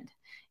trend.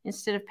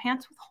 Instead of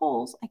pants with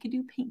holes, I could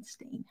do paint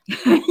stain.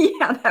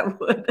 Yeah,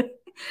 that would.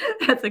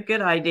 That's a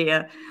good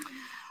idea.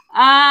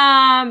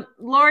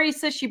 Lori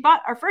says she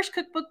bought our first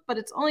cookbook, but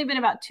it's only been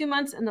about 2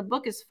 months and the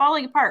book is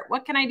falling apart.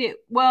 What can I do?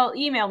 Well,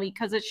 email me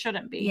because it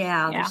shouldn't be.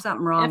 Yeah, there's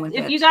something wrong with it.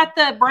 If you got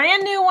the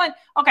brand new one,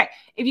 okay.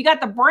 If you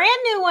got the brand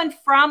new one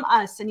from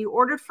us and you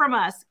ordered from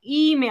us,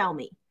 email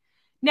me.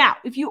 Now,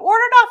 if you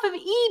ordered off of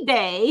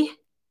eBay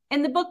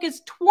and the book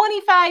is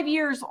 25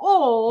 years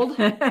old,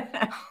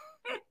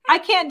 I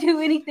can't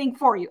do anything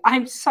for you.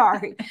 I'm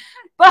sorry.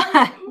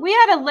 But we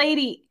had a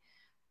lady.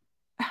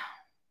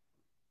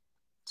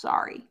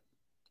 Sorry.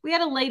 We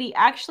had a lady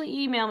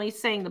actually email me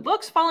saying the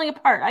book's falling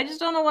apart. I just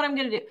don't know what I'm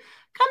going to do.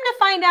 Come to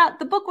find out,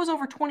 the book was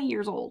over 20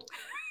 years old.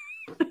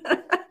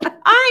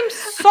 I'm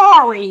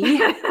sorry.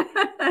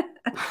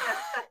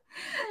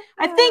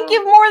 I think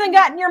you've more than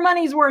gotten your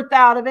money's worth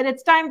out of it.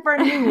 It's time for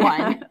a new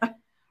one.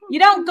 You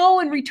don't go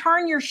and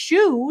return your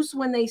shoes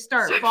when they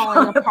start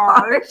falling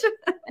apart.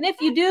 And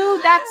if you do,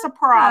 that's a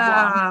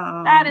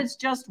problem. That is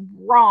just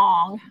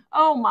wrong.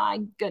 Oh, my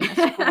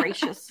goodness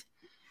gracious.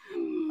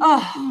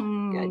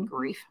 Oh, good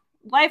grief.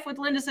 Life with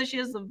Linda says she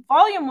has the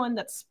volume 1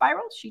 that's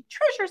spiral. She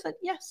treasures it.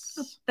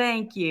 Yes.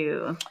 Thank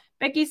you.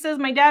 Becky says,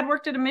 my dad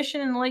worked at a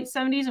mission in the late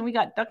 70s and we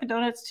got Dunkin'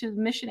 Donuts to the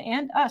mission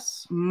and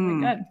us.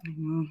 Good.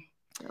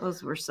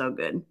 Those were so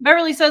good.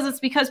 Beverly says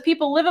it's because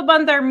people live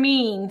above their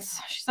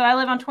means. She said, I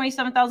live on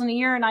 $27,000 a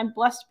year and I'm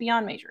blessed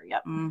beyond measure.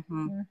 Yep.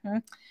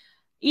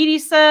 Edie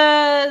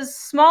says,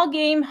 small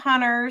game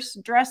hunters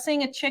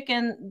dressing a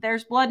chicken,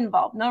 there's blood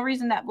involved. No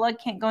reason that blood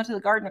can't go into the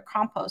garden or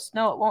compost.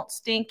 No, it won't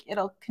stink.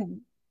 It'll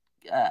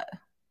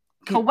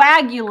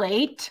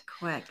coagulate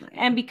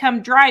and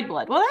become dried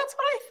blood. Well, that's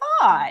what I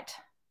thought.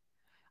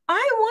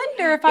 I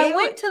wonder if I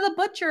went to the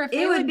butcher, if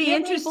it would be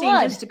interesting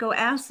just to go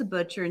ask the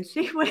butcher and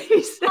see what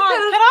he says. Can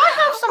I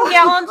have some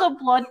gallons of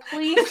blood,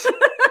 please?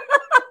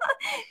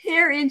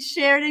 Here in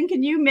Sheridan,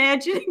 can you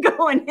imagine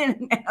going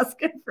in and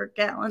asking for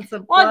gallons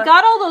of blood? Well, I've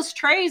got all those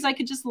trays. I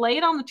could just lay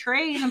it on the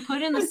trays and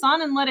put it in the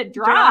sun and let it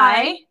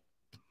dry.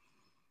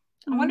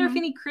 I wonder if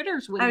any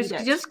critters would eat it. I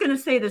was just going to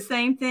say the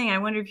same thing. I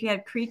wonder if you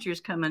had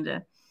creatures coming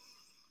to...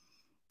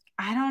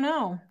 I don't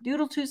know.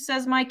 Doodletooth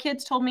says, my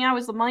kids told me I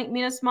was the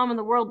meanest mom in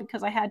the world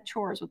because I had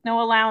chores. With no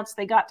allowance,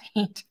 they got to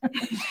eat.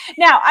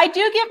 Now, I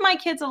do give my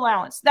kids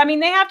allowance. I mean,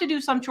 they have to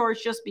do some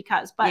chores just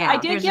because. But I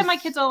did give my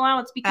kids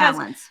allowance because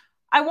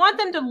I want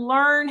them to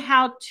learn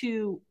how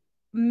to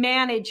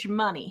manage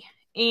money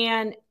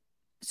and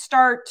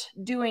start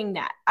doing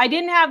that. I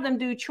didn't have them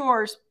do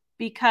chores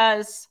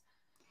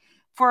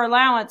for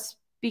allowance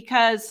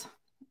because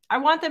I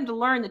want them to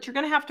learn that you're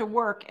going to have to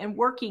work and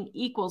working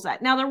equals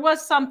that. Now, there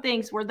was some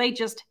things where they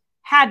just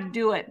had to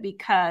do it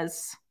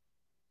because,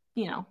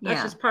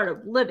 that's just part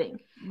of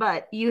living.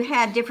 But you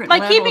had different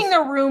levels. Keeping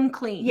the room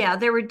clean. Yeah,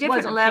 there were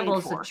different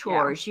levels of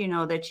chores,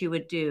 that you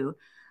would do.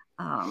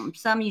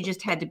 Some you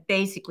just had to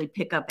basically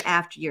pick up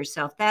after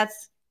yourself.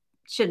 That's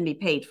shouldn't be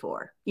paid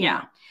for.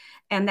 Yeah.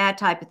 And that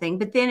type of thing.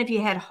 But then if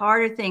you had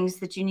harder things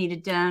that you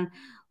needed done,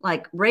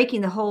 like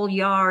raking the whole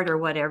yard or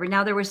whatever.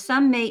 Now, there was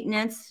some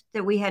maintenance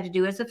that we had to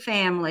do as a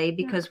family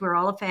because we're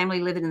all a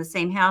family living in the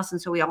same house.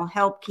 And so we all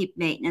help keep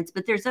maintenance.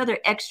 But there's other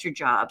extra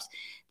jobs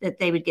that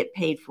they would get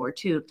paid for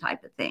too,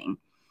 type of thing.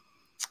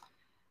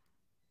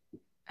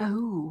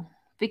 Oh,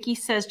 Vicky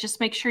says,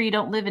 just make sure you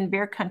don't live in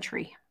bear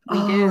country. We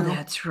do.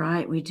 That's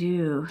right. We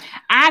do.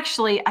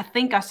 Actually, I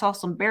think I saw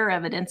some bear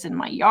evidence in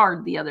my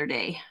yard the other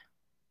day.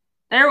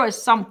 There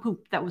was some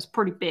poop that was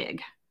pretty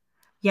big.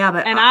 Yeah,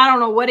 but I don't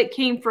know what it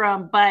came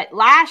from, but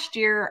last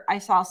year I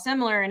saw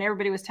similar and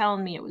everybody was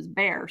telling me it was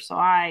bear. So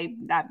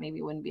that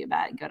maybe wouldn't be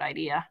a good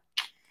idea.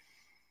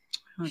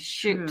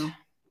 Shoot. True.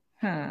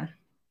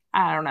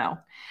 I don't know.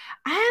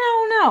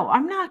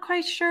 I'm not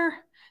quite sure.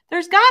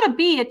 There's got to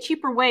be a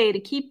cheaper way to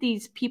keep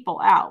these people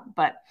out.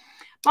 But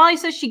Molly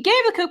says she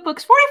gave the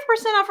cookbooks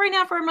 40% off right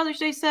now for a Mother's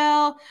Day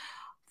sale.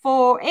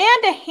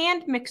 and a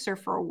hand mixer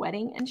for a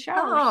wedding and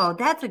showers. Oh,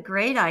 that's a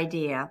great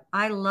idea.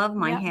 I love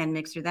my hand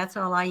mixer. That's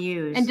all I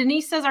use. And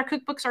Denise says our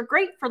cookbooks are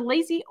great for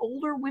lazy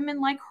older women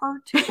like her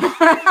too.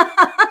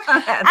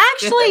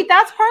 Actually,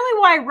 that's partly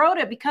why I wrote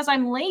it, because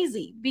I'm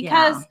lazy.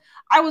 Because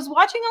I was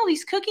watching all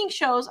these cooking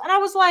shows and I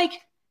was like,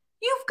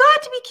 you've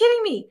got to be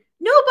kidding me.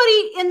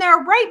 Nobody in their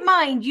right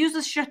mind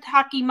uses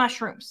shiitake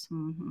mushrooms.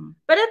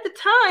 But at the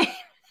time,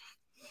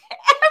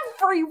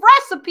 every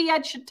recipe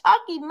had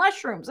shiitake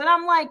mushrooms. And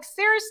I'm like,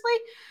 seriously?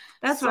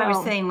 That's what I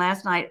was saying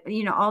last night.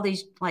 You know, all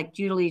these like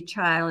Julie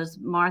Childs,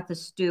 Martha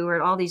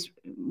Stewart, all these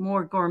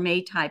more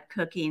gourmet type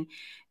cooking.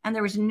 And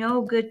there was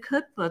no good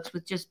cookbooks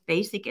with just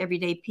basic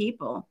everyday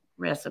people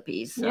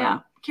recipes. So. Yeah.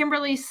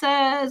 Kimberly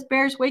says,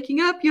 bears waking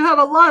up. You have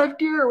a lot of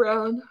deer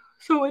around.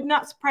 So it would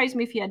not surprise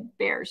me if you had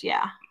bears.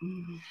 Yeah.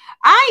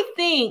 I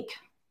think,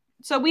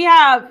 so we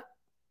have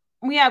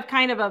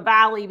kind of a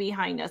valley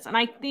behind us, and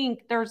I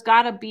think there's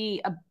got to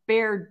be a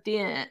bear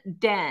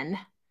den.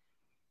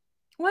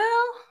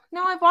 Well,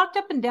 no, I've walked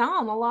up and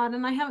down a lot,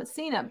 and I haven't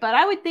seen it, but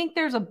I would think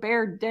there's a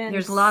bear den.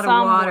 There's a lot of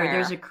water.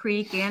 There's a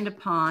creek and a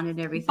pond and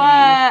everything. But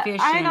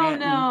I don't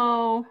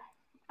know.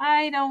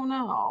 I don't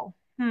know.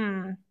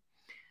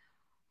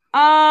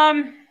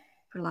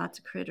 For lots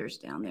of critters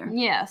down there.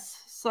 Yes.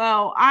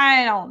 So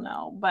I don't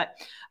know. But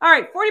all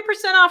right,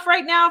 40% off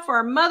right now for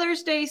our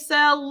Mother's Day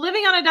sale.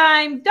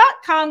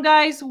 livingonadime.com,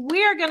 guys.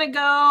 We are going to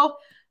go.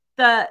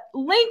 The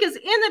link is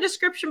in the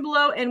description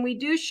below, and we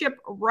do ship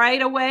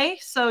right away.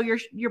 So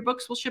your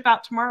books will ship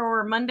out tomorrow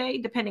or Monday,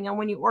 depending on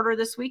when you order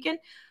this weekend.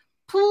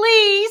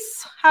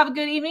 Please have a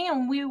good evening,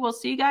 and we will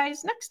see you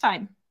guys next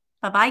time.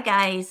 Bye-bye,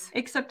 guys.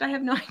 Except I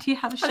have no idea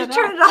how to shut it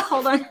turn it off.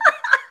 Hold on.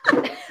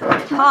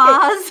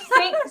 Pause.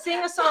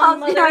 Sing a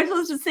song. You're not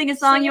supposed to sing a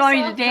song. You want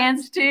me to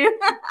dance too?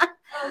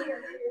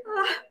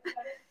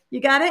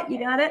 You got it? You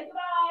got it?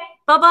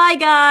 Bye-bye,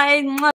 guys.